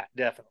like that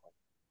definitely.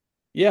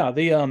 Yeah,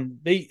 they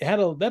had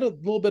a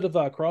little bit of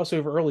a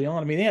crossover early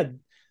on. I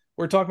mean,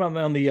 we're talking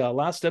about on the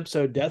last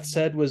episode. Death's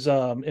Head was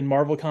in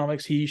Marvel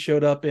Comics. He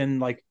showed up in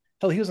like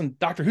hell. He was in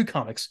Doctor Who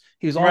comics.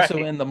 He was also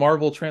in the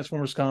Marvel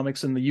Transformers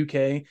comics in the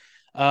UK.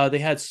 They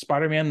had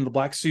Spider-Man in the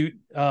black suit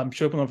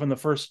show up in the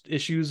first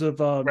issues of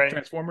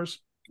Transformers.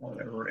 Oh,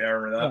 I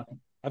remember that.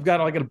 I've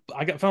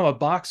got found a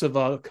box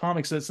of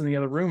comics that's in the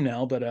other room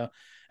now, but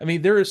I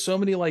mean there is so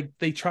many like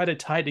they try to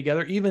tie it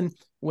together. Even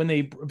when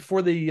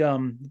before they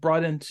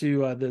brought into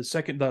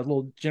the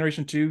little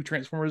Generation 2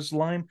 Transformers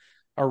line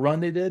or run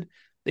they did,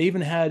 they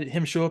even had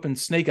him show up in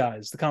Snake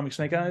Eyes, the comic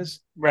Snake Eyes,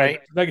 right?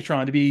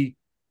 Megatron to be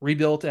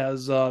rebuilt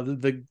as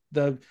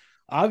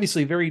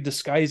obviously very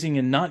disguising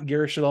and not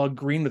garish at all,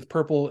 green with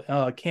purple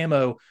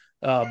camo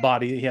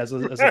body he has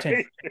as a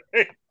tank.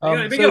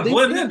 If you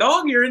blend in,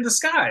 dog, you're in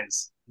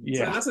disguise.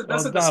 Yeah, that's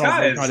a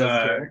disguise.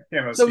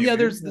 So yeah,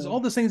 there's all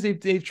those things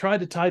they've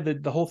tried to tie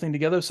the whole thing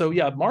together. So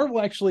yeah, Marvel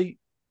actually,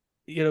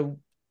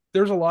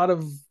 there's a lot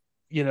of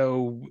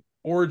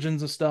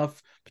origins of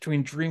stuff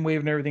between Dreamwave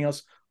and everything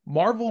else.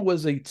 Marvel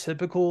was a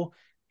typical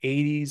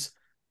 80s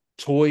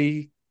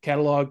toy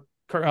catalog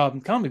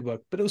comic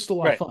book, but it was still a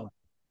lot of fun.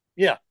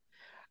 Yeah.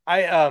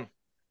 I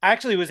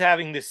actually was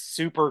having this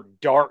super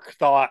dark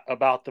thought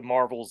about the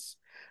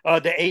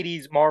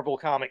 80s Marvel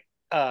comic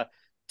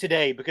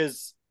today,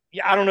 because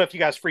I don't know if you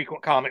guys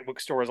frequent comic book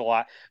stores a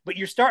lot, but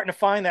you're starting to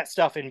find that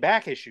stuff in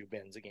back issue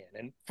bins again.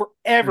 And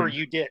forever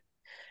you did.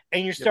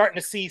 And you're starting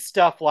to see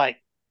stuff like,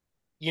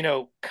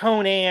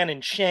 Conan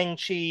and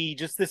Shang-Chi,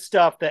 just this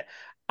stuff that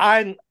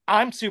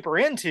I'm super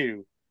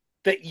into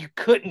that you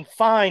couldn't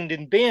find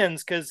in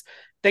bins because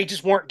they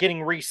just weren't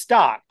getting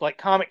restocked. Like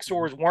comic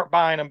stores weren't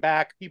buying them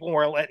back. People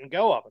weren't letting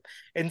go of them.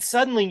 And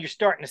suddenly you're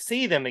starting to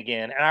see them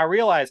again. And I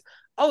realized,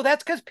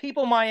 that's because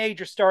people my age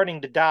are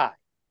starting to die.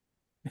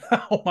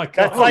 Oh my God.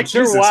 That's like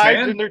Jesus, their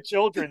wives and their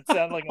children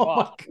selling them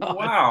off.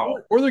 Wow.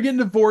 Or they're getting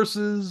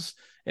divorces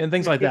and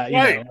things like that.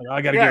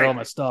 I got to get all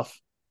my stuff.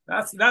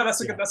 That's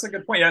a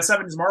good point. Yeah,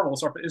 70s Marvel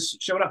stuff is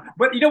showing up.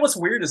 But what's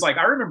weird is, like,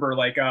 I remember,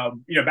 like,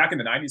 back in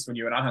the 90s when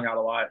you and I hung out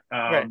a lot,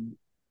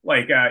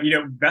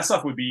 that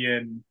stuff would be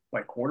in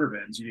like quarter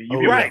bins. You'd be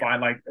able to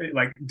find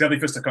like Deadly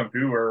Fist of Kung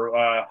Fu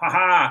or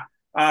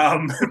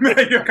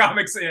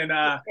comics in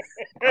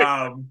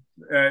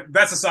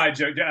that's a side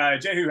joke.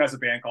 Jehu has a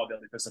band called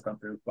Deadly Fist of Kung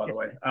Fu, by the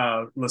way,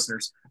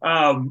 listeners.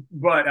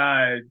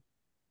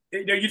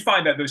 You'd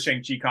find that those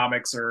Shang-Chi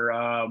comics or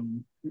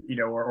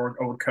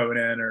or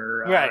Conan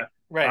or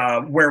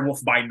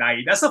Werewolf by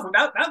Night. That stuff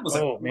that was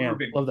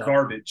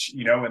garbage,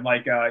 and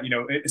like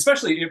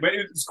especially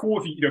it's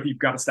cool if you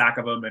got a stack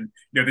of them and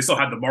they still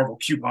had the Marvel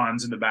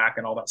coupons in the back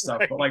and all that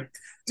stuff. But like,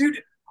 dude,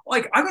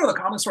 like I go to the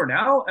comic store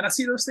now and I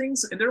see those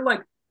things and they're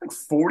like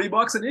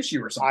 $40 an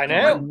issue or something.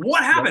 I know. Like,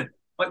 what happened?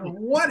 Like,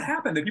 what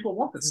happened that people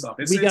want this stuff?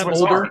 We got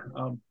older.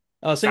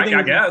 Same thing.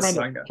 I guess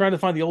trying to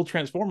find the old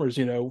Transformers,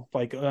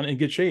 like in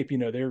good shape.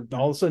 They're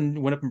all of a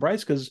sudden went up in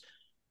price because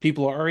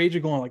people our age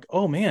are going like,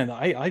 oh man,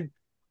 I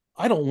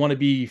don't want to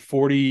be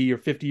 40 or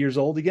 50 years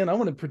old again. I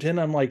want to pretend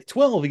I'm like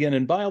 12 again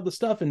and buy all the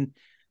stuff. And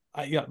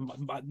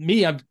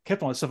I've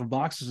kept all this stuff in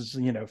boxes,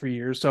 for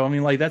years. So I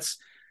mean, like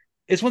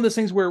it's one of those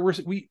things where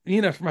we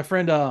for my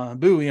friend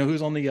Boo,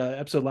 who's on the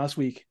episode last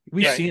week,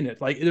 we've seen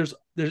it. Like there's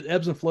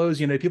ebbs and flows.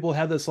 People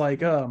have this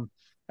like I don't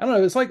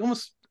know, it's like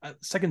almost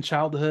second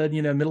childhood,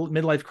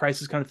 midlife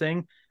crisis kind of thing.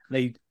 And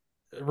they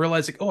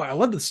realize like, oh, I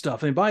love this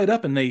stuff, and they buy it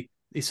up and they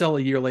sell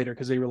a year later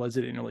because they realize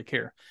they didn't really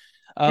care.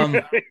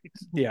 Yeah,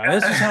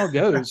 that's just how it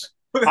goes.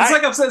 It's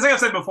like I've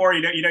said before,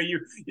 you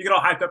get all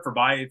hyped up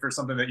for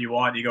something that you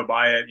want. You go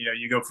buy it.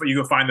 You go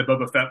find the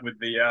Boba Fett with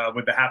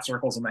the half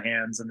circles in the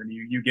hands, and then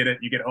you get it.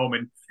 You get home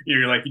and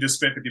you're like, you just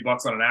spent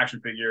 $50 on an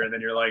action figure, and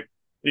then you're like,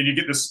 and you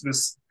get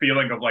this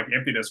feeling of like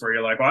emptiness where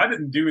you're like, well, I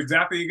didn't do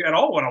exactly at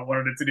all what I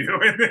wanted it to do.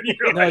 And then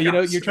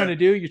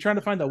you're trying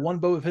to find the one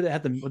Boba Fett that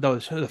had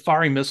the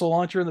firing missile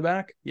launcher in the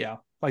back. Yeah,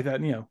 like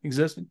that,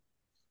 existed.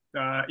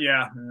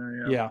 Yeah.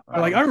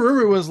 Like I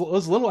remember it was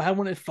little. I had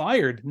one it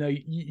fired. No,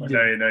 you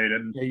didn't. No, you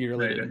didn't. Yeah, you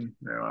really didn't.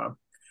 No.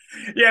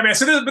 Yeah, man.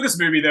 So this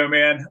movie, though,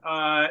 man,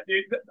 I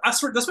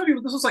swear this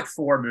was like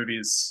 4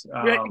 movies.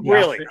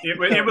 Really?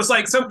 It was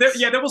like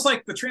there was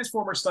like the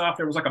Transformer stuff.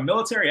 There was like a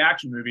military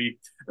action movie.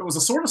 There was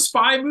a sort of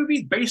spy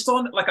movie based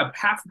on like a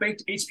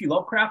half-baked H.P.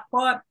 Lovecraft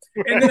plot,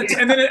 and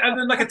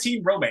then like a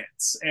teen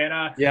romance.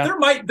 And there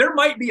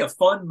might be a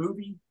fun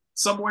movie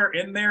somewhere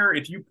in there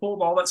if you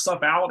pulled all that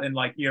stuff out and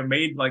like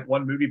made like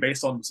one movie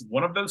based on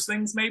one of those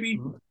things, maybe.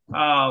 Mm-hmm.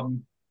 I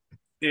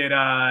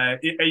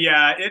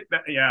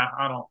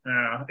don't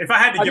know. If I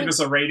had to give this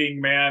a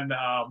rating, man,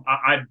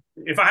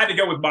 if I had to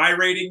go with my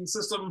rating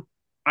system,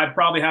 I'd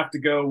probably have to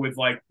go with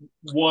like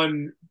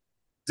one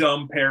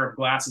dumb pair of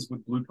glasses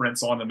with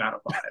blueprints on them out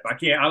of 5.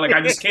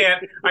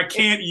 I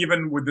can't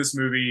even with this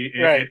movie.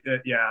 I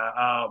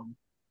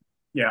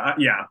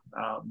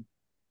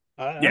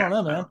don't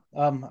know, man.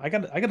 I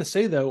got to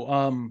say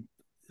though,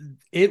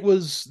 it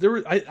was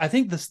there. I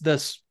think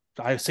this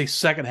I say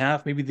second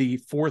half, maybe the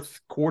fourth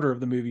quarter of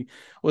the movie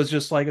was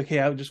just like, okay,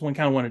 I just kind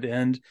of wanted to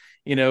end,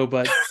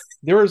 but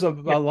there was a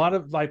lot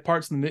of like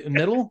parts in the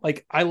middle.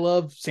 Like I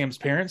love Sam's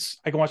parents.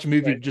 I can watch a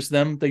movie of just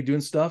them, like doing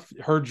stuff,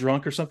 her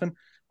drunk or something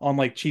on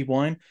like cheap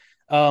wine.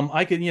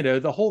 I could,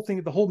 the whole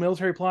thing, the whole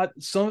military plot,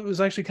 some of it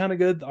was actually kind of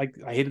good. I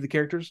hated the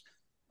characters.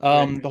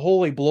 The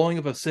whole like blowing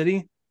up a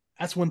city.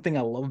 That's one thing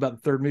I love about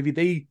the third movie.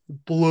 They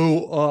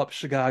blow up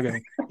Chicago.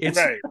 It's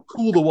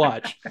cool to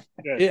watch.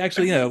 It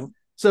actually,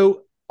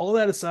 so all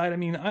that aside, I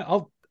mean,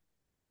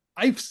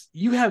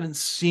 you haven't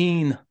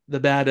seen the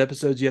bad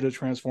episodes yet of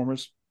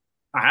Transformers.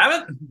 I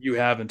haven't. You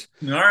haven't.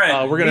 All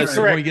right. We're gonna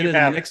when we get into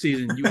the next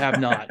season. You have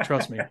not.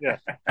 Trust me. Yeah.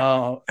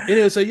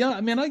 Anyway, so yeah,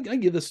 I mean, I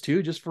give this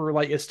 2 just for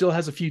like it still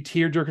has a few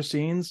tearjerker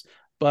scenes,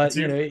 But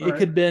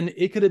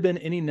it could have been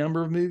any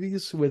number of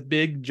movies with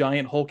big,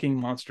 giant, hulking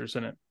monsters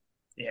in it.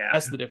 Yeah,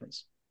 that's the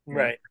difference.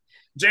 Right.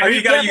 Jay,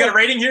 you got a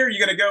rating here? You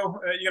gonna go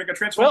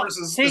Transformers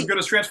as good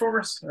as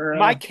Transformers? Or,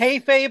 my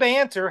kayfabe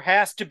answer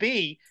has to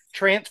be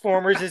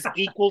Transformers is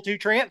equal to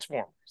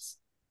Transformers.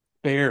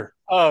 Fair.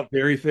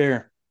 Very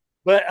fair.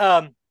 But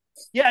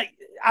yeah,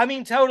 I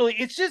mean, totally.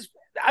 It's just,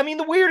 I mean,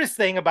 the weirdest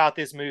thing about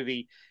this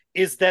movie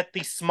is that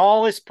the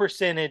smallest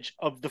percentage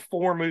of the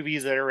 4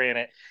 movies that are in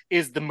it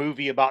is the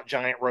movie about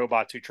giant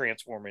robots who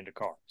transform into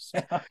cars.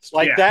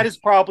 That is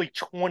probably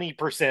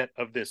 20%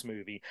 of this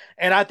movie.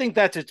 And I think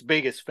that's its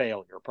biggest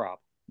failure,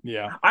 probably.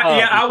 Yeah.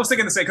 I was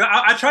thinking the same, because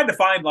I tried to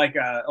find like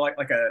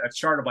a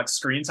chart of like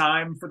screen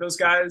time for those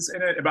guys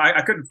in it, but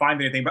I couldn't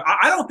find anything. But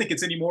I don't think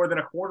it's any more than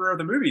a quarter of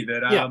the movie that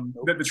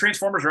that the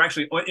Transformers are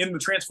actually in the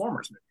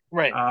Transformers movie.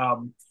 Right.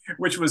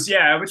 Which was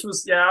I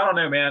don't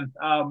know, man.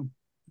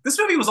 This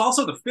movie was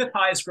also the 5th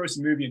highest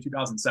grossing movie in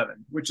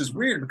 2007, which is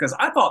weird because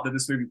I thought that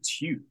this movie was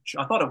huge.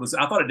 I thought it was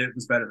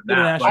better than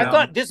that. But, I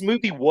thought this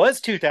movie was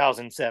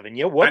 2007.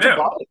 Yeah, what's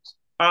about it?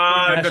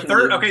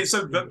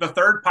 The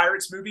third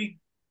Pirates movie,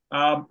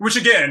 which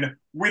again,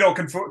 we don't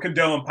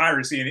condone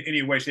piracy in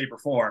any way, shape, or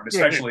form,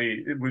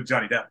 especially with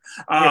Johnny Depp.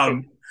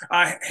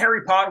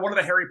 Harry Potter, one of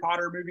the Harry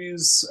Potter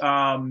movies.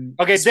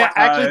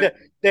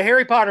 The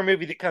Harry Potter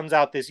movie that comes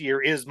out this year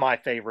is my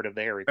favorite of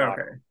the Harry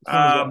Potter.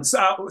 Okay.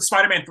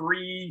 Spider-Man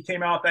 3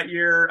 came out that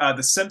year.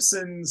 The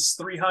Simpsons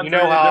 300. You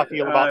know how I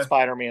feel about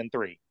Spider-Man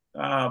 3.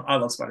 I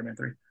love Spider-Man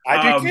 3.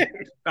 I do too.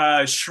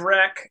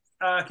 Shrek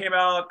came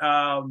out.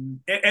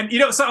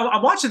 So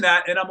I'm watching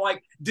that and I'm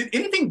like, did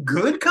anything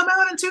good come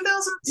out in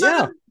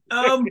 2007?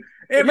 But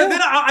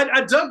then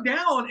I dug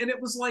down and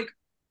it was like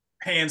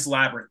Pan's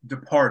Labyrinth,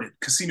 Departed,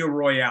 Casino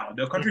Royale,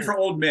 No Country for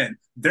Old Men,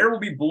 There Will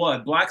Be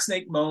Blood, Black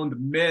Snake Moan, The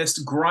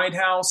Mist,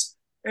 Grindhouse,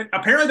 and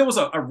apparently there was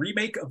a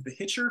remake of The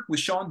Hitcher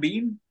with Sean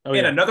Bean,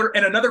 and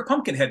another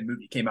Pumpkinhead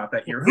movie came out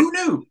that year. Who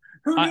knew?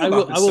 I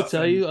will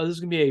tell you, this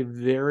is going to be a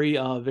very,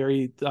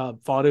 very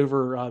fought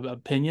over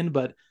opinion,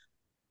 but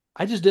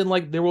I just didn't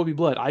like There Will Be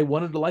Blood. I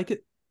wanted to like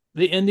it.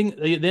 The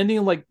ending,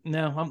 I'm like,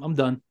 no, I'm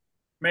done.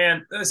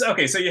 Man,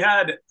 okay, so you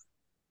had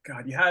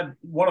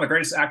one of the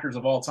greatest actors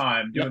of all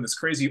time doing this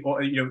crazy,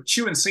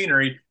 chewing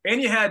scenery,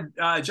 and you had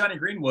Johnny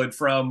Greenwood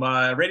from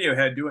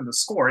Radiohead doing the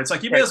score. It's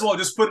like you may as well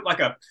just put like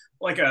a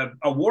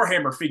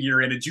Warhammer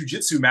figure in a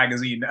jiu-jitsu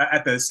magazine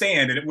at the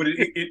stand, and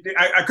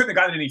I couldn't have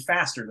gotten any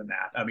faster than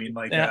that. I mean,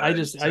 like, I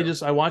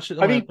watched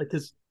it.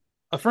 Because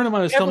a friend of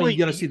mine was telling me you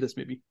got to see this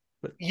movie.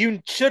 But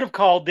you should have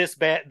called this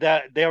band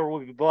that There Will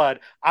Be Blood.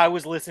 I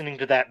was listening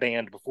to that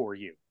band before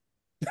you.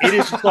 It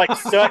is just like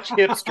such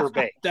hipster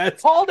bait.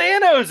 Paul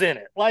Dano's in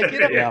it. Like,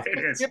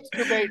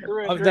 hipster bait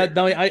through and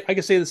through. I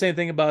can say the same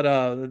thing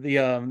about the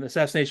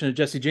assassination of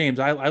Jesse James.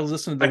 I was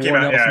listening to the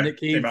Warren Ellis and Nick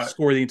Cave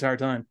score the entire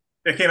time.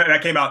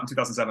 That came out in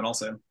 2007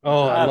 also.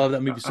 Oh, I love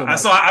that movie so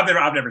much.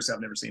 I've never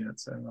seen it.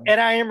 So. And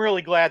I am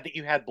really glad that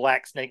you had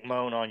Black Snake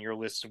Moan on your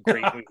list of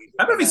great movies.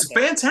 That movie's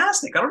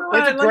fantastic. I don't know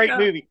why it's a great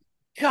movie.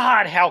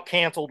 God, how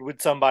canceled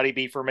would somebody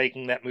be for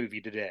making that movie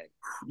today?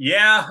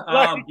 Yeah,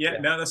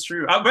 no, that's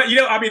true. But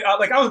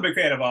I was a big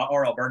fan of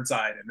R.L.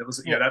 Burnside, and it was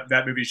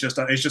that movie's just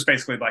it's just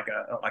basically like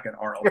an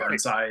R.L.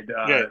 Burnside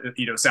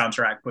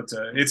soundtrack. But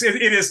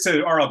it is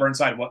to R.L.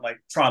 Burnside what like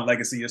Tron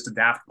Legacy is to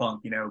Daft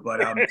Punk,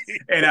 But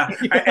and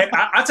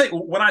I tell you,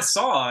 when I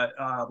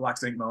saw Black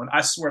Snake Moan,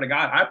 I swear to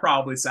God, I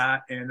probably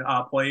sat and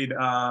played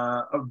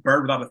a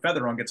Bird Without a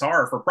Feather on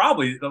guitar for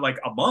probably like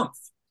a month.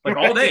 Like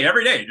all day,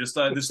 every day, just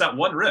that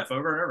one riff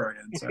over and over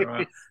again. So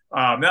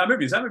that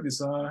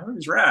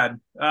movie's rad.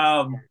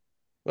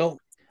 Well,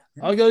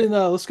 I'll go and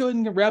let's go ahead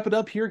and wrap it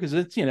up here because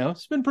it's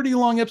it's been a pretty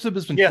long episode.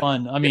 It's been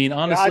fun. I mean,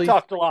 honestly, I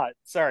talked a lot.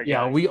 Sorry.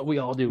 Yeah, guys. we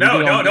all do.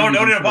 No,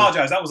 don't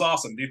apologize. That was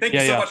awesome, dude. Thank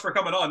you so much for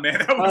coming on, man.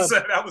 That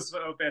was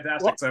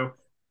fantastic. Well, so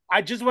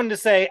I just wanted to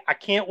say I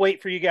can't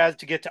wait for you guys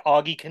to get to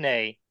Augie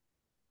Kane.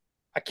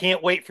 I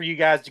can't wait for you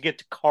guys to get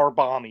to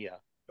Carbomia.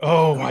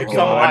 Oh my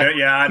God!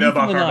 I know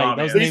about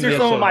Carbomia. These are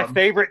some of my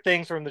favorite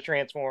things from the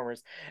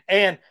Transformers,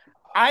 and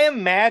I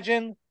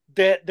imagine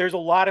that there's a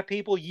lot of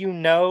people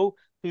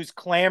who's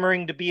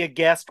clamoring to be a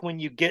guest when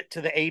you get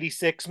to the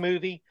 '86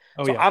 movie.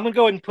 I'm gonna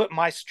go ahead and put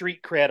my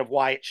street cred of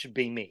why it should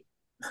be me.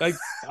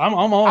 I'm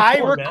all. I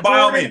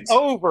recorded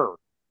over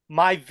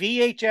my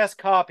VHS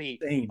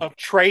copy of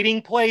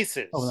Trading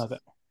Places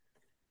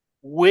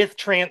with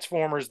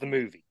Transformers the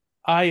movie.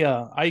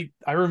 I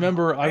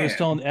remember I was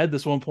telling Ed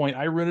this one point.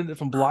 I rented it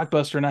from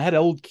Blockbuster, and I had an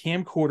old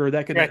camcorder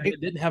that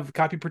it didn't have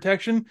copy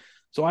protection,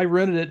 so I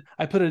rented it.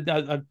 I put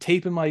a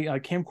tape in my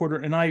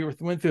camcorder, and I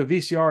went through a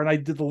VCR, and I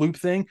did the loop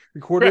thing,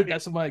 recorded.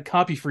 That's my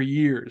copy for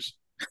years.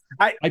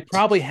 I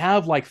probably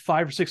have like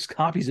 5 or 6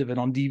 copies of it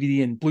on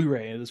DVD and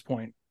Blu-ray at this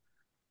point.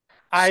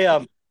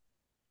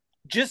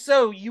 Just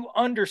so you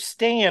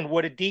understand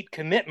what a deep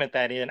commitment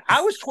that is.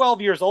 I was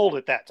 12 years old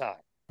at that time.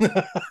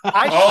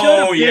 I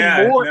should have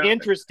been more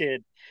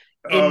interested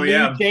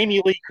in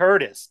Jamie Lee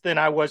Curtis than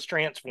I was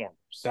Transformers.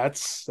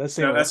 That's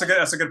No, that's a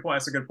good point.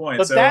 That's a good point.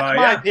 But So that's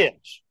my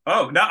pitch.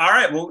 Oh no! All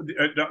right, we'll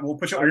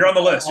put you. You're on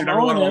the list. You're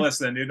number one on the list,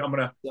 then, dude. I'm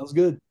gonna. Sounds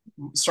good.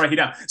 Strike you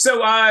down. So,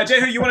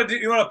 Jehu, you want to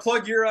do? You want to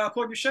plug your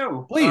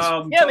show, please?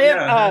 Yeah,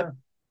 man.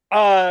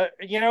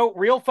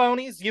 Reel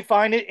Phonies. You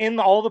find it in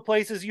all the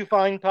places you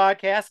find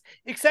podcasts,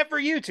 except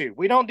for YouTube.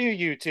 We don't do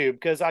YouTube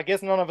because I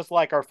guess none of us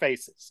like our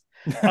faces.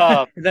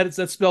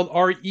 That's spelled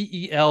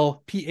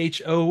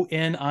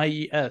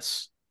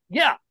ReelPhonies.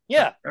 Yeah.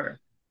 Okay.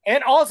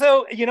 And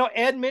also,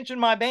 Ed mentioned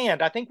my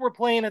band. I think we're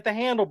playing at the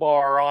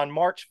Handlebar on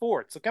March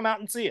 4th. So come out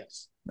and see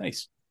us.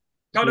 Nice.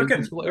 Oh, no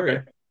kidding. Okay.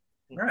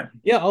 All right.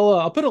 Yeah,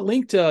 I'll put a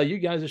link to you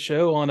guys'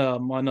 show on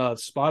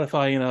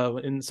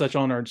Spotify and such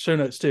on our show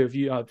notes too if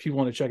you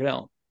want to check it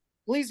out.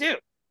 Please do.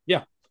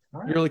 Yeah.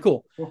 Right. Really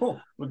cool. Cool.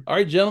 All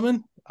right,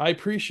 gentlemen. I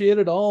appreciate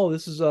it all.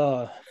 This is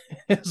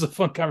it was a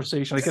fun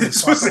conversation.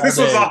 This was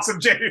awesome,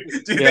 Jay.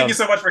 Dude, thank you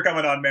so much for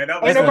coming on, man.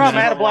 That was no problem.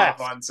 I had a blast.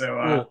 Fun, so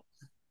cool.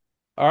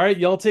 All right,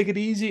 y'all take it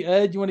easy.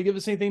 Ed, you want to give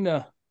us anything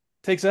to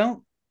take us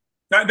out?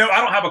 No, I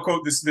don't have a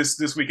quote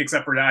this week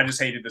except for I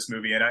just hated this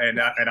movie and I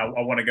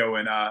want to go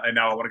and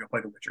now I want to go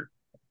play The Witcher.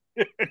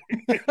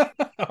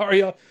 All right,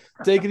 y'all.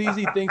 Take it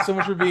easy. Thanks so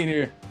much for being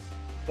here.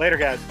 Later,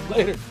 guys.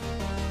 Later.